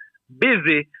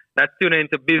 Busy, that's tuning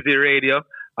into Busy Radio.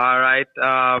 All right,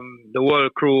 the whole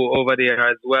crew over there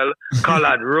as well.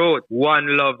 Collard Road,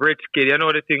 One Love, Rich Kid. You know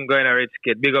the thing going on, Rich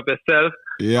Kid. Big up yourself.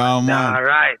 Yeah, man. All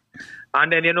right.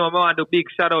 And then, I want to do big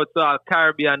shout out to our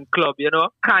Caribbean Club,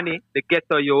 Connie, the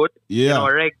Ghetto Youth,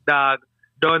 Reg Dog,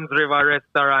 Duns River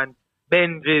Restaurant,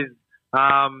 Benji's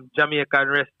Jamaican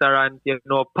Restaurant,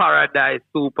 Paradise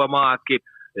Supermarket,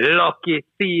 Lucky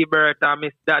Seabird and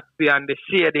Miss Datsy and the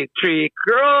Shady Tree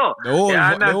Crew. The whole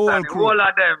crew. All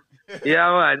of them.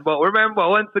 Yeah, man. But remember,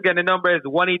 once again, the number is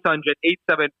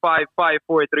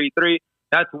 1-800-875-5433.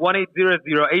 That's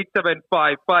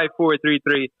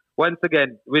 1-800-875-5433. Once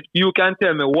again, you can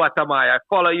tell me what am I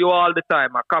follow you all the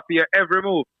time. I copy your every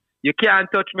move. You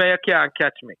can't touch me, you can't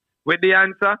catch me. With the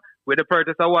answer, with the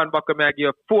purchase of 1 buckle, I give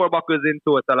you 4 buckles in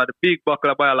total. The big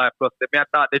buckle of BioLife Plus. I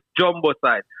thought the jumbo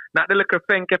size, not the little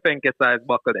fenke size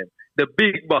buckle. Them. The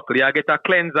big buckle, you get a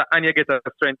cleanser and you get a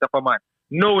strength of a man.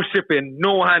 No shipping,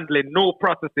 no handling, no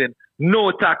processing,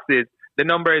 no taxes. The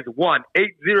number is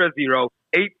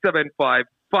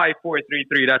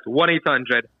 1-800-875-5433. That's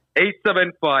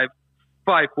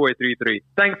 1-800-875-5433.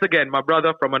 Thanks again, my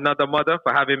brother from another mother,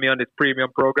 for having me on this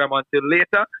premium program. Until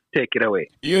later, take it away.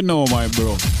 You know, my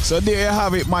bro. So there you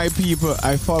have it, my people.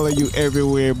 I follow you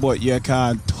everywhere, but you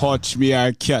can't touch me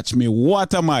or catch me.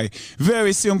 What am I?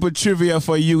 Very simple trivia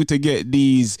for you to get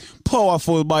these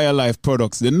powerful BioLife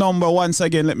products. The number, once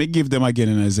again, let me give them again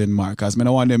in a Zen mark, because I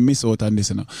don't want them miss out on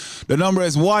this. The number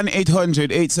is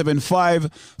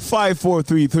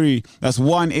 1-800-875-5433. That's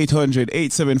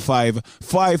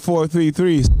 1-800-875-5433.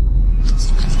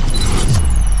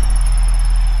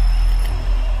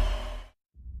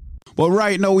 But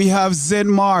right now we have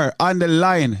Zenmar on the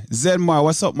line. Zenmar,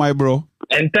 what's up, my bro?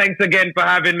 And thanks again for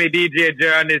having me, DJ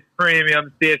Jer, on this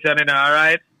premium station, all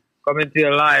right? Coming to you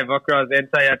live across the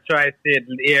entire tri-state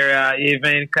area,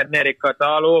 even in Connecticut,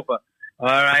 all over,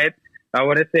 all right? I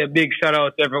want to say a big shout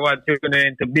out to everyone tuning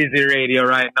into Busy Radio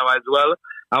right now as well.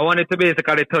 I wanted to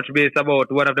basically touch base about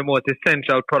one of the most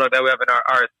essential products that we have in our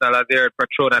arsenal, as you heard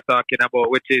Patrona talking about,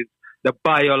 which is the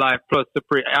BioLife Plus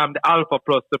Supreme, the Alpha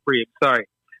Plus Supreme,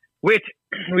 which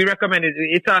we recommend.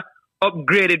 It's a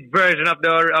upgraded version of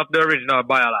the original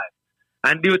BioLife.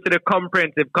 And due to the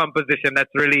comprehensive composition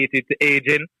that's related to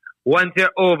aging, once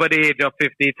you're over the age of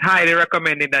 50, it's highly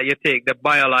recommended that you take the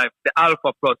BioLife, the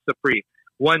Alpha Plus Supreme.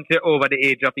 Once you're over the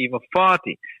age of even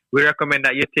 40, we recommend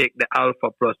that you take the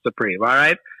Alpha Plus Supreme, all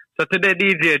right? So today,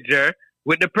 DJ Jer,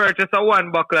 with the purchase of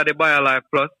one bottle of the BioLife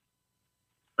Plus,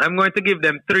 I'm going to give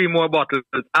them 3 more bottles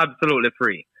absolutely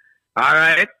free, all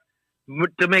right?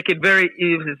 To make it very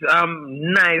easy,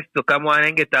 nice to come on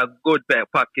and get a good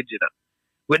package, you know.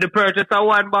 With the purchase of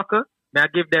one bottle, I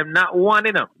give them not 1,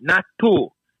 you know, not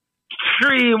 2,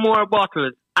 3 more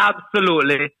bottles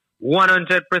absolutely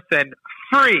 100%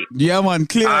 free. Yeah, man,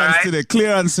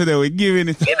 clearance today, we're giving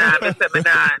it. It.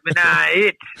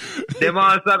 Them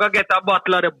also gonna get a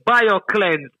bottle of the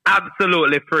BioCleanse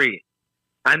absolutely free.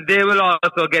 And they will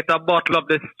also get a bottle of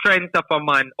the Strength of a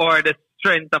Man or the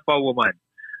Strength of a Woman.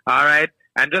 All right?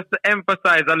 And just to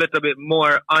emphasize a little bit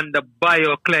more on the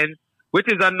BioCleanse, which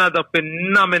is another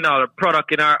phenomenal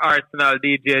product in our arsenal,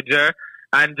 DJ Jer.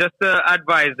 And just to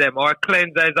advise them, our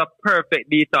cleanser is a perfect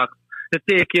detox to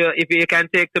take you, if you can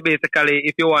take to basically,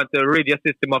 if you want to rid your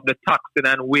system of the toxin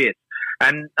and waste.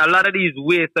 And a lot of these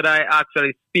wastes that I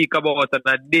actually speak about on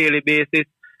a daily basis,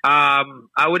 I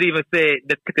would even say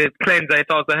the cleanser, it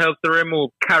also helps to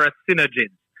remove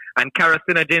carcinogens. And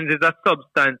carcinogens is a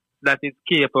substance that is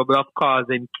capable of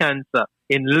causing cancer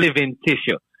in living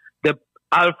tissue. The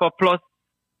Alpha Plus,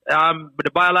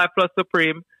 the BioLife Plus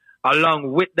Supreme,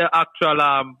 along with the actual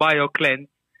BioCleanse,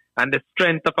 and the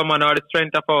Strength of a Man or the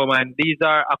Strength of a Woman, these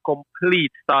are a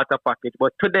complete starter package.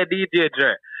 But to the DJ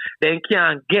Jer, they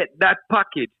can't get that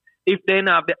package if they don't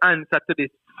have the answer to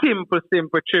this simple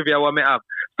trivia what me have.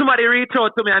 Somebody reach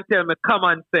out to me and tell me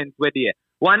common sense with you.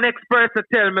 One next person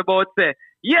tell me about, say,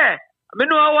 yeah, I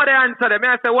know what the answer is.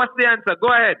 I say, what's the answer?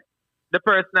 Go ahead. The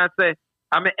person I say,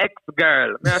 I'm an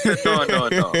ex-girl. I say, no.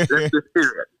 Let's be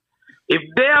serious. If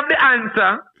they have the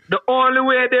answer, the only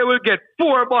way they will get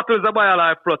 4 bottles of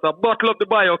BioLife Plus, a bottle of the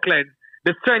BioCleanse,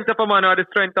 the Strength of a Man or the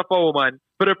Strength of a Woman,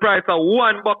 for the price of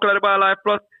 1 bottle of the BioLife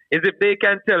Plus, is if they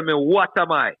can tell me, what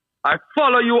am I? I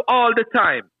follow you all the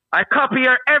time. I copy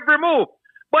your every move.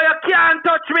 But you can't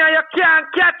touch me and you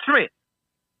can't catch me.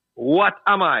 What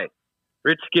am I?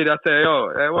 Rich kid, I say,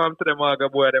 yo, I want to the maga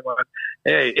boy, man.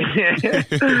 Hey.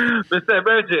 Mr.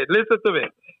 Bridget, listen to me.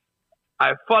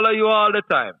 I follow you all the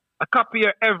time. I copy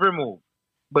your every move.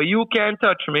 But you can't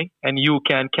touch me and you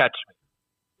can't catch me.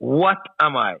 What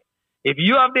am I? If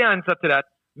you have the answer to that,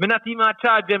 me not even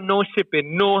charge them no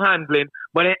shipping, no handling,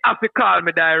 but they have to call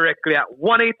me directly at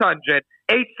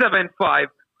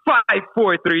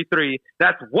 1-800-875-5433.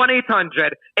 That's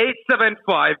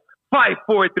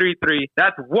 1-800-875-5433.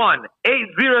 That's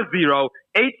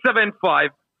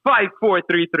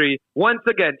 1-800-875-5433. Once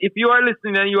again, if you are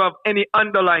listening and you have any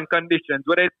underlying conditions,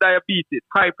 whether it's diabetes,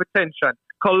 hypertension,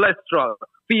 cholesterol,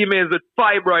 females with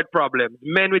fibroid problems,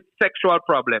 men with sexual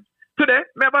problems. Today,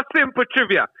 we have a simple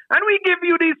trivia. And we give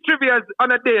you these trivias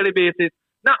on a daily basis,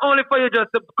 not only for you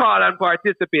just to call and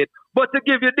participate, but to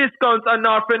give you discounts on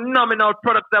our phenomenal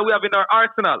products that we have in our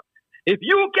arsenal. If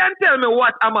you can tell me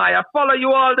what am I follow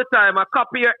you all the time, I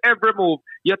copy your every move.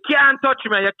 You can't touch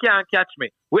me, you can't catch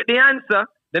me. With the answer,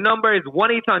 the number is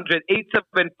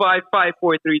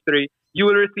 1-800-875-5433. You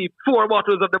will receive 4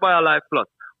 bottles of the BioLife Plus,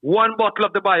 1 bottle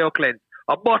of the BioCleanse,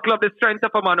 a bottle of the Strength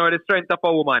of a Man or the Strength of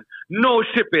a Woman. No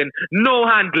shipping, no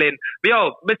handling.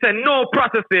 Yo, me say no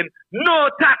processing, no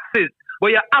taxes.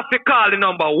 But you have to call the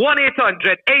number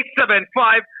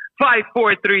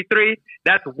 1-800-875-5433.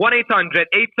 That's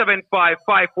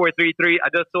 1-800-875-5433. I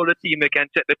just told the team they can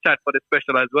check the chat for the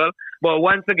special as well. But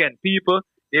once again, people,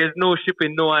 there's no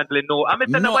shipping, no handling, no. I mean,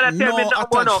 nobody tell me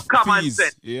no common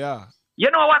sense. Yeah.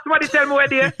 You know what somebody tell me where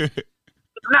there?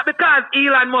 Not because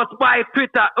Elon Musk buy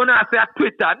Twitter. When I say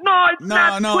Twitter. No, it's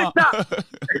not Twitter.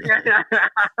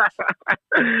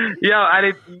 Yo, and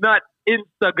it's not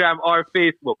Instagram or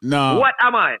Facebook. No. What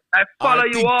am I? I follow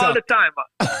you all the time.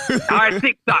 Or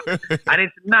TikTok. And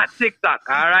it's not TikTok,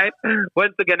 all right?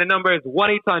 Once again, the number is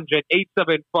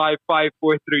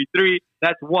 1-800-875-5433.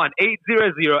 That's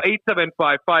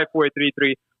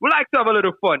 1-800-875-5433. we like to have a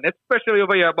little fun, especially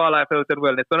over here at Ball Life Health and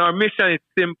Wellness. And our mission is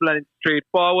simple and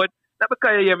straightforward. Not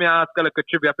because you hear me ask a little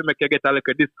trivia to make you get a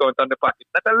little discount on the package.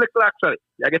 Not a little, actually.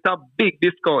 You get a big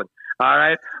discount. All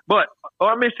right? But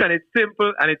our mission is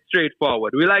simple and it's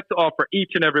straightforward. We like to offer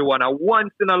each and every one a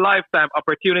once-in-a-lifetime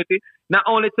opportunity, not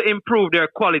only to improve their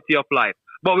quality of life,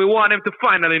 but we want them to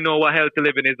finally know what healthy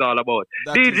living is all about.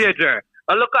 DJ Jer,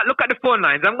 look at the phone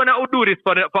lines. I'm going to do this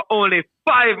for only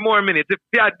 5 more minutes. If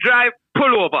you have drive,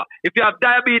 pull over. If you have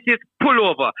diabetes, pull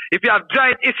over. If you have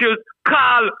joint issues,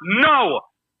 call now.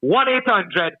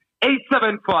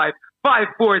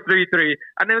 1-800-875-5433.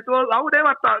 And then, well, how would they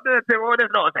have thought? They say, well, there's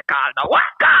no call now. What?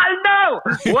 Call now!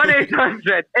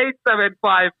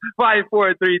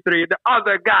 1-800-875-5433. The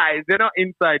other guys, they're not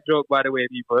inside joke, by the way,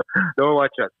 people. Don't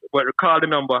watch us. But call the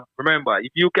number. Remember,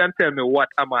 if you can tell me what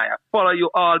am I follow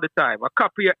you all the time. I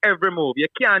copy your every move. You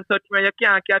can't touch me. You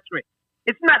can't catch me.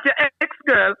 It's not your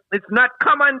ex-girl. It's not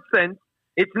common sense.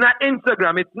 It's not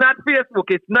Instagram. It's not Facebook.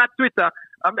 It's not Twitter.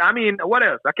 I mean, what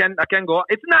else? I can go.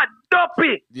 It's not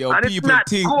dopey. Yo, and people it's not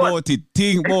think good. about it.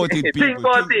 Think about it, people. Think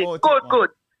about it. Good.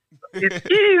 It's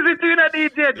easy to a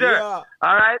DJ Jer. Yeah.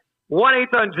 All right?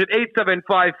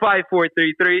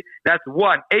 1-800-875-5433. That's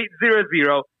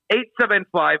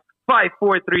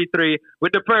 1-800-875-5433.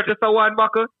 With the purchase of 1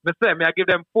 buckle, I give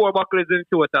them 4 buckles in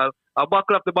total. A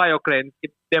buckle of the BioCleanse.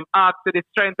 If them ask to the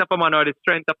strength of a man or the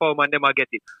strength of a woman, them will get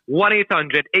it.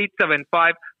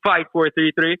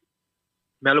 1-800-875-5433.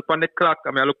 I look on the clock,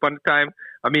 I look on the time.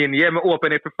 Me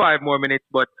open it for 5 more minutes,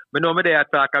 but I know me there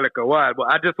talk a little while.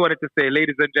 But I just wanted to say,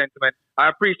 ladies and gentlemen, I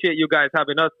appreciate you guys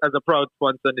having us as a proud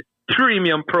sponsor on this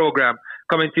premium program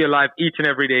coming to you live each and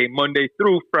every day, Monday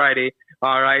through Friday,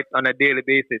 all right, on a daily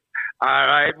basis. All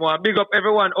right, well, big up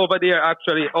everyone over there,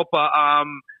 actually, up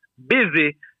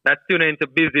Busy, that's tuning into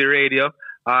Busy Radio.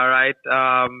 All right,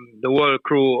 the whole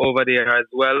crew over there as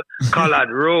well.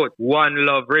 Collard Road, One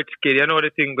Love, Rich Kid. You know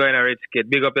the thing going on, Rich Kid.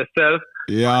 Big up yourself.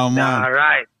 Yeah, man. All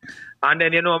right. And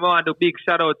then, I want to do big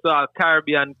shout out to our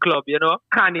Caribbean Club,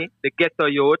 Connie, the Ghetto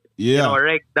Youth,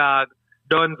 Reg Dog,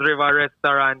 Duns River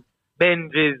Restaurant,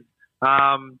 Benji's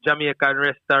Jamaican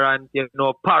Restaurant,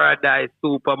 Paradise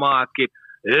Supermarket,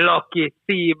 Lucky,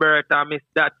 Seabird, and Miss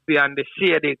Datsy, and the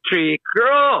Shady Tree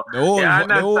Crew. The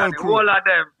whole crew. All of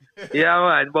them. Yeah,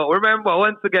 man. But remember,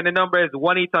 once again, the number is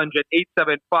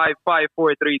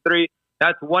 1-800-875-5433.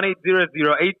 That's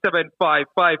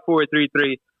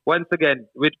 1-800-875-5433. Once again,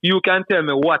 you can tell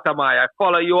me what am I. I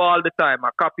follow you all the time. I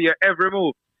copy your every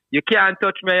move. You can't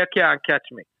touch me, you can't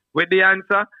catch me. With the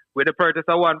answer, with the purchase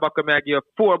of 1 buckle, I give you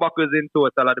 4 buckles in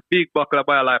total of the big buckle of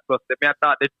BioLife Plus. I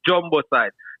thought the jumbo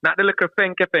size, not the little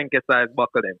fenke size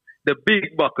buckle them. The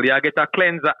big buckle, you get a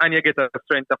cleanser and you get a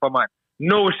strength of a man.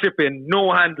 No shipping,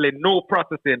 no handling, no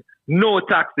processing, no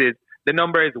taxes. The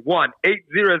number is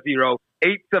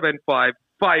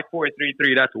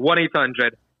 1-800-875-5433. That's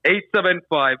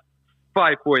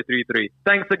 1-800-875-5433.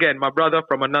 Thanks again, my brother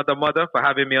from another mother, for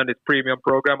having me on this premium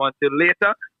program. Until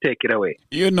later, take it away.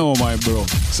 You know, my bro.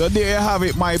 So there you have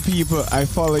it, my people. I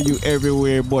follow you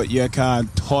everywhere, but you can't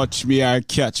touch me or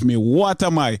catch me. What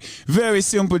am I? Very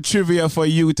simple trivia for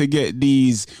you to get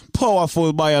these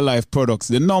powerful BioLife products.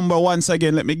 The number, once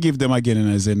again, let me give them again in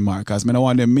a Zenmark, because I don't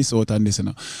want them to miss out on this.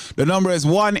 The number is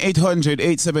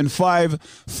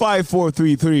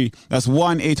 1-800-875-5433. That's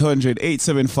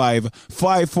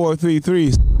 1-800-875-5433.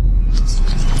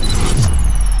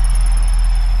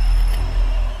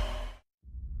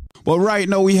 But right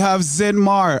now we have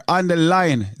Zenmar on the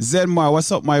line. Zenmar,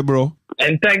 what's up, my bro?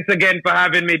 And thanks again for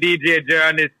having me, DJ Jer,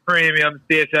 on this premium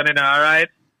station, all right?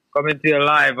 Coming to you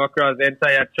live across the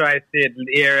entire tri-state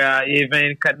area, even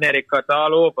in Connecticut,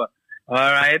 all over,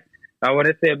 all right? I want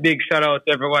to say a big shout out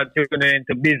to everyone tuning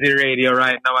into Busy Radio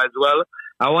right now as well.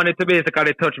 I wanted to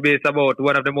basically touch base about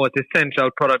one of the most essential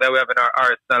products that we have in our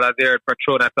arsenal, as you heard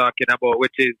Patrona talking about,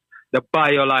 which is the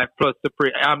BioLife Plus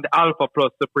Supreme, the Alpha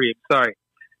Plus Supreme,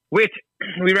 which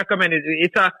we recommend.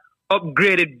 It's a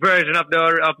upgraded version of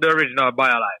the original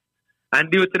BioLife.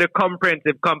 And due to the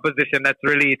comprehensive composition that's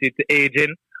related to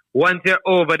aging, once you're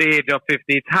over the age of 50,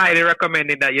 it's highly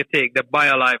recommended that you take the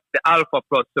BioLife, the Alpha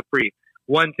Plus Supreme.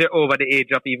 Once you're over the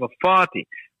age of even 40,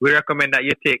 we recommend that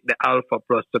you take the Alpha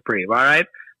Plus Supreme, all right?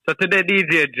 So today,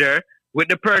 DJ Jer, with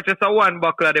the purchase of 1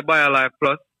 bottle of the BioLife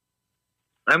Plus,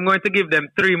 I'm going to give them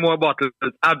 3 more bottles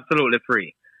absolutely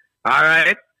free, all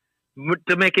right?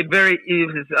 To make it very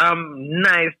easy,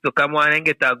 nice to come on and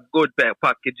get a good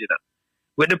package,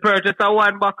 With the purchase of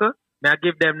 1 bottle, I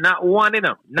give them not 1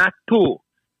 not 2,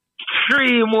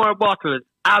 3 more bottles,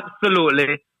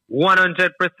 absolutely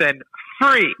 100%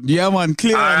 free. Yeah, man,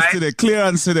 clearance Alright. today,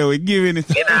 clearance today. We're giving it.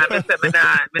 Me nah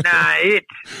hit.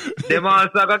 Them also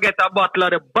gonna get a bottle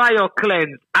of the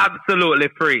BioCleanse absolutely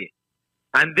free.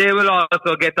 And they will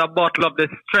also get a bottle of the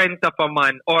Strength of a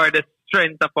Man or the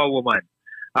Strength of a Woman.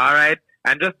 Alright?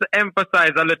 And just to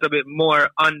emphasize a little bit more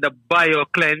on the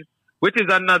BioCleanse, which is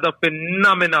another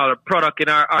phenomenal product in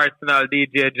our arsenal,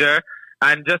 DJ Jer.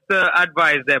 And just to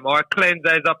advise them, our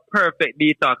cleanser is a perfect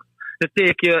detox to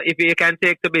take you, if you can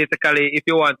take to basically, if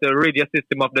you want to rid your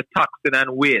system of the toxin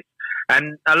and waste.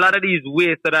 And a lot of these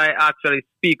wastes that I actually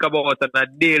speak about on a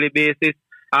daily basis,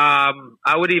 I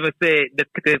would even say that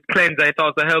the cleanser, it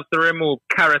also helps to remove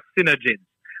carcinogens.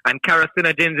 And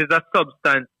carcinogens is a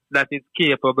substance that is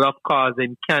capable of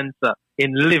causing cancer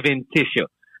in living tissue.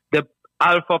 The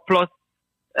Alpha Plus,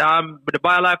 the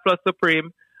BioLife Plus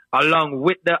Supreme, along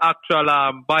with the actual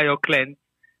BioCleanse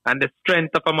and the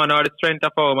Strength of a Man or the Strength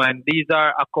of a Woman, these are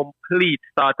a complete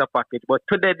starter package. But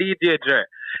today, DJ Jer,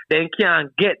 they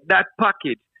can't get that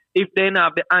package if they don't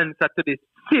have the answer to this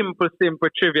simple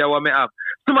trivia what me have.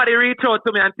 Somebody reach out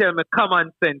to me and tell me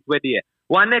common sense with you.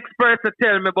 One next person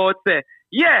tell me about say,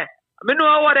 yeah, I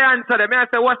know what the answer is. I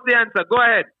say, what's the answer? Go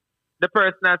ahead. The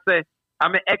person I say,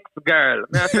 I'm an ex-girl.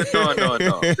 I say, no.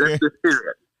 Let's be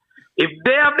serious. If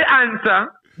they have the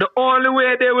answer, the only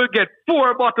way they will get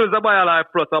 4 bottles of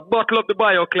BioLife Plus, a bottle of the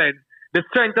BioCleanse, the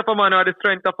Strength of a Man or the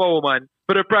Strength of a Woman,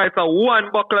 for the price of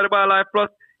 1 bottle of the BioLife Plus,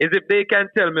 is if they can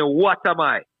tell me, what am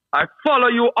I? I follow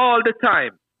you all the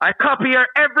time. I copy your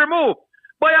every move.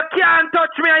 But you can't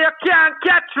touch me and you can't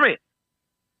catch me.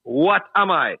 What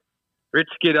am I?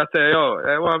 Rich kid, I say, yo,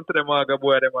 I want to the maga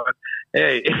boy, man.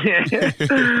 Hey.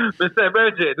 Mr.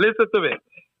 Bridget, listen to me.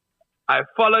 I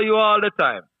follow you all the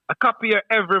time. I copy your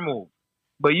every move.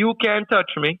 But you can't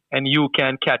touch me and you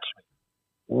can't catch me.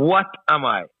 What am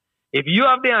I? If you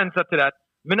have the answer to that,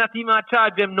 me not even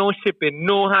charge them no shipping,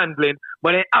 no handling,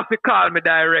 but they have to call me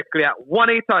directly at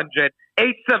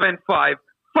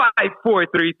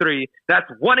 1-800-875-5433.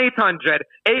 That's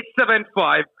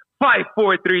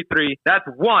 1-800-875-5433. That's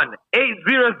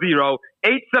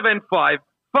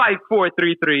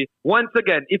 1-800-875-5433. Once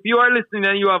again, if you are listening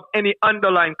and you have any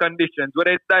underlying conditions,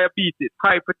 whether it's diabetes,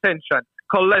 hypertension,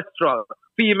 cholesterol,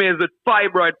 females with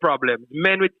fibroid problems,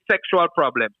 men with sexual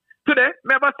problems. Today,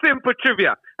 we have a simple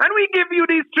trivia. And we give you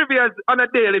these trivias on a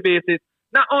daily basis,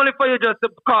 not only for you just to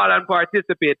call and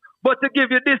participate, but to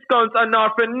give you discounts on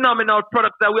our phenomenal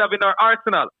products that we have in our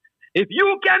arsenal. If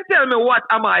you can tell me what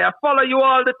am I follow you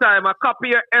all the time, I copy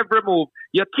your every move.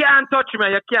 You can't touch me,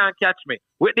 you can't catch me.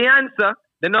 With the answer,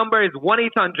 the number is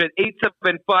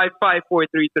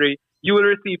 1-800-875-5433. You will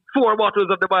receive 4 bottles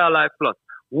of the BioLife Plus,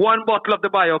 1 bottle of the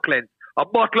BioCleanse, a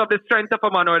bottle of the Strength of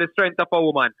a Man or the Strength of a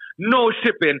Woman. No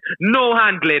shipping, no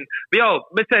handling. Yo,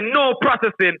 me say no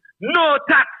processing, no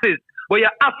taxes. But you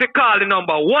have to call the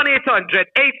number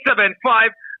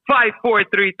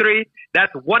 1-800-875-5433.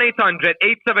 That's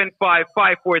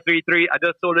 1-800-875-5433. I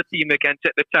just told the team they can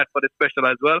check the chat for the special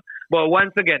as well. But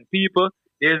once again, people,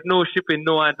 there's no shipping,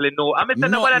 no handling, no. I mean,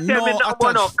 nobody tell me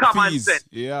nothing no common sense.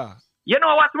 Yeah. You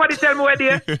know what somebody tell me where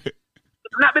there?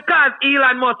 Not because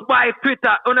Elon must buy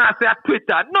Twitter. When I say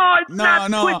Twitter. No, it's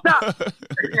not Twitter.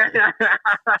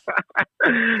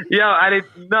 Yo, and it's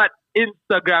not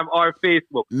Instagram or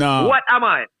Facebook. No. What am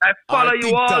I? I follow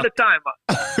you all the time.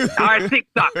 Or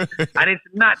TikTok. And it's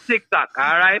not TikTok,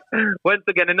 all right? Once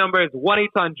again, the number is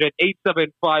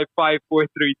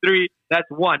 1-800-875-5433. That's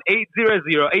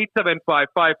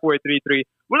 1-800-875-5433.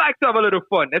 We like to have a little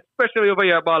fun, especially over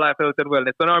here at BioLife Health and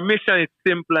Wellness. And our mission is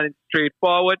simple and it's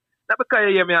straightforward. Not because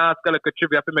you hear me ask a little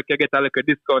trivia to make you get a little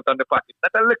discount on the package.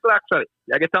 Not a little actually.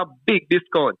 You get a big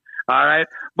discount. All right?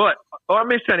 But our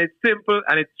mission is simple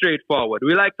and it's straightforward.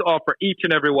 We like to offer each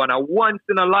and every one a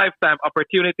once-in-a-lifetime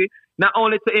opportunity, not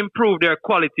only to improve their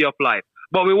quality of life,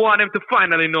 but we want them to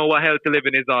finally know what healthy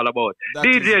living is all about.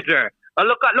 DJ Jer,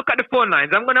 look at the phone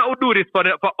lines. I'm going to do this for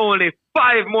only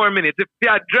 5 more minutes. If you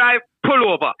have drive, pull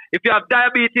over. If you have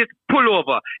diabetes, pull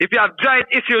over. If you have joint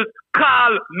issues,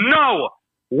 call now.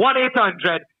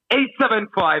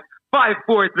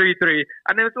 1-800-875-5433.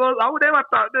 And then so how would they have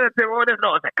to say, oh, there's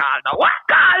no call now. What?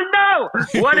 Call now!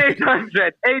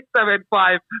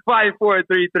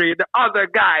 1-800-875-5433. The other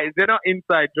guys, they're not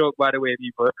inside joke, by the way,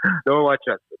 people. Don't watch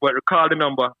us. But call the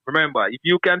number. Remember, if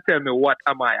you can tell me what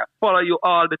am I follow you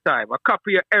all the time. I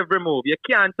copy your every move. You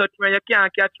can't touch me, you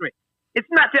can't catch me. It's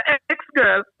not your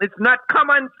ex-girl. It's not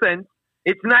common sense.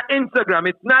 It's not Instagram.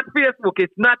 It's not Facebook.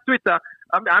 It's not Twitter.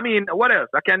 I mean, what else?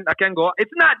 I can go.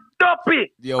 It's not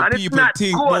dopey. Yo, and people it's not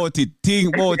think good. about it.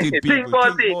 Think about it, people. Think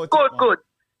about it. Good.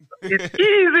 It's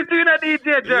easy to do that,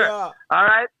 DJ Jer. Yeah. All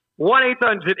right?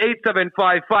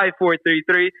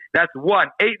 1-800-875-5433. That's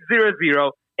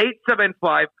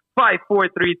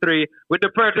 1-800-875-5433. With the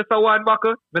purchase of one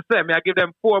buckle, I give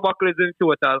them 4 buckles in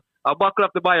total. A buckle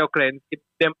of the BioCleanse. If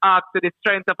them ask to the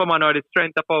strength of a man or the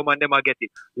strength of a woman, them I get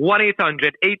it.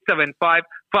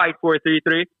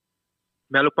 1-800-875-5433.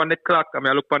 I look on the clock, I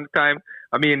look on the time.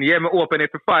 Me open it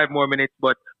for 5 more minutes,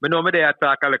 but I know me there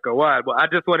talk a little while. But I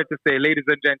just wanted to say, ladies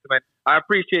and gentlemen, I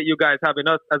appreciate you guys having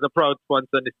us as a proud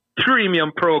sponsor on this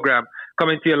premium program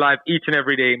coming to your live each and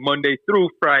every day, Monday through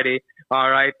Friday, all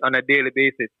right, on a daily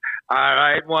basis. All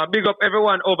right, well, big up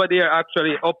everyone over there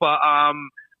actually up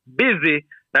Busy,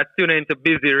 that's tuning into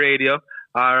Busy Radio.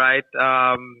 All right,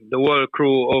 the whole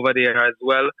crew over there as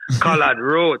well. Collard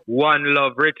Road, One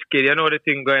Love, Rich Kid. You know the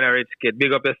thing going on, Rich Kid.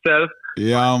 Big up yourself.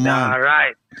 Yeah, man. All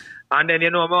right. And then,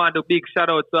 I want to big shout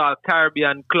out to our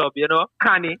Caribbean Club,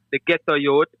 Connie, the Ghetto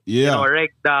Youth,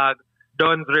 Reg Dog,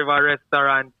 Duns River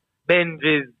Restaurant,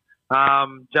 Benji's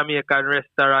Jamaican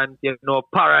Restaurant,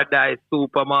 Paradise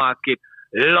Supermarket,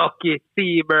 Lucky,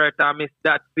 Seabird, and Miss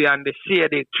Datsy, and the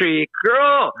Shady Tree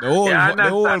Crew. The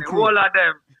whole crew. All of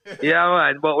them. Yeah,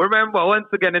 man. But remember, once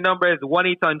again, the number is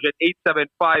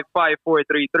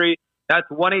 1-800-875-5433. That's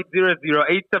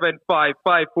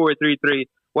 1-800-875-5433.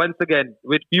 Once again,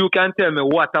 you can tell me,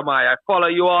 what am I? I follow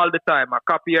you all the time. I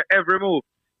copy your every move.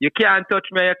 You can't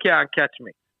touch me, you can't catch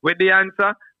me. With the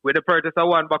answer, with the purchase of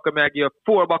 1 buckle, I give you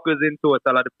 4 buckles in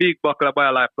total of the big buckle of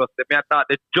BioLife Plus. I thought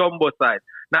the jumbo size,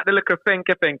 not the little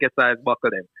fenke size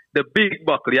buckle them. The big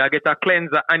buckle, you get a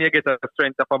cleanser and you get a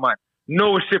strength of a man.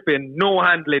 No shipping, no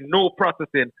handling, no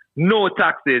processing, no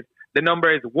taxes. The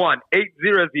number is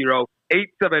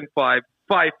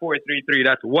 1-800-875-5433.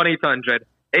 That's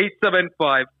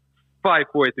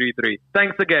 1-800-875-5433.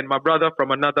 Thanks again, my brother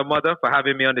from another mother, for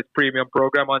having me on this premium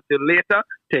program. Until later,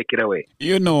 take it away.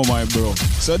 You know, my bro.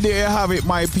 So there you have it,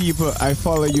 my people. I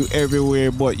follow you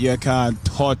everywhere, but you can't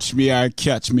touch me or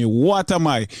catch me. What am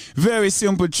I? Very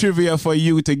simple trivia for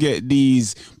you to get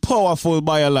these powerful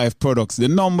BioLife products. The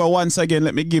number, once again,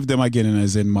 let me give them again in a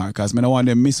Zen mark, because I don't want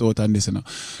them to miss out on this.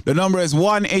 The number is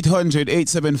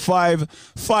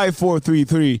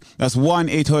 1-800-875-5433. That's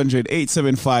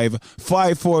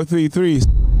 1-800-875-5433.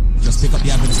 Just pick up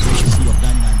the administration fee of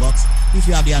 $99 if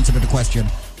you have the answer to the question.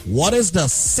 What is the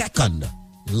second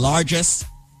largest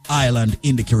island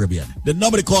in the Caribbean? The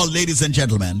number to call, ladies and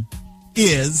gentlemen,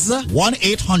 is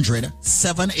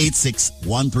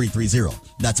 1-800-786-1330.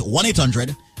 That's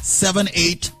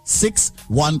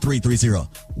 1-800-786-1330.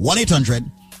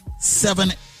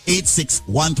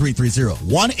 1-800-786-1330.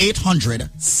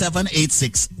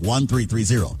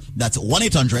 1-800-786-1330. That's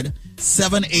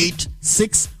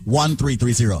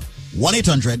 1-800-786-1330.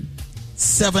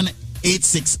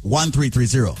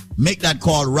 1-800-786-1330. Make that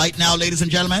call right now, ladies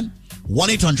and gentlemen.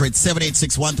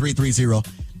 1-800-786-1330.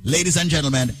 Ladies and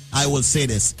gentlemen, I will say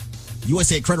this.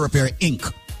 USA Credit Repair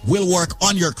Inc. will work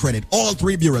on your credit, all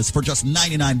 3 bureaus, for just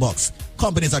 $99.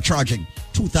 Companies are charging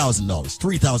 $2,000,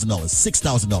 $3,000,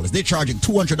 $6,000. They're charging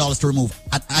 $200 to remove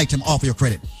an item off your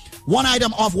credit. One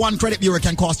item off one credit bureau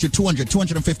can cost you $200,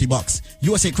 $250.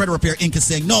 USA Credit Repair Inc. is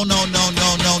saying no.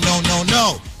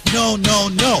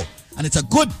 And it's a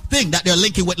good thing that they're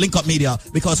linking with Link Up Media,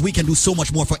 because we can do so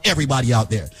much more for everybody out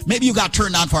there. Maybe you got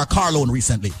turned on for a car loan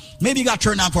recently. Maybe you got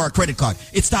turned on for a credit card.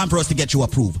 It's time for us to get you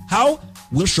approved. How?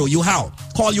 We'll show you how.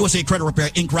 Call USA Credit Repair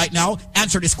Inc. right now.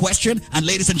 Answer this question. And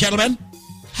ladies and gentlemen,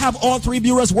 have all 3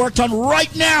 bureaus worked on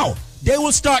right now. They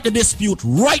will start the dispute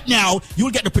right now.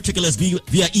 You'll get the particulars via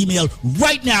email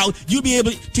right now. You'll be able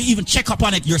to even check up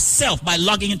on it yourself by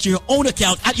logging into your own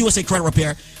account at USA Credit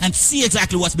Repair and see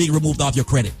exactly what's being removed off your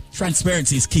credit.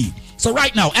 Transparency is key. So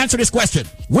right now, answer this question.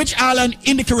 Which island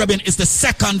in the Caribbean is the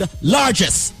second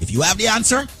largest? If you have the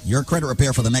answer, your credit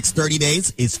repair for the next 30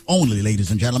 days is only, ladies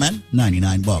and gentlemen,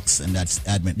 $99. And that's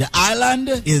admin. The island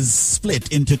is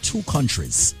split into 2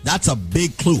 countries. That's a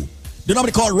big clue. The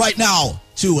number to call right now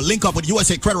to link up with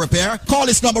USA Credit Repair. Call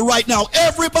this number right now.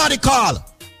 Everybody call.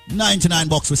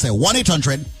 $99. We say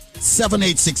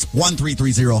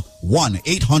 1-800-786-1330.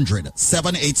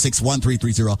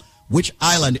 1-800-786-1330. Which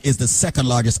island is the second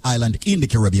largest island in the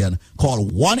Caribbean? Call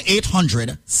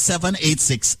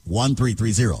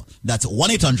 1-800-786-1330. That's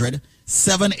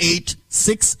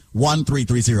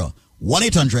 1-800-786-1330.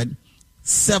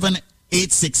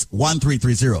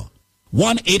 1-800-786-1330.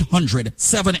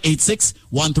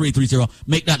 1-800-786-1330.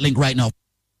 Make that link right now.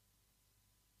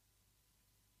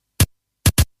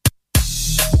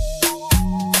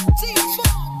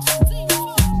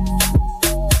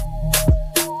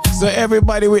 So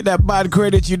everybody with that bad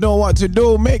credit, you know what to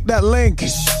do. Make that link.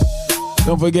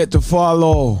 Don't forget to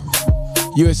follow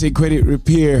USA Credit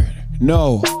Repair.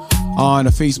 No. on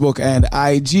Facebook and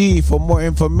IG for more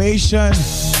information.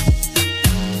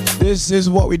 This is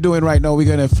what we're doing right now. We're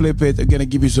gonna flip it. We're gonna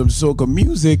give you some soca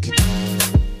music.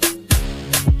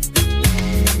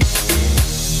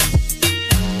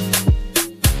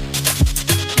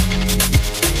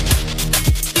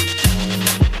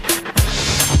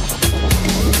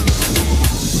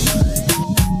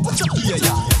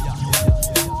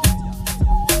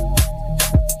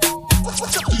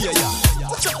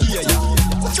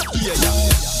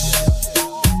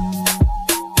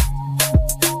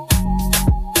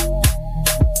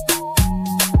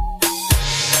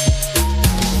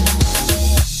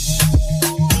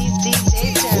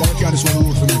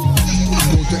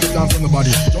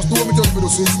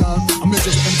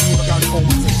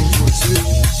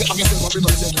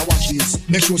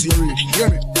 Make sure you're ready. Hear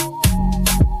me?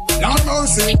 Lord of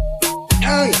mercy.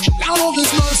 Hey, Lord of this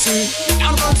mercy.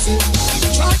 Lord of mercy.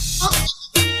 Try.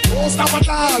 Don't stop at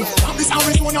all. From this hour,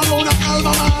 one alone at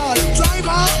Albemarle.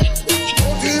 Driver.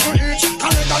 Don't even itch.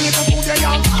 Collect a little food there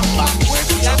and come back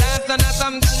with. Yeah, that's not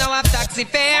something now of taxi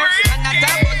fare. And not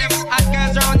about them hot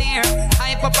girls round here.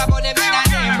 Hype up about them in a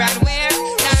name right where.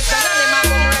 That's not only my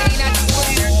boom ready not to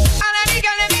square. And I think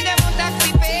I'll be them on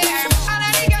taxi fare. And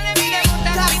I think I'll be them on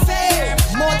taxi fare.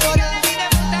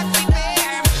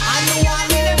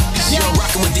 You're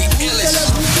rocking with the illest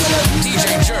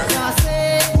DJ Jer.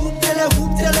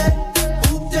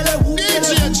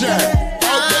 DJ Jer.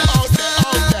 Out there.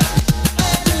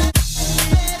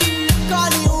 Call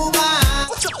the Uber.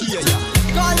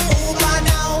 Call the Uber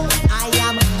now. I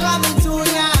am coming to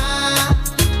ya.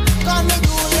 Come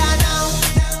to ya now.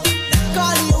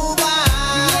 Call the Uber.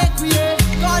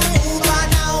 Call the Uber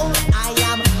now. I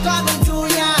am coming to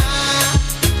ya.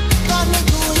 Come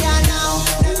to ya now.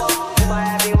 Uber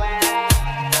everywhere.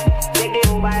 Take the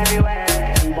Uber everywhere.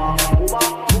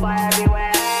 Uber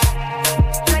everywhere.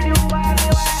 Take the Uber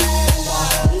everywhere.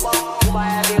 Uber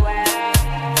everywhere.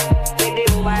 Take the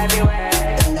Uber everywhere.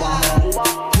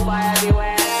 Uber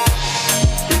everywhere.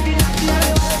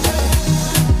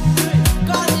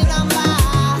 Call the number.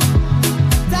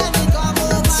 Tell me come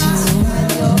over.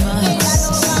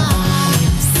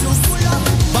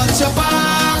 But your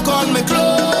bag on me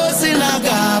clothes in a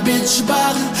garbage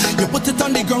bag. You put it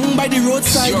on the ground by the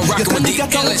roadside. You're rocking with the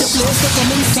illest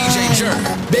DJ Jer.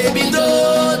 Baby,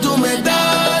 don't do me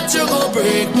that. You go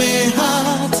break my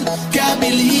heart. Can't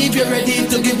believe you're ready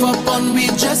to give up on me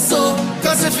just so.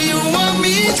 Cause if you want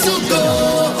me to go,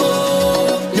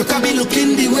 you can't be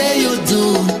looking the way you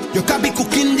do. You can't be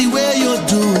cooking the way you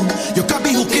do. You can't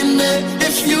be hooking me.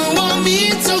 If you want me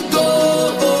to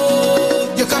go,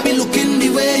 you can't be looking the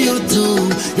way you do.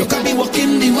 You can't be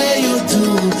walking the way you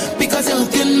do. Because you're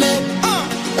hooking me.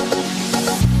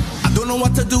 I don't know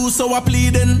what to do, so I'm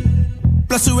pleading.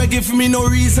 Plus you ain't give me no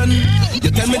reason.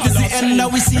 You tell me this the end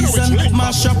of we season.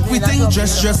 Mash up, we think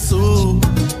just so.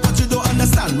 But you don't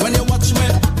understand when you watch me.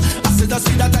 I said I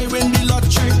see that I win the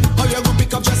lottery. How you go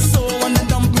pick up just so and then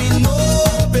dump me? No,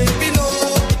 baby, no.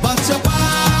 But your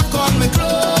back on me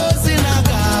clothes in a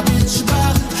garbage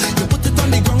bag. You put it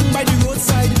on the ground by the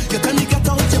roadside. You tell me get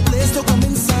out your place to come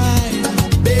inside.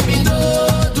 Baby,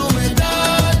 don't do me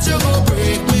that. You go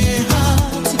break my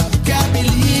heart. Can't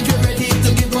believe you're ready to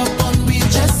give up on me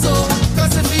just so.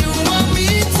 Cause if you want me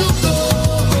to go,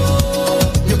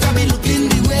 you can't be looking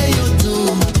the way you do.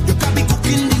 You can't be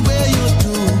cooking the way you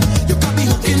do. You can't be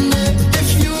hooking me. If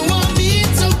you want me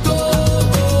to go,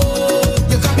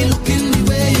 you can't be looking the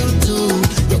way you do.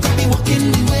 You can't be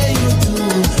walking the way you do.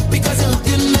 Because you're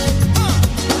hooking me.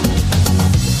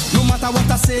 No matter what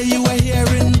I say, you are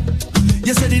hearing.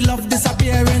 You say the love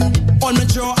disappearing. On the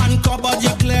drawer and cupboard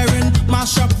you're clearing.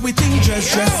 Mash up with things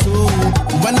dress so.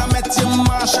 When I met you,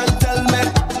 Marshall tell me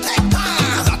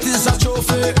that is a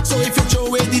trophy. So if you throw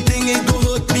away the thing, it go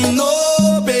hurt me. No,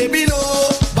 baby, no.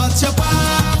 But your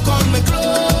back on me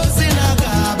clothes in a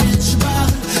garbage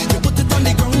bag. You put it on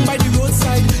the ground by the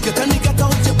roadside. You tell me get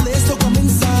out your place to come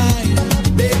inside.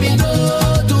 Baby,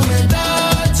 don't do me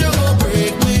that. You go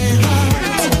break my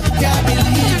heart. Can't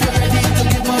believe you're ready to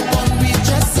give up on me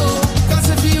just so. Cause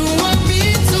if you want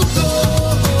me to go,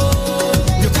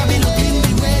 you can't be looking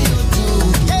the way you do.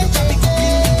 You can't be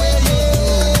cooking the way you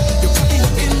do. You can't be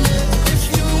looking. If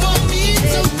you want me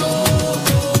to go,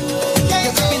 you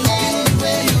can't be looking the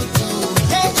way you do.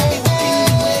 You can't be looking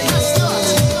the way you do.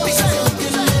 Because you're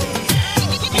looking at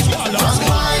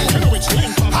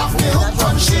Have me hooked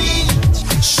on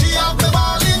she have me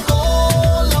balling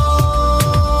all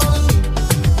on.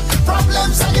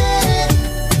 Problems again.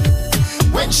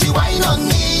 When she whine on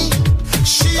me,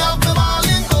 she have me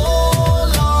balling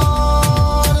all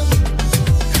on.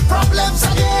 Problems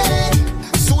again.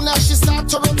 Soon as she start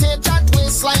to rotate and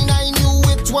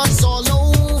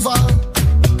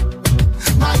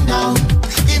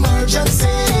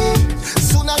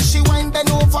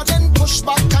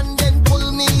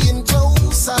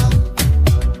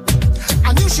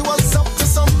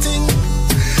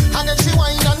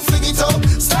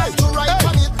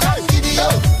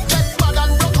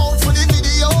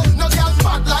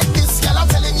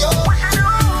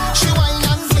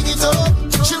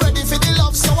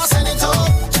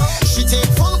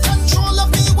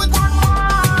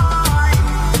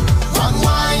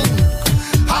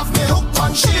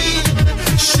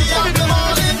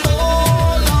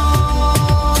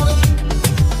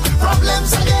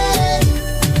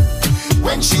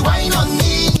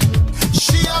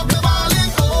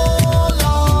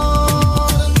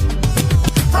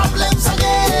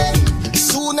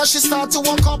start to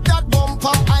walk up that bumper,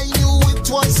 I knew it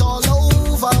was all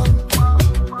over.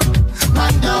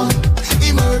 Man down,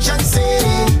 emergency.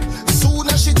 Soon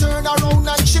as she turned around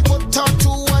and she put her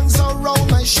two hands around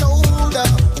my shoulder.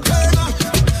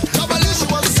 Double she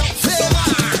was some flavor.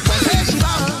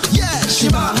 Yeah, she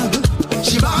bad.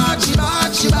 She bad, she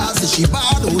bad, she bad. Say she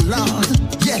bad, oh Lord.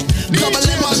 Yeah, double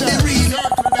M on the ring.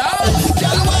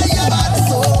 Girl, why you bad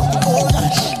so? Oh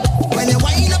gosh. When you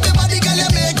wind up your body, girl,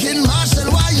 you're making Marshall.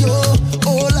 Why you?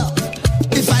 Oh Lord.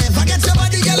 If I ever get your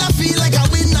body, girl, I feel like I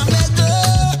win a medal.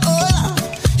 Oh Lord.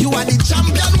 You are the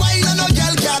champion. Why you no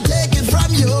girl can't take it from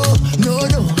you? No,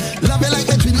 no. Love you like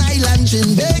a Twin Island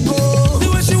Trinbago. The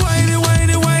way she whine,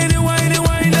 whine, whine, whine,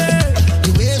 whine.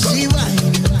 The way she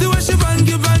whine. The way she bang,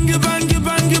 bang, bang,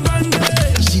 bang, bang.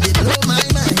 She did blow my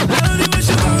mind. The way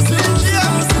she bounce,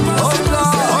 Oh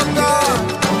God, oh God.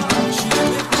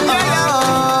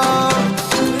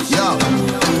 Yo,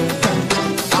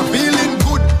 I'm feeling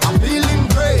good, I'm feeling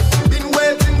great. Been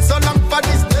waiting so long for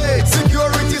this day.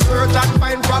 Security search and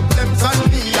find problems on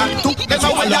me and took them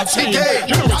away at the gate.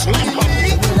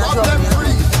 Problem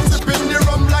free, sipping the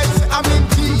rum like say I'm in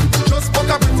tea. Just put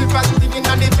a pretty fat thing in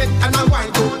an event and I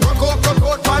wine to rock out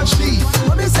man she.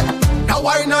 What me say? Now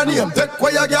wine on him, take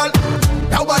away your girl.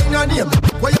 Now wine on him,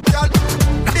 where you girl?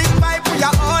 Big pipe we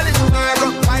are all in there.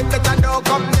 Rock pipe that I don't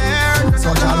come there.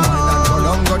 So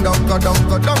girl, go down, go down,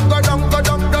 go down, go down, go down, go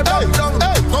down, go down, go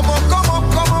down. Come up, come up,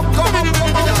 come up, come up, come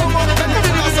up, come up.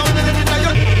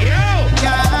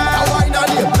 Now wine on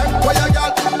him, take away your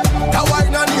girl. Now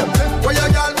wine on him, take away your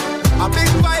girl. A big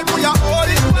pipe we are all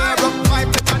in there. Rock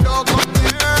pipe that I don't come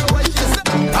there. What you say?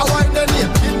 Now wine on him,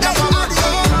 never man.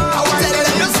 Now wine on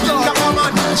him, never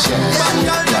man. Bad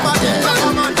girl,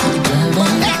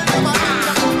 never man.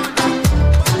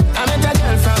 I met a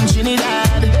girl from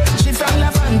Trinidad. She from La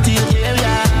Fontaine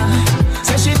area.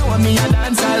 Say she know me a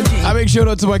dancehall king. I make shout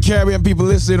out to my Caribbean people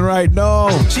listening right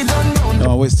now. She don't know.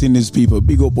 No, West Indies people,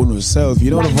 big up on yourself. You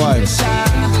know the vibes.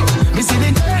 Me see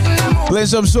the curtain. Play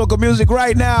some soca music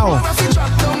right now.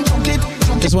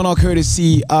 This one all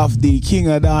courtesy of the King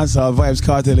of Dancehall Vibes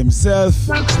Cartel himself,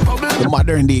 the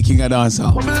modern day King of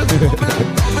Dancehall,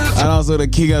 and also the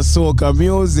King of Soca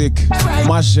Music,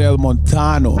 Machel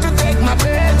Montano.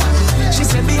 She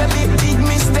said be a big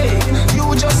mistake.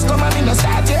 You just come and me no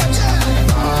start yet.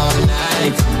 All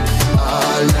night,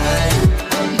 party,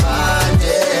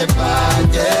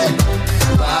 party,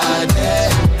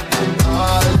 party.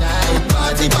 All night,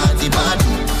 party, party, party.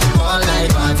 All night,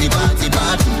 party, party,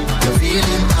 party. You're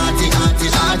feeling party, party,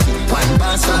 party. One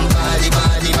person, body,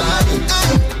 body, body.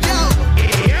 Yo,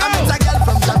 I met a girl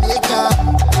from Jamaica.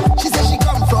 She said she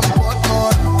come from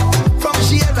Portmore. From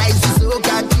she rise to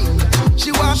Soca King.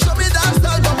 She want show me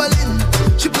dancehall bubbling.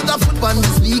 She put her foot on the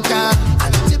speaker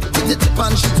and tip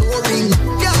and she touring.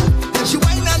 Yeah, then she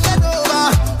whine and get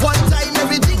over. One time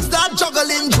everything start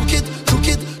juggling. Juke it, juke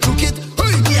it, juke it.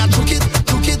 Hey, yeah, juke it,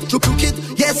 juke it, juke it.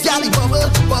 Yes, y'all bubble,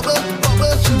 bubble,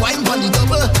 bubble. She whine on the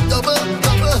double, double,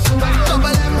 double,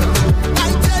 double.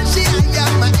 I tell she I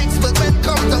am my expert when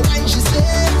come to wine. She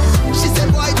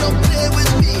said, boy, don't play with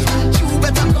me. You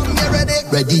better come here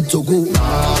ready to go.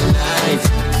 All night,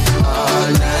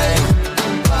 party,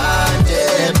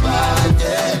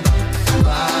 party,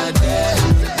 party.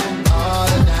 All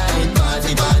night,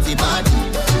 party, party, party.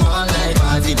 All night,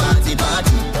 party, party,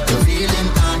 party. You're feeling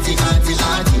party, party,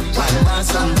 party. One by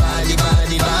somebody,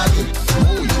 body, body.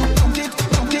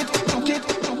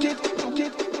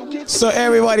 So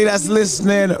everybody that's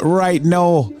listening right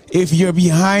now, if you're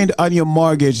behind on your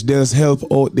mortgage, there's help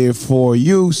out there for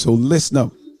you. So listen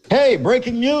up. Hey,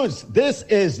 breaking news. This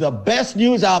is the best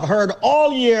news I've heard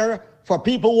all year for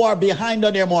people who are behind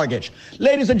on their mortgage.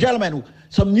 Ladies and gentlemen,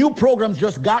 some new programs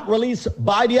just got released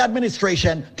by the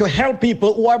administration to help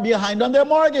people who are behind on their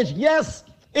mortgage. Yes,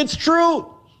 it's true.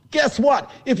 Guess what?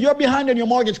 If you're behind on your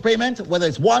mortgage payment, whether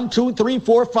it's 1, 2, 3,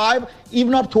 4, 5,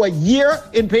 even up to a year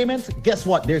in payments, guess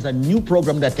what? There's a new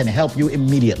program that can help you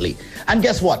immediately. And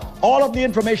guess what? All of the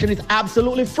information is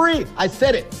absolutely free. I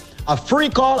said it. A free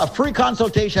call, a free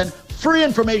consultation, free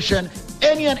information.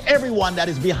 Any and everyone that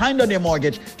is behind on their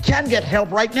mortgage can get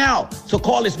help right now. So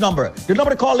call this number. The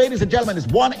number to call, ladies and gentlemen, is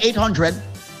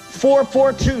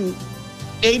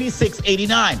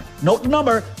 1-800-442-8689. Note the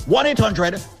number,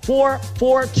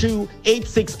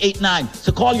 1-800-442-8689.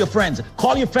 So call your friends,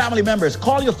 call your family members,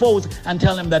 call your foes, and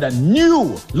tell them that a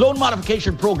new loan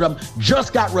modification program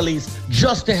just got released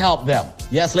just to help them.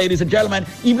 Yes, ladies and gentlemen,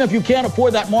 even if you can't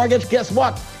afford that mortgage, guess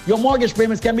what? Your mortgage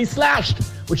payments can be slashed,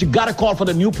 but you got to call for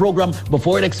the new program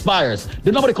before it expires.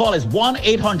 The number to call is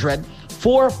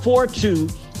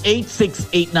 1-800-442-8689.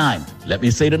 842-8689. Let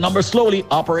me say the number slowly.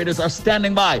 Operators are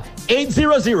standing by.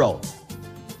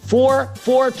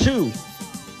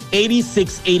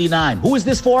 800-442-8689. Who is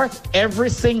this for? Every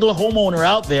single homeowner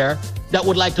out there that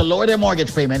would like to lower their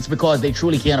mortgage payments because they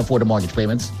truly can't afford the mortgage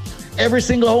payments. Every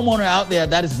single homeowner out there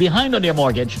that is behind on their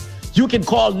mortgage, you can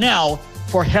call now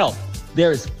for help.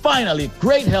 There is finally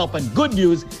great help and good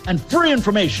news and free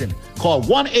information. Call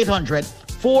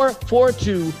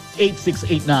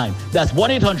 1-800-442-8689. That's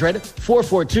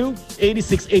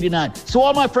 1-800-442-8689. So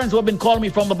all my friends who have been calling me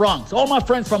from the Bronx, all my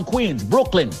friends from Queens,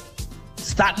 Brooklyn,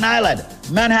 Staten Island,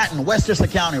 Manhattan, Westchester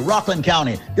County, Rockland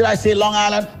County. Did I say Long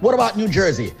Island? What about New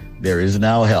Jersey? There is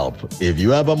now help. If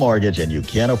you have a mortgage and you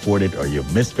can't afford it, or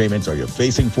you've missed payments, or you're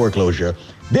facing foreclosure,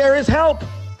 there is help.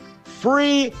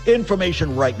 Free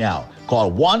information right now.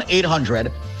 Call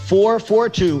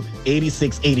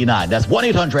 1-800-442-8689. That's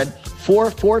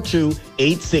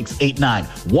 1-800-442-8689.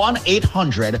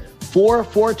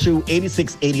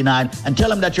 1-800-442-8689. And tell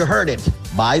them that you heard it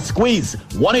by Squeeze.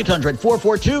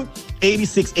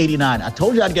 1-800-442-8689. I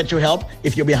told you I'd get you help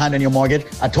if you're behind on your mortgage.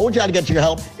 I told you I'd get you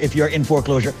help if you're in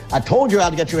foreclosure. I told you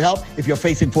I'd get you help if you're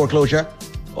facing foreclosure.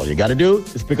 All you got to do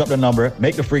is pick up the number,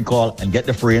 make the free call, and get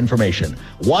the free information.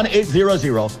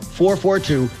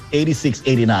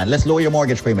 1-800-442-8689. Let's lower your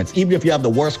mortgage payments, even if you have the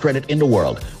worst credit in the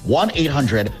world.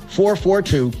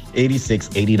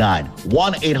 1-800-442-8689.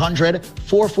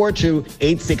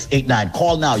 1-800-442-8689.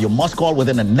 Call now. You must call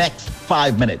within the next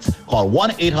 5 minutes. Call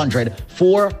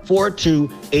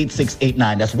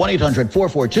 1-800-442-8689. That's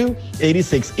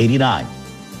 1-800-442-8689.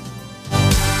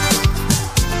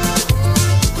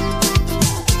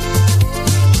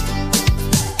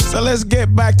 So let's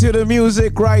get back to the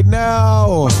music right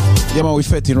now. Yeah, man, we're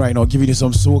fetting right now, giving you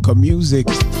some soca music.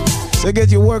 So get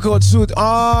your workout suit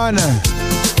on.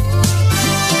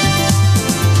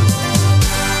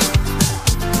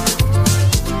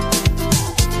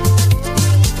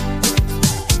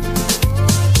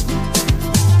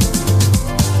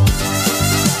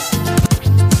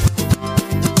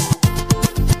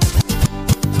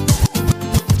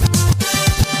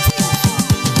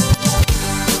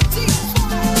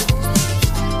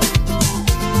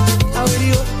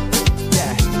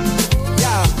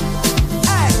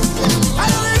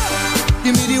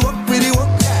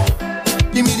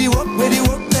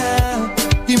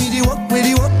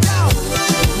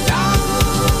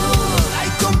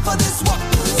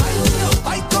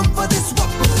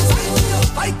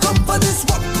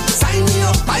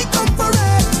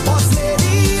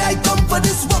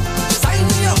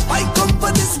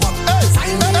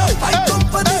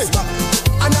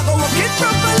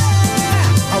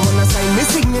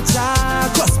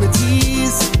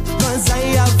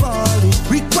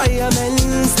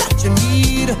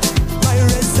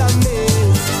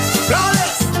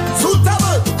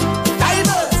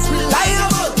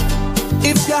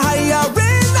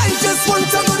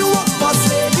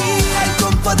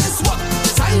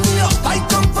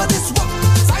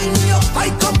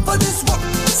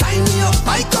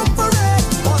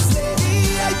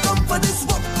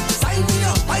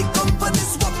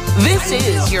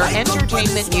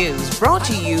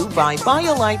 By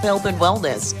BioLife Health and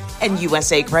Wellness and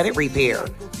USA Credit Repair.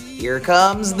 Here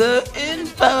comes the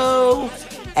info.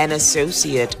 An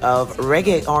associate of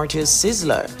reggae artist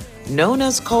Sizzla, known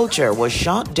as Culture, was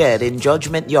shot dead in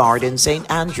Judgment Yard in St.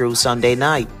 Andrew Sunday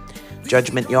night.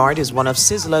 Judgment Yard is one of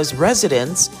Sizzla's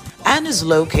residents and is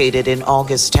located in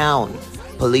Augusttown.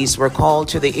 Police were called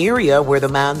to the area where the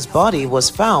man's body was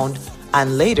found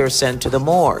and later sent to the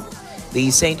morgue. The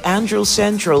St. Andrew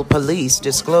Central Police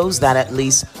disclosed that at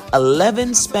least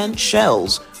 11 spent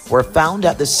shells were found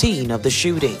at the scene of the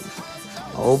shooting.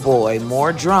 Oh boy,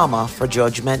 more drama for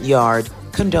Judgment Yard.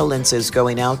 Condolences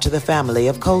going out to the family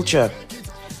of Culture.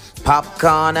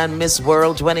 Popcorn and Miss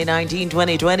World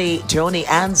 2019-2020, Tony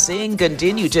Ann Singh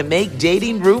continue to make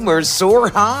dating rumors soar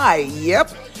high.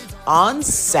 Yep. On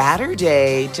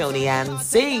Saturday, Tony Ann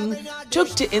Singh took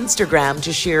to Instagram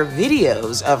to share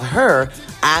videos of her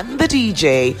and the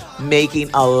DJ making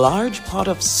a large pot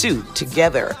of soup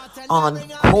together on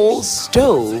coal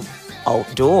stove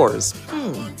outdoors.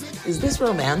 Is this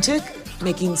romantic?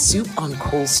 Making soup on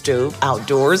coal stove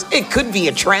outdoors? It could be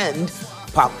a trend.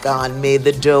 Popcorn made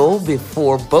the dough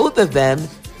before both of them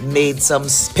made some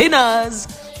spinners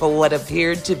for what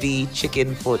appeared to be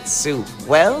chicken foot soup.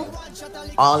 Well,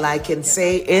 all I can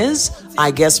say is,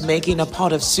 I guess making a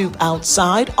pot of soup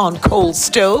outside on coal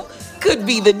stove could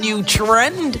be the new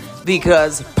trend,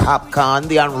 because Popcorn,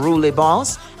 the unruly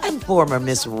boss, and former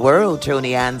Miss World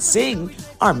Tony Ann Singh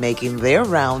are making their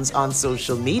rounds on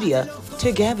social media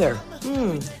together.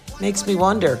 Makes me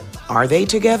wonder, are they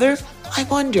together I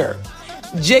wonder.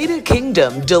 Jada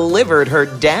Kingdom delivered her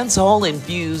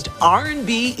dancehall-infused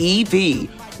R&B EP,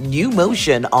 New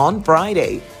Motion, on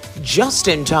Friday, just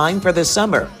in time for the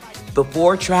summer. The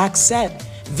 4-track set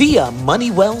via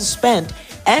Money Well Spent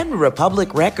and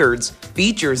Republic Records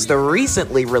features the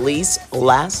recently released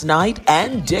Last Night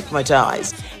and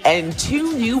Dickmatized, and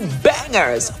 2 new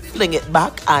bangers, Fling It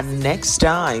Back and Next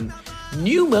Time.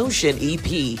 New Motion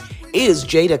EP is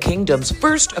Jada Kingdom's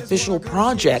first official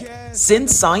project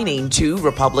since signing to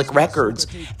Republic Records,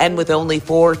 and with only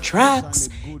 4 tracks,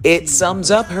 it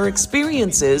sums up her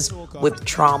experiences with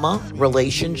trauma,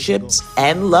 relationships,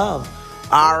 and love.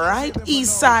 All right,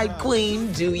 Eastside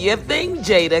Queen, do you think,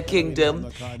 Jada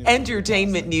Kingdom?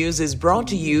 Entertainment news is brought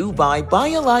to you by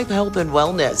BioLife Health and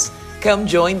Wellness. Come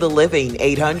join the living,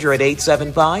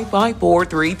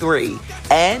 800-875-5433.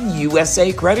 And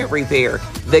USA Credit Repair,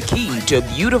 the key to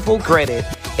beautiful credit,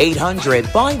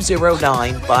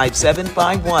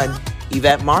 800-509-5751.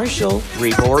 Yvette Marshall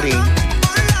reporting.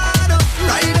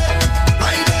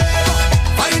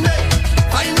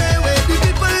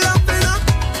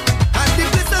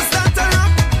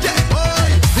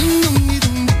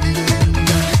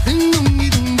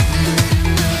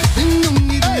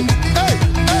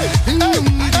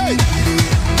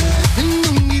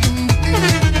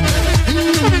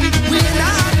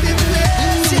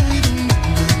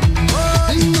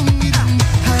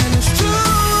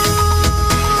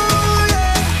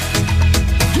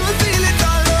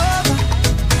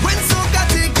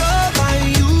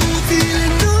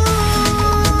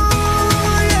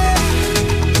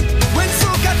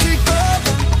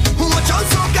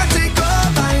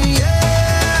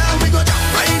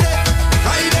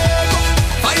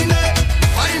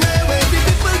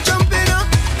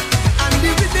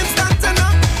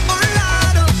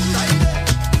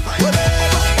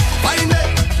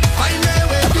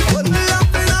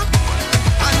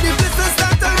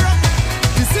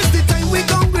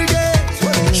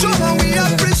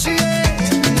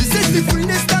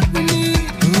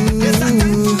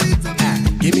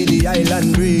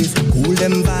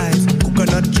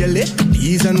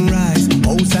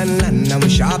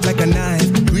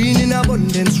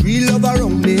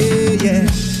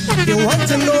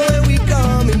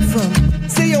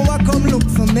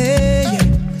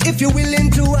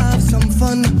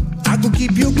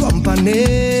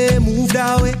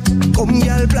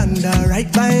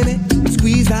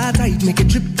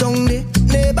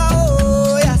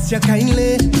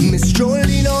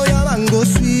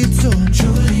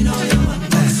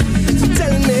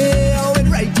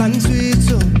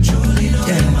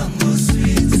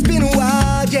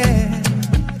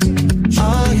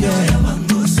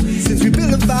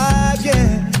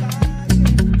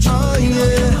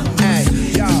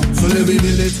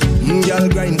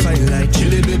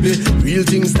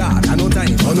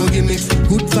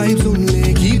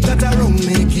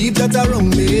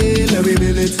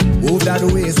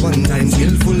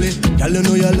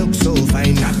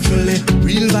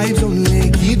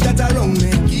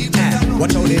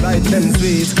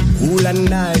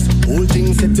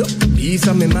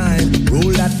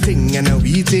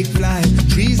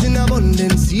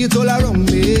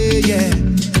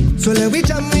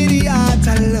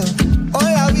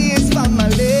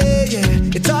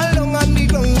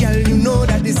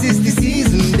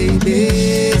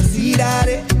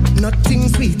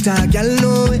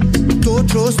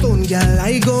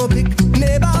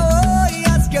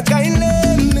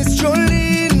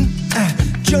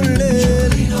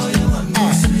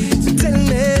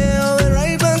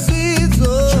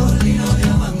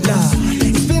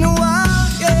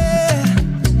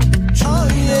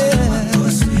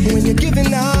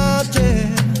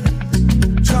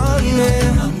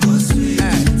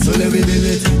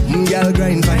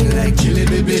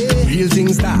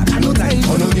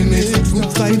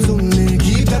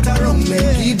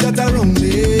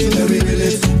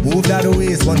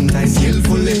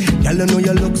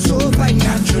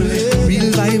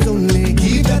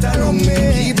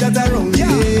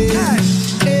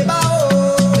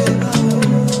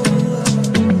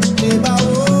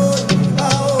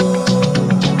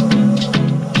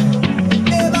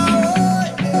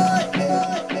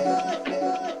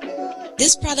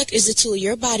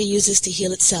 Your body uses to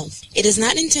heal itself. It is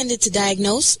not intended to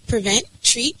diagnose, prevent,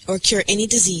 treat, or cure any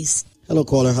disease. Hello,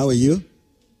 caller. How are you?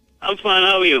 I'm fine.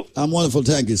 How are you? I'm wonderful.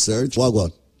 Thank you, sir.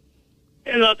 Wagwan.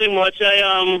 Hey, nothing much.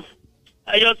 I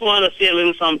just want to say a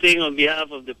little something on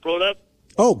behalf of the product.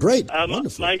 Oh, great.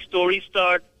 Wonderful. My story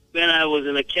started when I was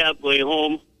in a cab going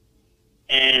home,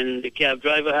 and the cab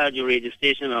driver had your radio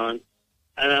station on,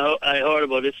 and I heard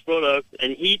about this product,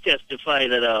 and he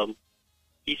testified that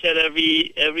he said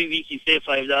every week he saved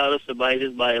 $5 to buy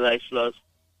this BioLife Plus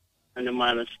and the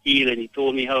Man of Steel, and he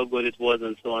told me how good it was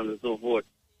and so on and so forth.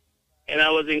 And I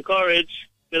was encouraged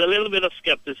with a little bit of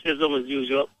skepticism as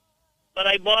usual. But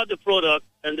I bought the product,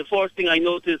 and the first thing I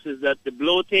noticed is that the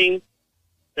bloating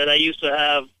that I used to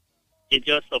have, it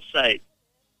just subsided.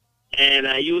 And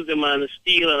I used the Man of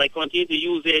Steel, and I continued to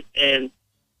use it, and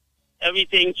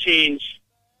everything changed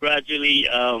gradually.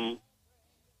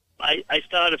 I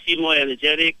started to feel more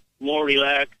energetic, more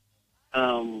relaxed,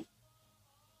 and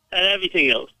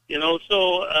everything else. You know,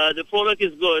 so the product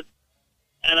is good,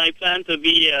 and I plan to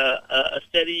be a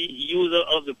steady user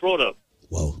of the product.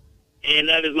 Wow. And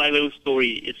that is my little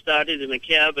story. It started in a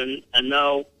cab, and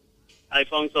now I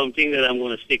found something that I'm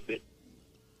going to stick with.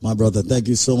 My brother, thank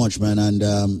you so much, man. And,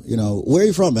 you know, where are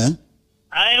you from, man?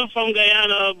 I am from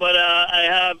Guyana, but I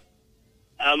have,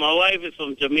 my wife is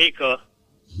from Jamaica.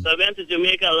 So I went to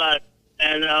Jamaica a lot.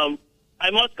 And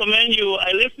I must commend you.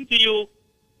 I listened to you,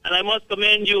 and I must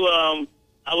commend you.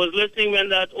 I was listening when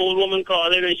that old woman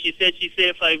called in, and she said she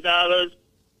saved $5.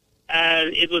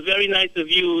 And it was very nice of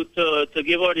you to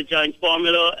give her the giant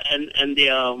formula and the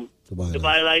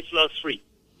BioLife Plus free.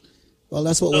 Well,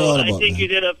 that's what we're all about, I think man. you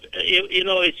did you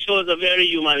know, it shows a very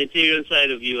humanitarian side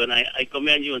of you, and I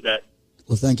commend you on that.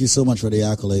 Well, thank you so much for the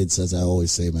accolades, as I always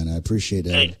say, man. I appreciate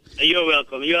that. Hey, you're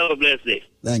welcome. You have a blessed day.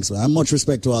 Thanks, man. And much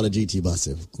respect to all the GT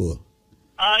Massive. Cool.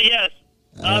 Yes.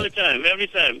 All the time. Every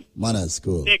time. Manners,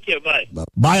 cool. Take care. Bye.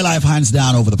 BioLife, hands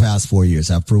down, over the past 4 years,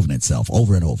 have proven itself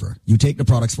over and over. You take the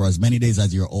products for as many days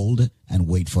as you're old and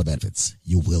wait for benefits.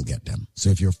 You will get them. So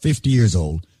if you're 50 years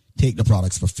old, take the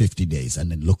products for 50 days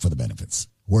and then look for the benefits.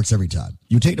 Works every time.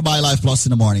 You take the BioLife Plus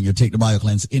in the morning, you take the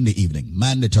BioCleanse in the evening.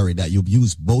 Mandatory that you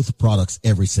use both products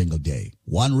every single day.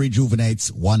 One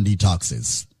rejuvenates, one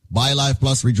detoxes. BioLife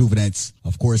Plus rejuvenates.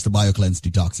 Of course, the BioCleanse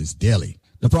detoxes daily.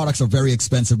 The products are very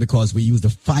expensive because we use the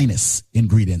finest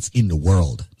ingredients in the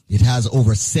world. It has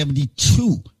over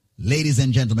 72, ladies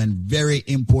and gentlemen, very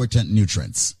important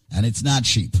nutrients. And it's not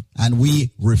cheap. And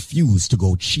we refuse to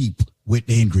go cheap with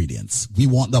the ingredients. We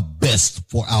want the best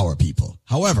for our people.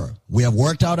 However, we have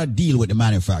worked out a deal with the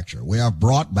manufacturer. We have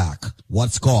brought back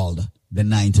what's called the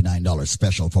 $99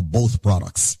 special for both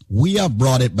products. We have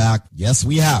brought it back. Yes,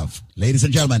 we have. Ladies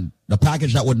and gentlemen, the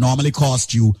package that would normally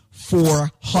cost you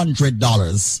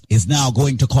 $400 is now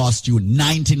going to cost you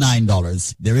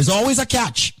 $99. There is always a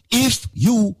catch if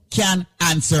you can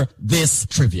answer this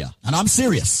trivia. And I'm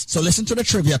serious. So listen to the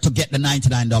trivia to get the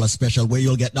 $99 special, where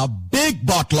you'll get the big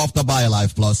bottle of the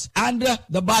BioLife Plus and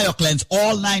the BioCleanse,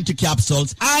 all 90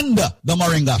 capsules, and the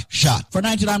Moringa shot for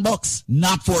 $99,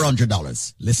 not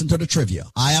 $400. Listen to the trivia.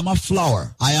 I am a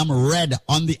flower. I am red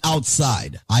on the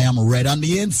outside. I am red on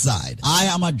the inside. I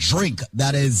am a drink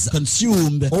that is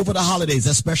consumed over the holidays,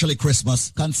 especially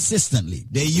Christmas, consistently.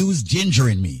 They use ginger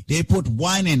in me. They put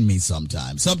wine in me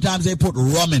sometimes. Sometimes they put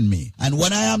rum in me. And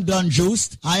when I am done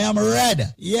juiced, I am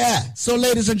red. Yeah. So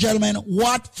ladies and gentlemen,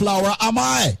 what flower am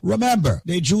I? Remember,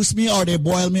 they juice me or they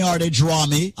boil me or they draw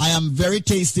me. I am very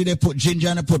tasty. They put ginger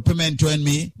and they put pimento in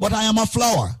me. But I am a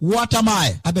flower. What am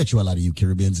I? I bet you a lot of you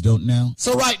Caribbeans don't know.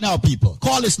 So right now, people,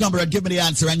 call this number and give me the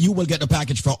answer, and you will get the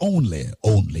package for only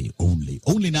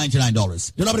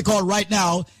 $99. The number to call right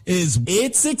now is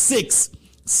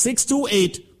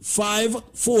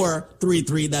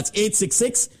 866-628-5433. That's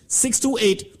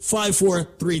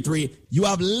 866-628-5433. You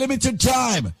have limited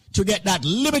time to get that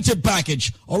limited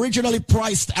package, originally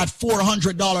priced at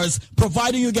 $400.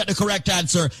 Providing you get the correct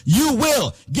answer, you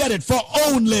will get it for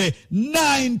only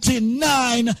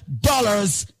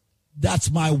 $99.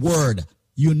 That's my word.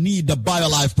 You need the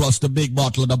BioLife Plus, the big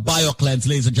bottle, the BioCleanse,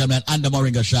 ladies and gentlemen, and the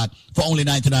Moringa shot for only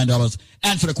 $99.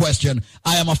 Answer the question.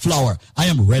 I am a flower. I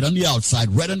am red on the outside,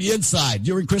 red on the inside.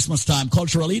 During Christmas time,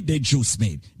 culturally, they juice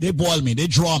me. They boil me. They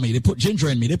draw me. They put ginger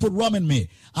in me. They put rum in me.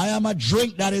 I am a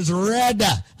drink that is red,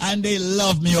 and they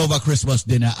love me over Christmas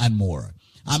dinner and more.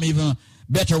 I'm even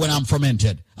better when I'm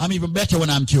fermented. I'm even better when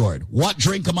I'm cured. What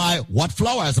drink am I? What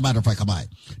flower, as a matter of fact, am I?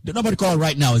 The number to call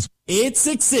right now is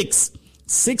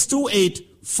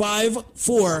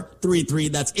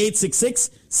 866-628-5433. That's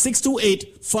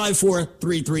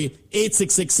 866-628-5433.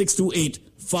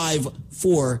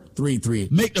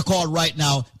 866-628-5433. Make the call right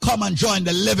now. Come and join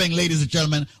the living, ladies and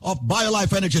gentlemen, of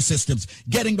BioLife Energy Systems.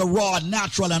 Getting the raw,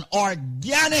 natural, and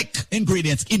organic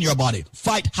ingredients in your body.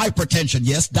 Fight hypertension.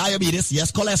 Yes, diabetes.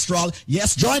 Yes, cholesterol.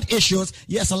 Yes, joint issues.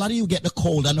 Yes, a lot of you get the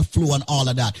cold and the flu and all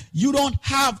of that. You don't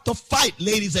have to fight,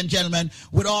 ladies and gentlemen,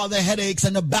 with all the headaches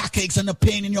and the backaches and the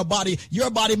pain in your body. Your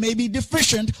body may be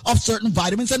deficient of certain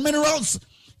vitamins and minerals.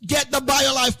 Get the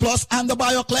BioLife Plus and the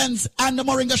BioCleanse and the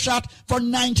Moringa shot for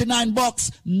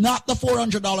 $99, not the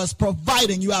 $400,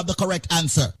 providing you have the correct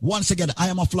answer. Once again, I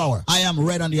am a flower. I am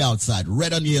red on the outside,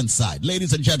 red on the inside.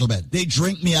 Ladies and gentlemen, they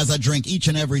drink me as I drink each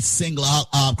and every single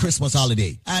Christmas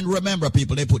holiday. And remember,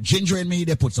 people, they put ginger in me,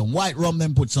 they put some white rum, they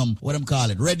put some, what I'm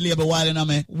calling, red label wine in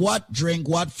me. What drink,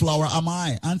 what flower am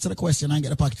I? Answer the question and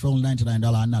get a package for only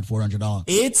 $99 and not $400.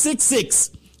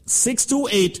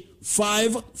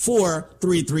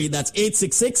 866-628-5433. That's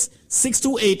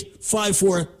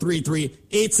 866-628-5433.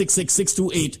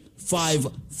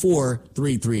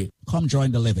 866-628-5433. Come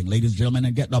join the living, ladies and gentlemen,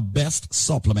 and get the best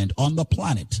supplement on the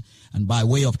planet. And by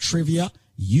way of trivia,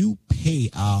 you pay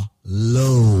a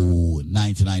low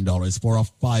 $99 for a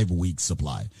 5-week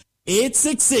supply.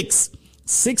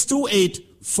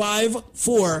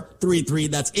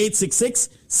 866-628-5433. That's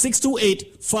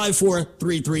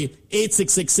 866-628-5433.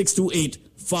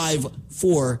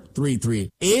 866-628-5433.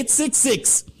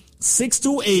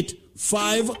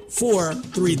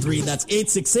 866-628-5433. That's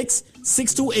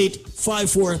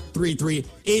 866-628-5433.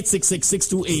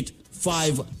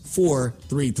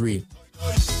 866-628-5433.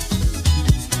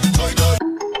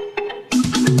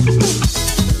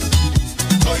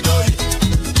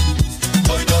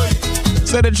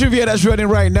 So the trivia that's running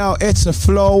right now, it's a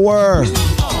flower.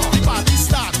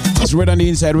 It's red on the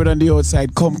inside, red on the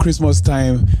outside. Come Christmas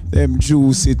time, them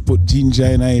juice it, put ginger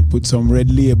in it, put some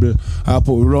red label,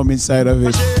 put rum inside of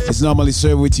it. It's normally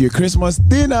served with your Christmas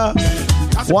dinner.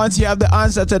 Once you have the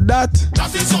answer to that,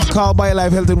 call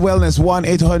BioLife Health and Wellness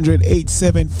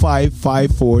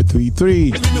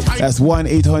 1-800-875-5433. That's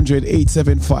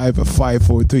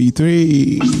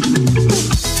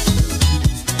 1-800-875-5433.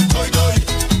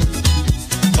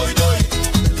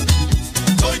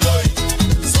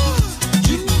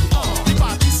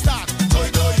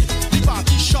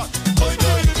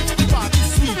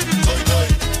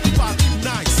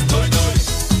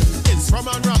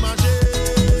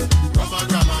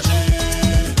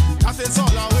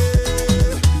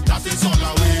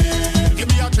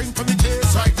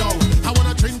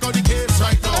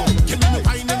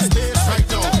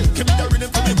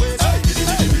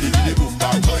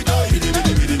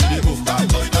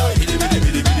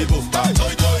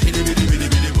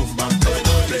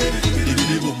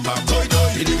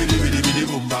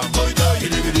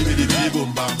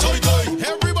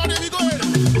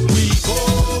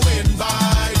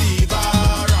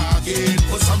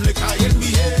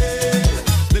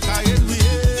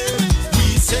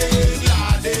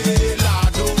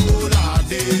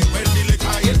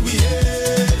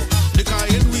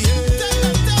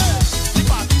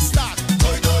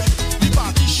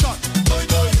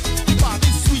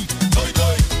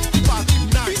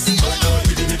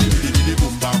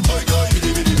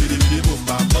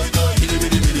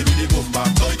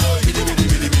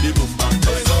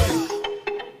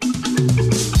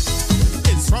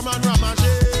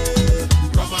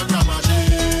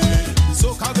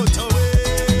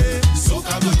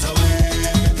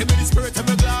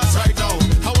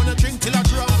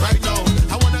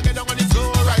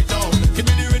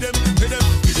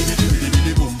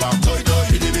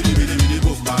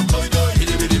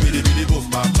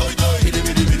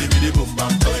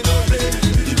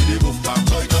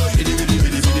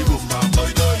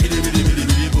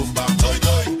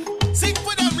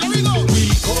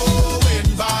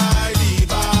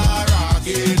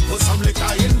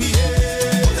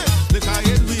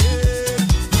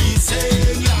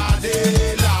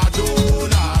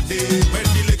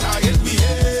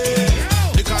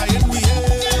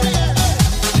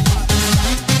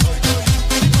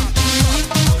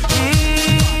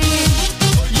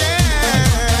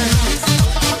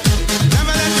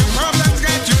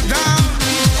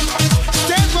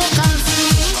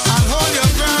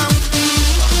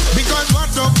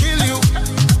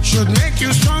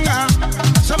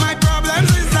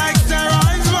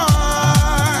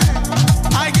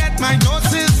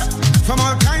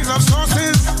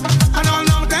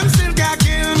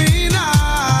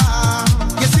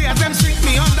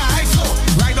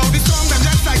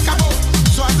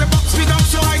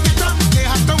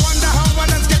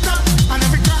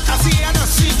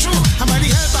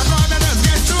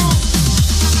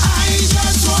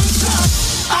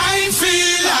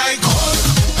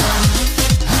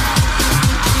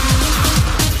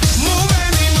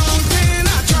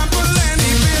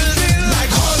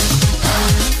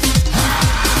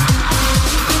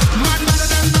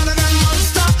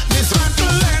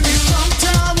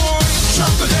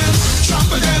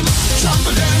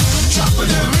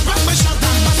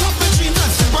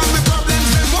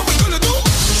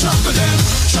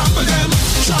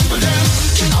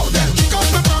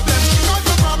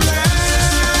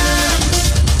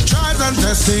 and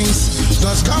testings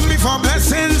does come before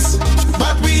blessings,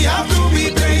 but we have to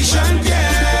be patient,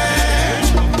 yeah.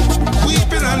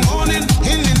 Weeping and mourning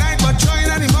in the night, but joy in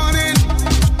the morning.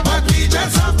 But we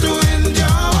just have to endure.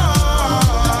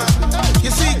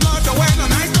 You see, God, the way the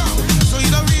night come, so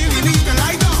you don't really need the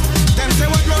light up. Them say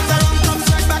what goes around comes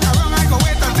right back around. I go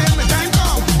wait until the time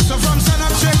come. So from sun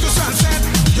up straight to sunset,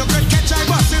 you could catch I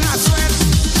bus in a sweat.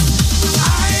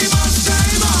 I must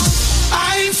climb up.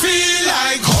 I feel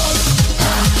like hope.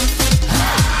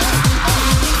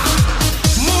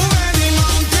 Move any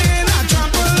mountain, I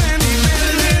trample any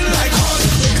building like hope.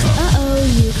 Uh-oh,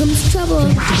 here comes trouble.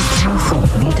 Be careful,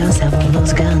 he does have all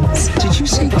those guns. Did you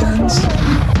say guns?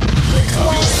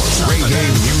 Reggae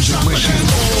music machine.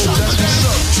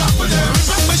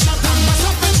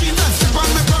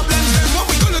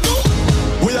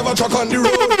 We have a truck on the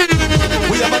road.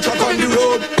 We have a truck on the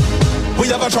road. We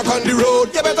have a truck on the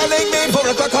road. You better link me for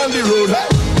a truck on the road.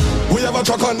 We have a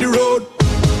truck on the road.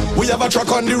 We have a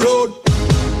truck on the road.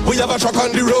 We have a truck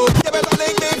on the road. You better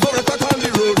link me for a truck on the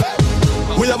road.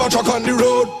 We have a truck on the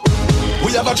road.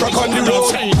 We have a truck on the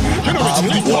road.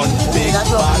 One big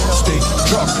bad stick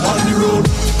truck on the road.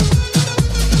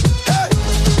 Hey.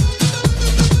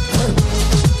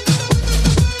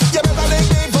 You better link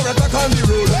me for a truck on the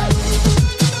road.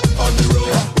 On the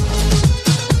road.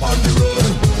 On the road.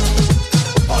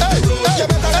 On the road. You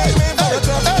better link me for a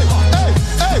truck.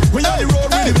 Hey. We on the road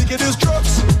with the wickedest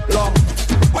trucks.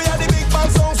 We are the big bad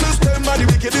sound system and the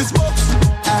wickedest books.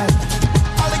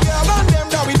 All the girls and them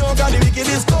that we know got the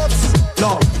wickedest cuts.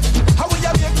 No. How we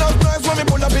have make no noise when we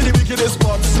pull up in the wickedest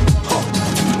spots.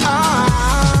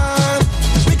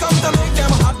 We come to make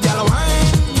them hot yellow wine.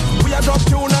 We are drop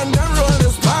tune and then roll the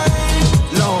spine.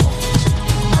 No.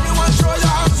 Anyone throw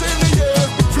your hands in the air.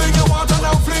 Fling your water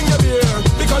now, fling your beer.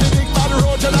 Because the big bad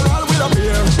road general will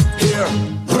appear. Here.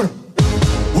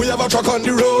 We have a truck on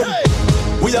the road.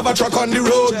 We have a truck on the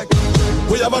road.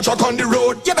 We have a truck on the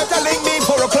road. You better link me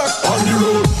 4 o'clock on the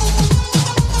road.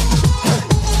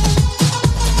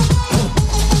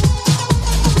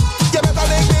 You better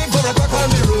link me 4 o'clock on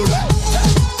the road.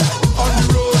 On the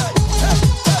road.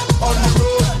 On the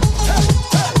road.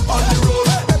 On the road.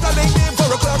 Better link me 4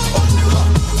 o'clock on the road.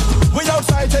 We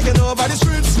outside taking over the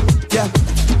streets. Yeah.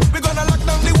 We're gonna lock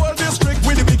down the whole district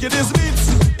with the wickedest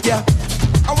beats. Yeah.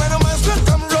 And when a monster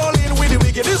come rolling with the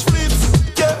wickedest fleets.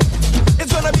 Yeah.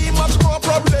 It's gonna be much more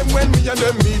problem when me and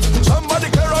them meet. Somebody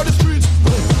clear out the streets.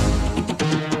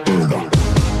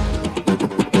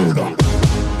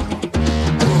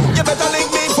 You better link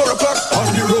me 4 o'clock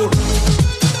on the road.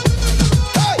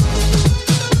 Hey!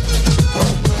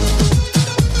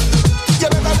 You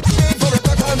better link me 4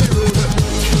 o'clock on the road.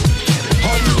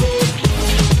 On the road.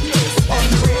 On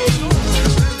the road.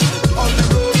 On the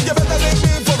road. You better link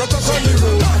me 4 o'clock on the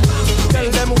road. Tell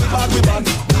them we bad, we bad.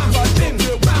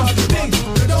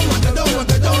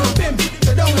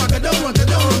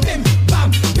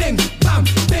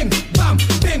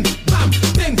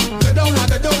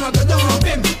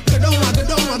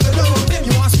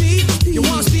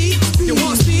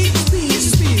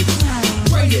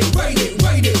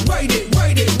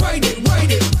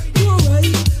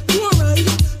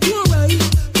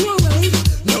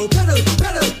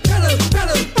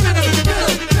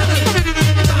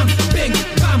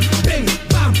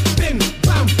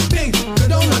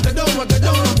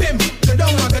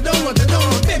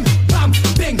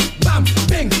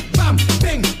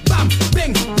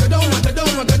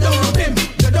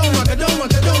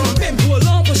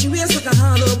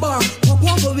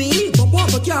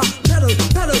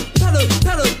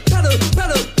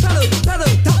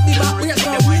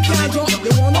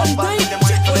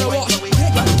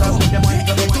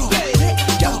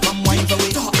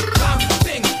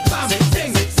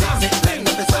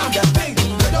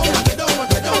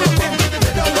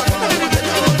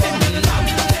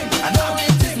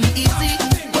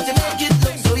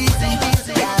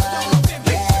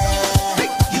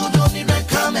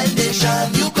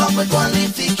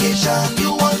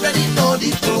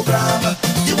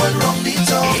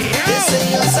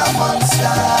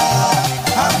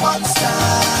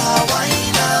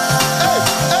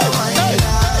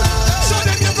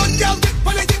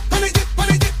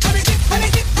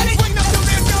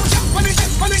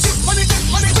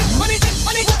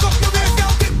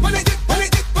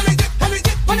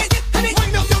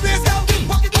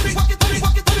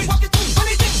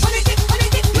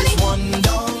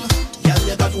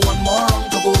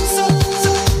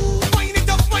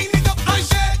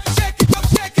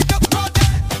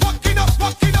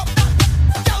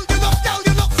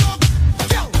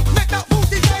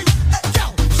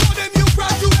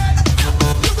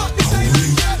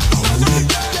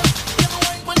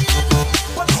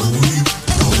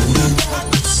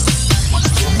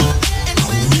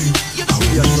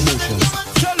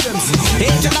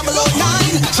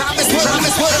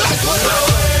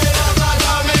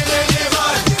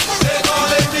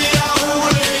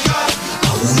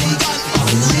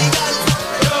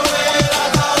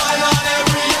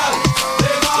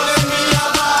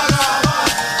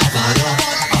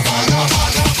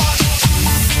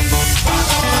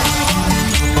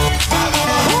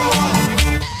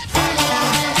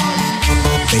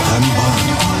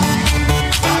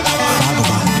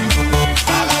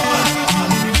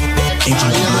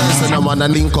 man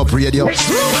and link up radio.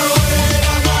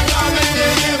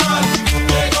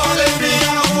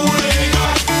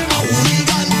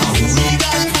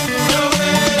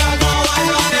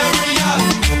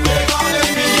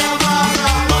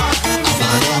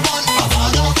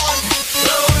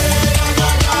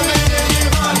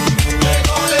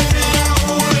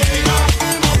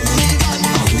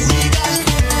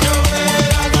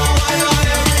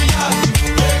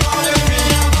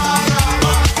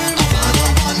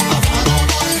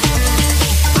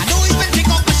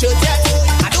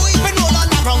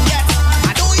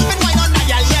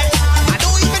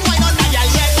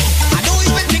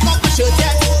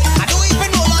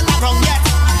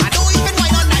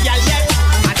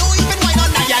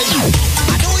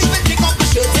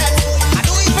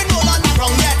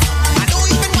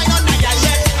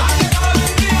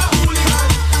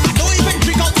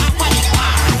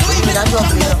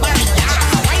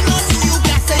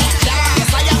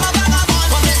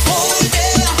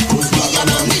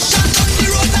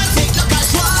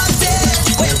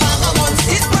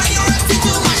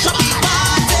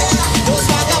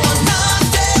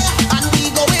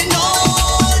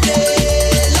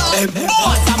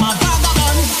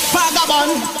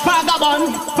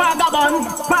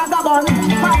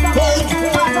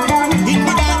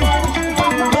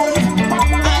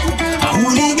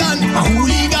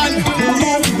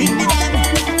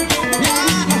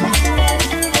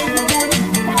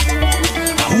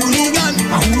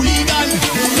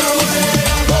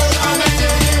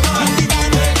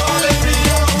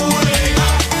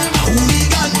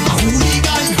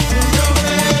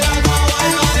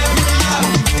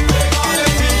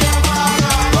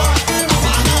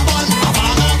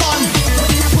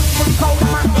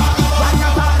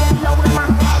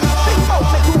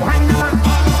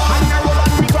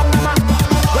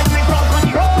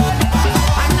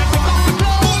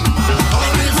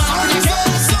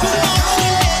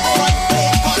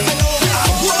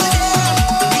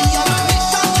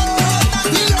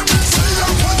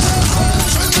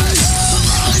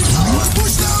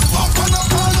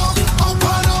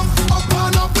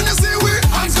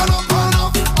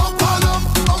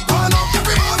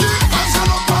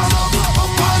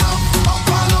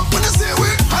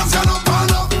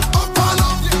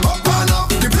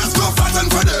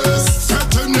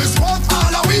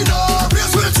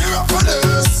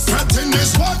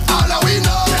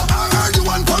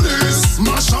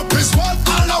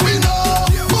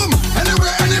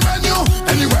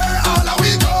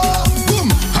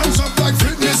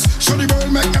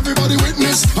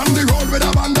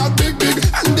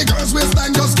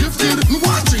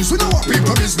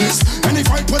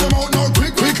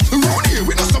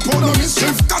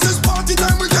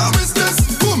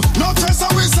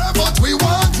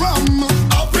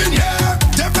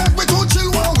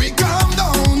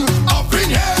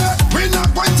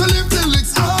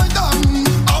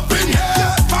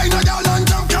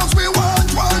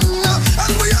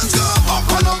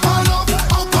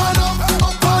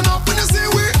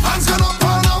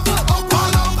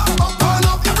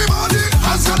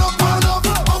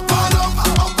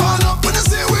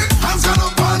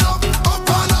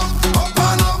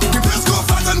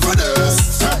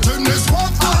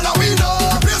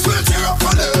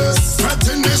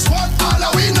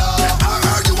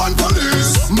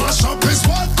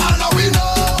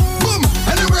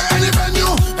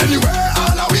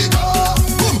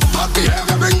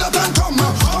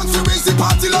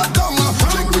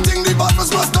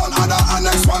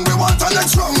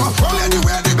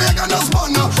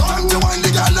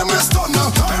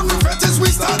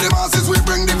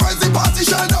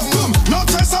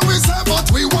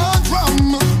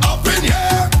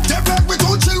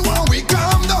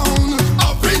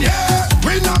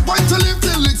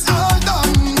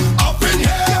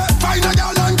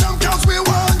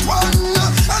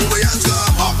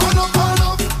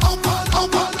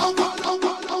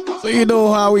 You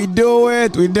know how we do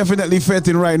it. We're definitely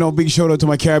fetting right now. Big shout out to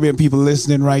my Caribbean people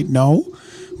listening right now.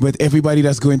 But everybody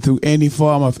that's going through any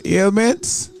form of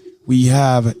ailments, we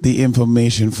have the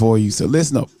information for you. So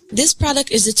listen up. This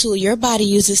product is a tool your body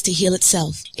uses to heal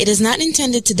itself. It is not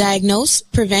intended to diagnose,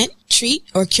 prevent, treat,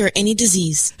 or cure any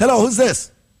disease. Hello, who's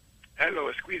this?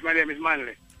 Hello, Squeeze. My name is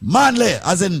Manley. Manley,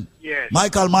 as in Yes.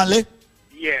 Michael Manley?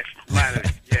 Yes, Manley.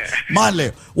 Yeah.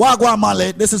 Manley. Wagwan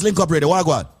Manley. This is Link Up Radio.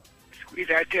 Wagwan. Squeeze,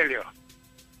 I tell you.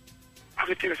 I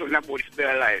can tell you something about this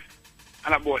bare life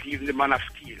and about even the Man of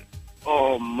Steel.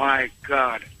 Oh my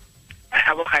God. I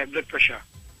have a high blood pressure.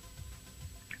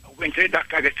 I went to the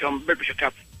doctor, I get some blood pressure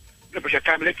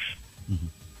tablets. Mm-hmm.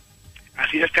 And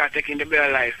she just started taking the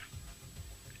bare life.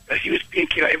 I use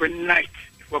painkiller every night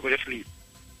before I go to sleep.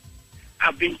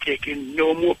 I've been taking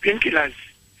no more painkillers,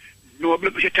 no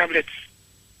blood pressure tablets.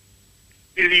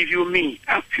 Believe you me,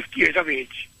 I'm 50 years of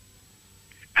age.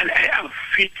 And I am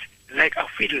fit like a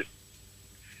fiddle.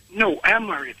 No, I am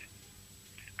married.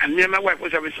 And me and my wife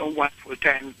was having some wonderful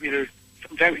time.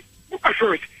 Sometimes, at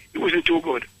first, it wasn't too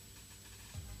good.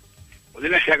 But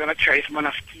then I said, I'm going to try some man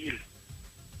of steel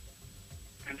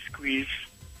and squeeze.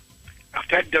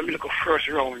 After I'd done like a first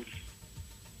round,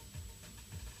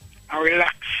 I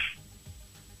relax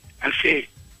and say,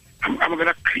 I'm going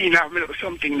to clean out me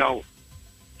something now.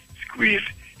 Squeeze,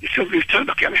 the something turned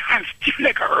back and my hands stiff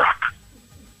like a rock.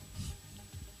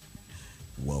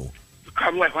 Whoa.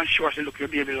 Because my wife and she was to look your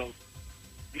baby love.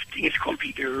 This thing is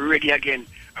completely ready again.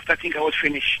 After I think I was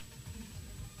finished.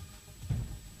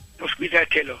 No squeeze, I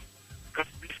tell her. Because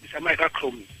Mr. Michael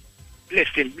Clums, bless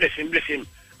him, bless him, bless him.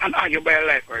 And all your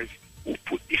biolifers who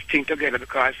put this thing together,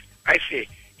 because I say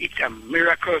it's a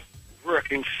miracle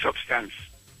working substance.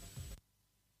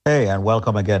 Hey, and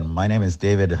welcome again. My name is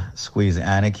David Squeeze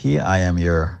Anarchy. I am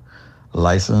your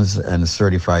licensed and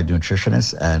certified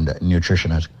nutritionist and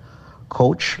nutritionist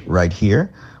coach right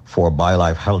here for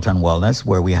BioLife Health and Wellness,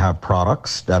 where we have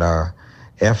products that are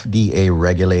FDA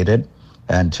regulated.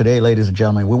 And today, ladies and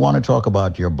gentlemen, we want to talk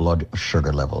about your blood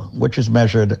sugar level, which is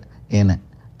measured in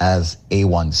as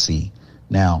A1C.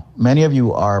 Now, many of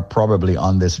you are probably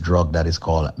on this drug that is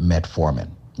called metformin.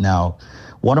 Now,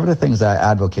 one of the things I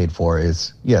advocate for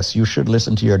is, yes, you should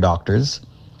listen to your doctors,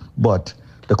 but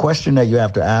the question that you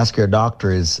have to ask your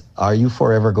doctor is, are you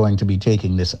forever going to be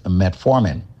taking this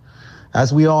metformin?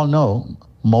 As we all know,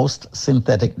 most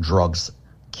synthetic drugs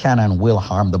can and will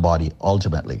harm the body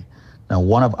ultimately. Now,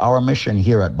 one of our mission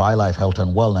here at BioLife Health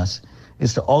and Wellness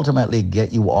is to ultimately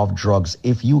get you off drugs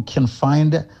if you can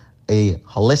find a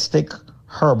holistic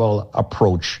herbal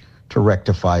approach to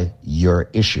rectify your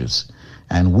issues.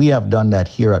 And we have done that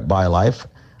here at BioLife.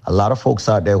 A lot of folks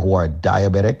out there who are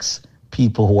diabetics,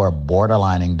 people who are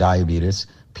borderlining diabetes,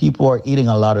 people who are eating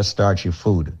a lot of starchy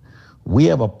food. We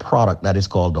have a product that is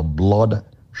called the blood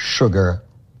sugar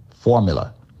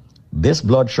formula. This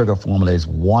blood sugar formula is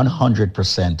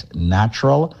 100%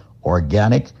 natural,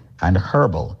 organic, and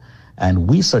herbal. And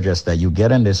we suggest that you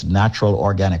get in this natural,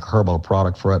 organic, herbal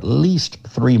product for at least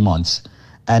 3 months.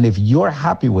 And if you're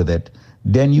happy with it,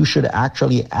 then you should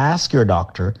actually ask your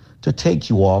doctor to take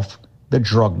you off the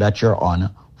drug that you're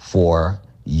on for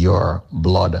your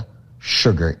blood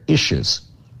sugar issues.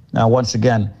 Now, once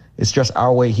again, it's just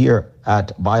our way here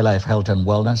at BioLife Health and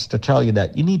Wellness to tell you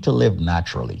that you need to live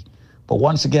naturally. But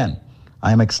once again,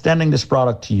 I am extending this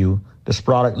product to you. This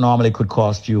product normally could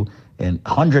cost you in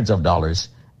hundreds of dollars.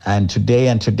 And today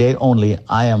only,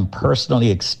 I am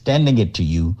personally extending it to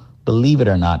you, believe it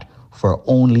or not, for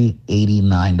only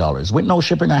 $89 with no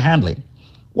shipping or handling.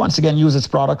 Once again, use this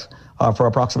product for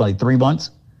approximately 3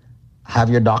 months. Have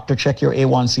your doctor check your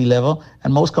A1C level.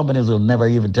 And most companies will never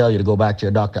even tell you to go back to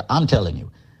your doctor. I'm telling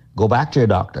you, go back to your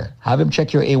doctor. Have him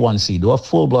check your A1C. Do a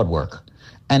full blood work.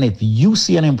 And if you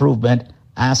see an improvement,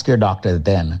 ask your doctor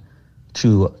then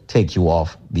to take you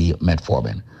off the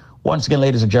metformin. Once again,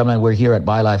 ladies and gentlemen, we're here at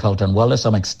BioLife Health and Wellness.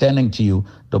 I'm extending to you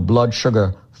the blood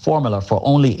sugar formula for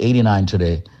only $89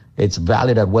 today. It's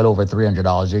valued at well over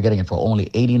 $300. You're getting it for only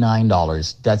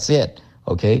 $89. That's it,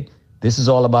 okay? This is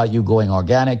all about you going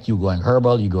organic, you going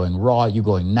herbal, you going raw, you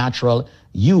going natural,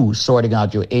 you sorting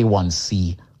out your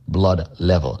A1C blood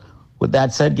level. With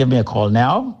that said, give me a call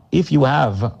now. If you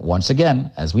have, once again,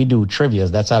 as we do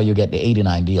trivias, that's how you get the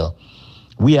 $89 deal.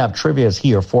 We have trivias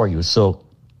here for you. So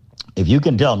if you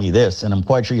can tell me this, and I'm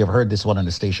quite sure you've heard this one on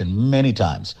the station many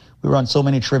times, we run so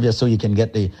many trivia so you can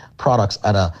get the products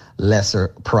at a lesser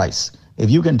price. If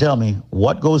you can tell me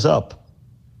what goes up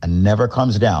and never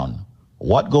comes down,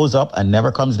 what goes up and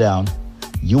never comes down,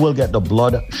 you will get the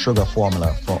blood sugar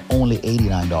formula for only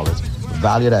 $89.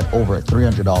 Valued at over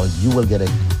 $300, you will get it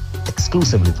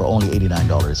exclusively for only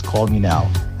 $89. Call me now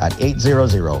at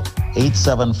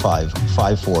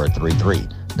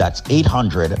 800-875-5433. That's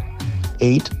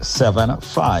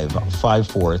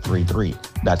 800-875-5433.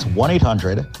 That's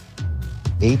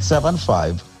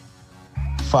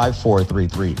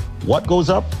 1-800-875-5433. What goes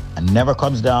up and never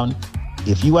comes down?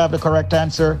 If you have the correct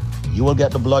answer, you will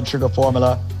get the blood sugar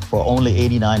formula for only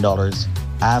 $89.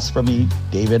 Ask for me,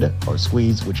 David or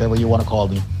Squeeze, whichever you want to call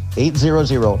me,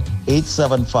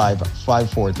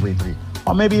 800-875-5433.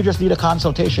 Or maybe you just need a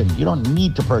consultation. You don't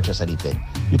need to purchase anything.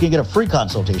 You can get a free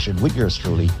consultation with yours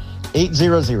truly,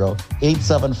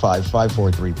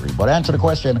 800-875-5433. But answer the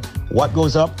question, what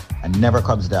goes up and never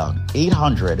comes down?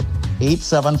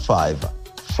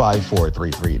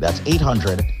 800-875-5433. That's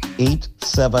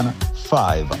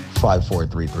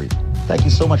 800-875-5433. Thank you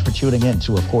so much for tuning in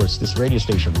to, of course, this radio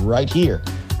station right here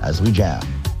as we jam.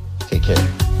 Take care.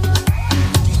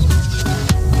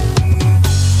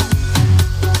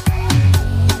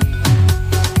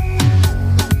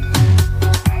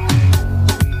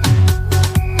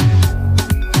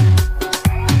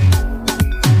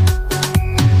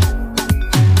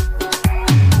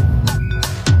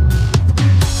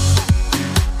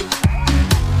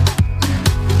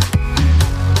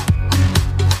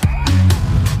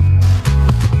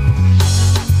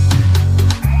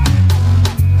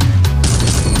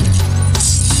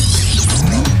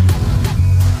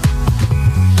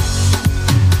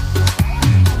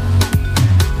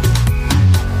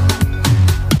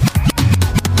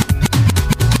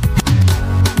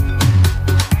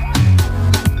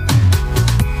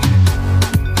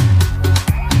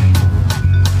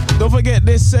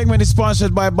 Segment is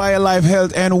sponsored by BioLife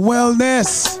Health and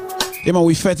Wellness. Yeah, man,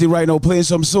 we fetty right now playing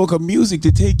some soca music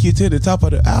to take you to the top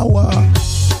of the hour.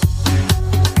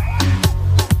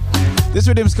 This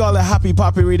rhythm is called a Happy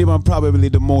Poppy rhythm and probably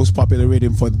the most popular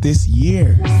rhythm for this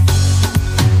year.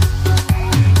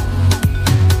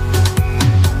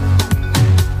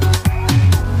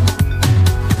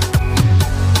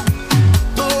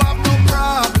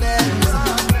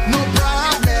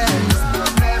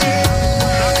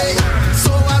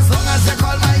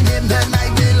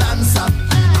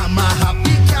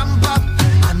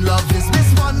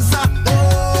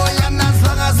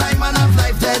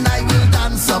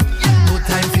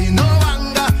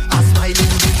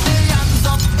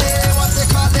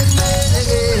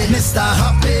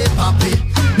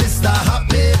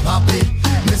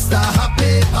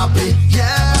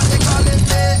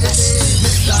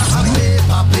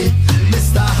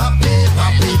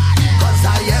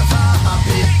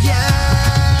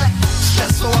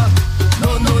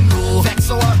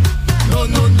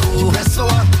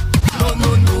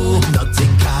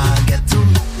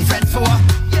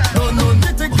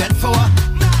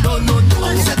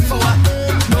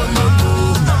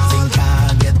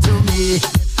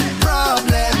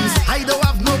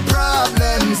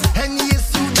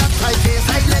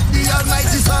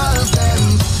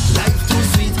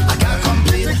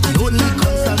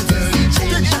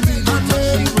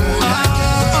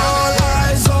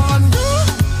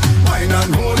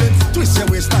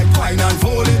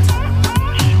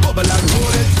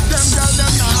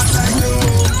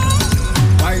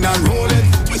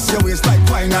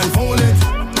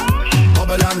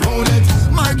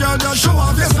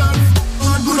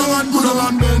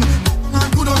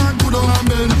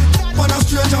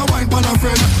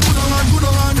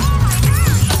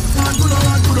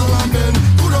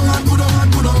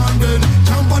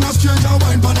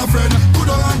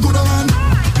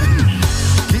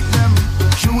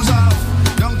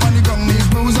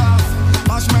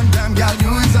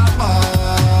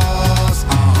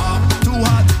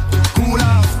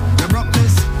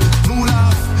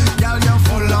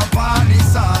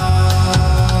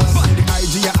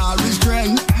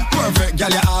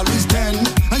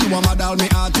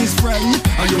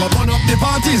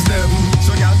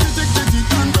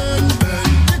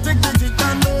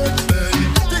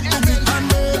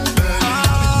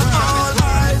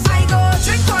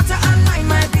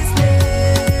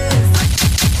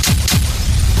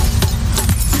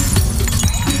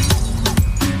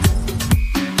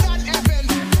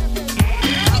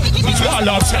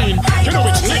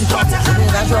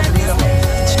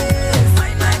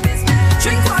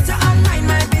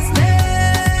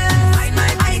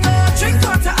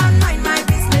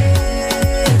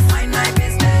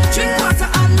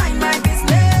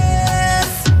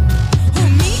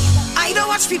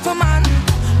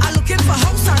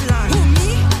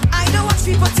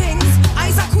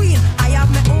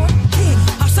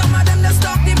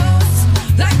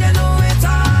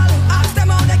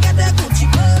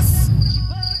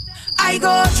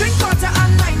 Drink water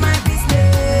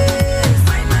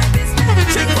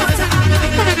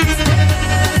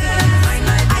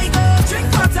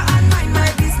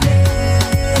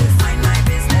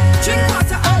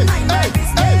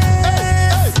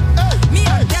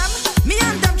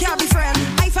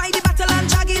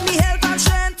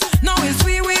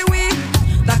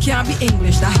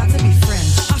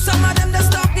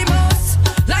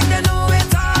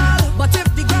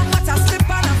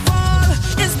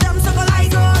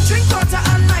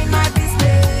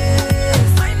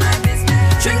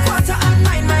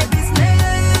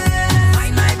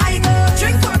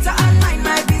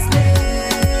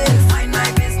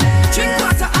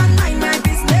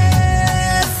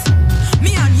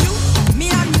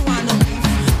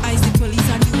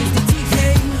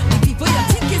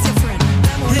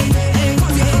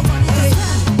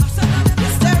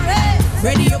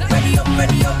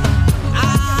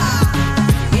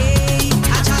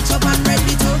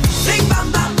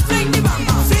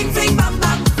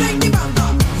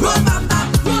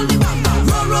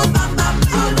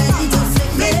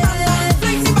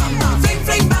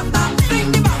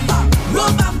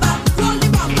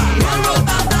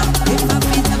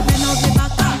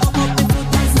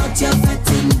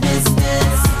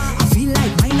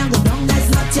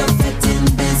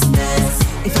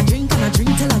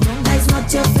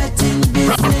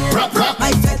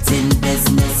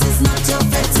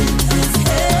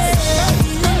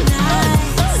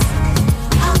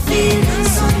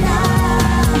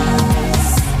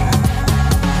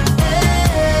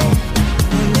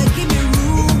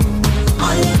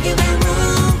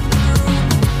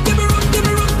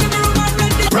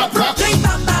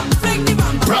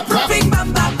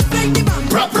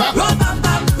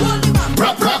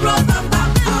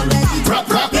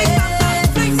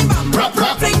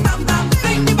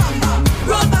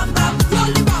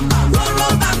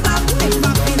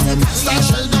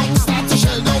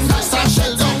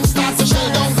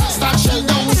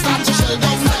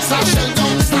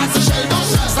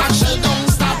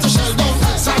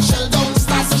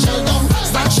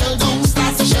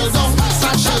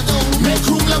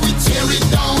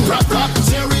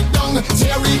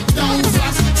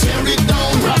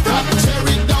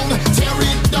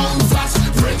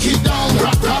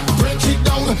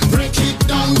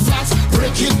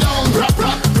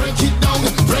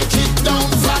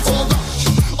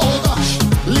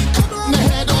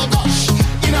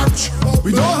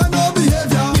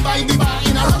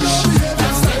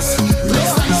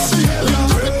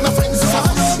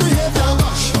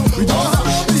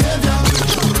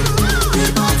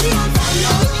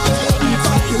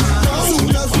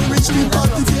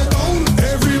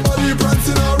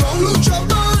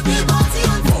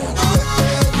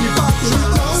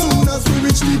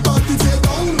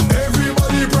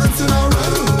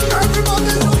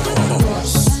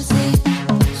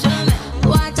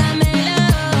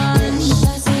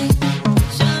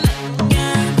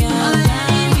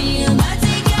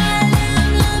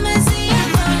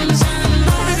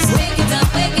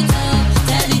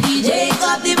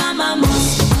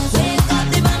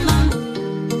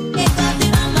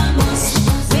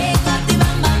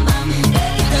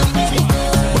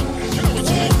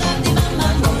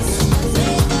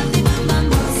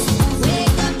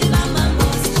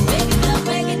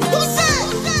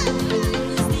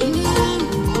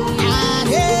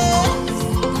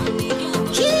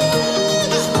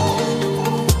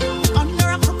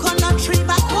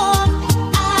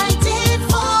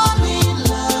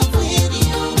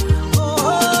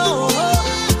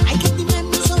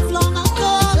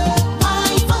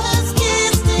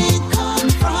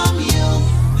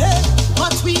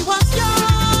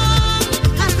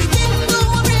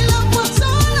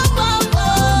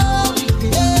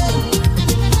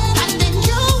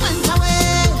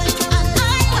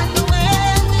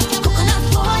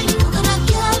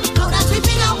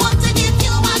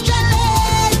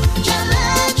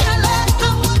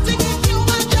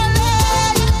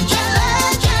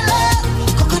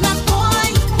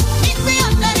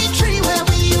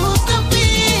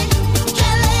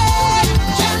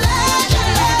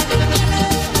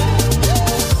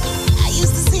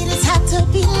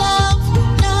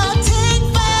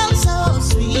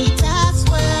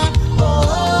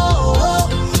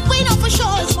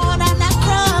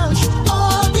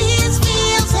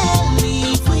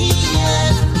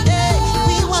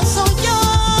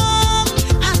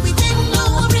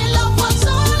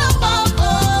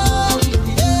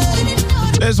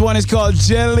this one is called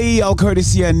Jelly, all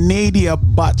courtesy of Nadia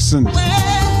Batson.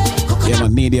 Yeah,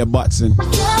 man, Nadia Batson.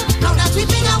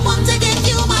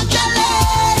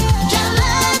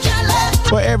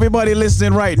 For everybody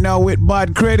listening right now with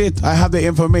bad credit, I have the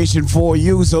information for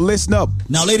you, so listen up.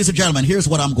 Now, ladies and gentlemen, here's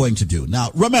what I'm going to do.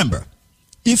 Now, remember,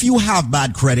 if you have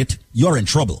bad credit, you're in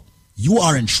trouble. You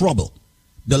are in trouble.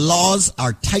 The laws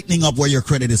are tightening up where your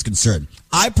credit is concerned.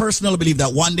 I personally believe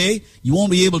that one day you won't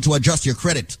be able to adjust your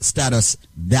credit status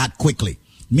that quickly,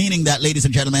 meaning that, ladies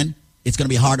and gentlemen, it's going to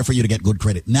be harder for you to get good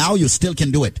credit. Now you still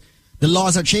can do it. The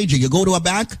laws are changing. You go to a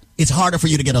bank, it's harder for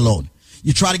you to get a loan.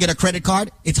 You try to get a credit card,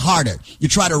 it's harder. You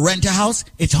try to rent a house,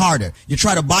 it's harder. You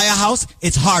try to buy a house,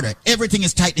 it's harder. Everything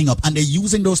is tightening up, and they're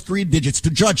using those 3 digits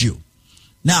to judge you.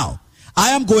 Now,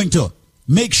 I am going to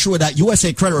make sure that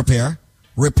USA Credit Repair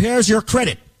repairs your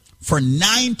credit for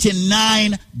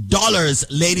 $99,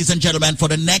 ladies and gentlemen, for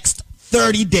the next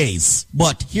 30 days.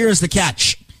 But here's the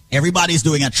catch. Everybody's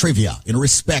doing a trivia in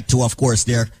respect to, of course,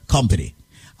 their company.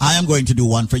 I am going to do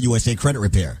one for USA Credit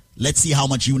Repair. Let's see how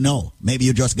much you know. Maybe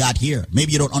you just got here.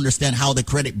 Maybe you don't understand how the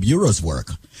credit bureaus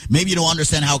work. Maybe you don't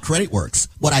understand how credit works.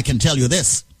 But I can tell you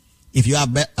this. If you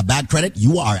have a bad credit,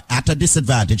 you are at a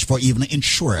disadvantage for even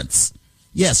insurance.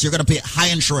 Yes, you're going to pay high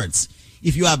insurance.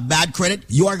 If you have bad credit,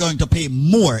 you are going to pay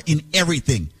more in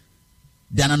everything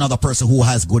than another person who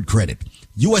has good credit.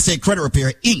 USA Credit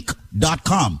Repair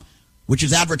Inc.com, which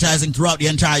is advertising throughout the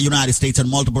entire United States and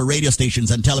multiple radio stations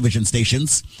and television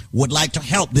stations, would like to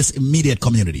help this immediate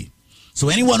community. So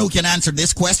anyone who can answer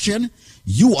this question,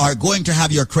 you are going to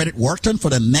have your credit worked on for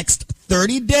the next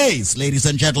 30 days, ladies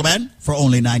and gentlemen, for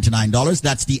only $99.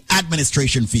 That's the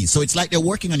administration fee. So it's like they're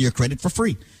working on your credit for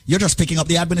free. You're just picking up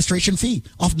the administration fee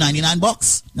of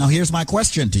 $99. Now here's my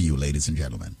question to you, ladies and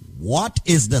gentlemen. What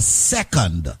is the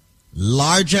second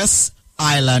largest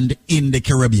island in the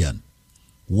Caribbean?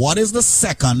 What is the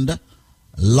second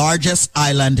largest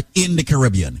island in the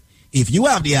Caribbean? If you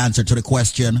have the answer to the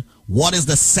question, what is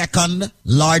the second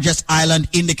largest island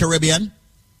in the Caribbean?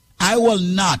 I will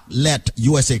not let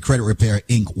USA Credit Repair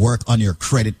Inc. work on your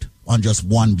credit on just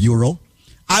one bureau.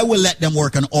 I will let them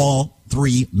work on all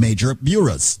 3 major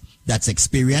bureaus. That's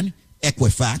Experian,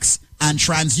 Equifax, and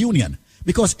TransUnion.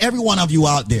 Because every one of you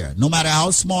out there, no matter how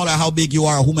small or how big you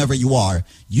are or whomever you are,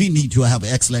 you need to have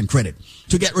excellent credit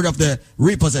to get rid of the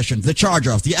repossessions, the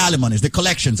charge-offs, the alimonies, the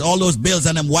collections, all those bills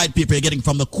and them white people you're getting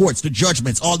from the courts, the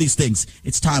judgments, all these things.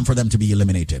 It's time for them to be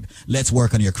eliminated. Let's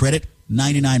work on your credit.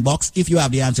 $99. If you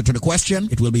have the answer to the question,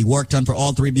 it will be worked on for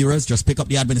all 3 bureaus. Just pick up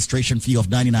the administration fee of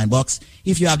 $99.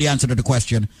 If you have the answer to the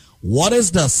question, what is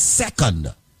the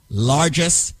second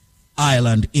largest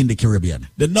island in the Caribbean?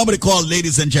 The number to call,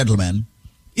 ladies and gentlemen,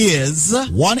 is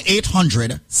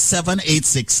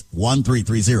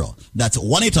 1-800-786-1330. That's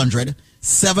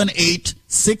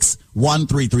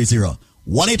 1-800-786-1330.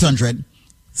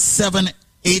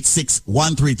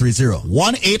 1-800-786-1330.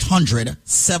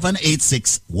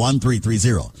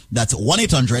 1-800-786-1330. That's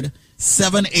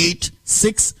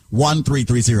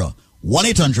 1-800-786-1330.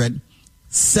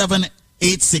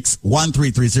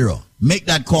 1-800-786-1330. Make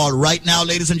that call right now,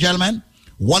 ladies and gentlemen.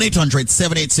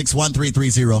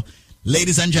 1-800-786-1330.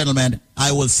 Ladies and gentlemen,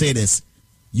 I will say this.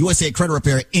 USA Credit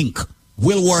Repair Inc.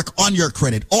 will work on your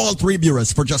credit, all 3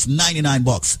 bureaus, for just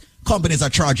 $99. Companies are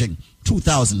charging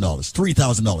 $2,000,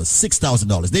 $3,000,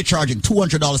 $6,000. They're charging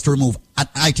 $200 to remove an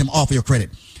item off your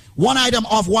credit. One item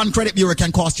off one credit bureau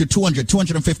can cost you $200,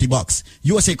 $250.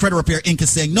 USA Credit Repair Inc. is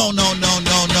saying no.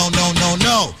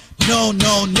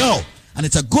 And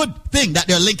it's a good thing that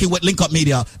they're linking with Link Up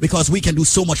Media, because we can do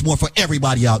so much more for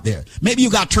everybody out there. Maybe you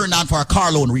got turned down for a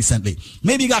car loan recently.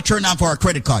 Maybe you got turned down for a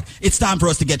credit card. It's time for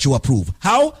us to get you approved.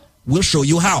 How? We'll show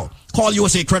you how. Call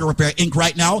USA Credit Repair Inc.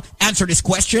 right now. Answer this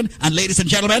question. And ladies and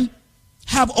gentlemen,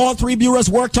 have all 3 bureaus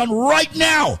worked on right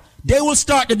now. They will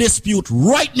start the dispute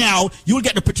right now. You'll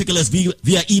get the particulars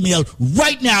via email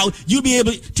right now. You'll be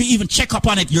able to even check up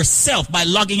on it yourself by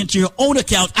logging into your own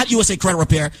account at USA Credit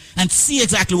Repair and see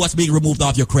exactly what's being removed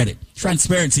off your credit.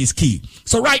 Transparency is key.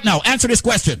 So right now, answer this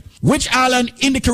question. Which island in the Caribbean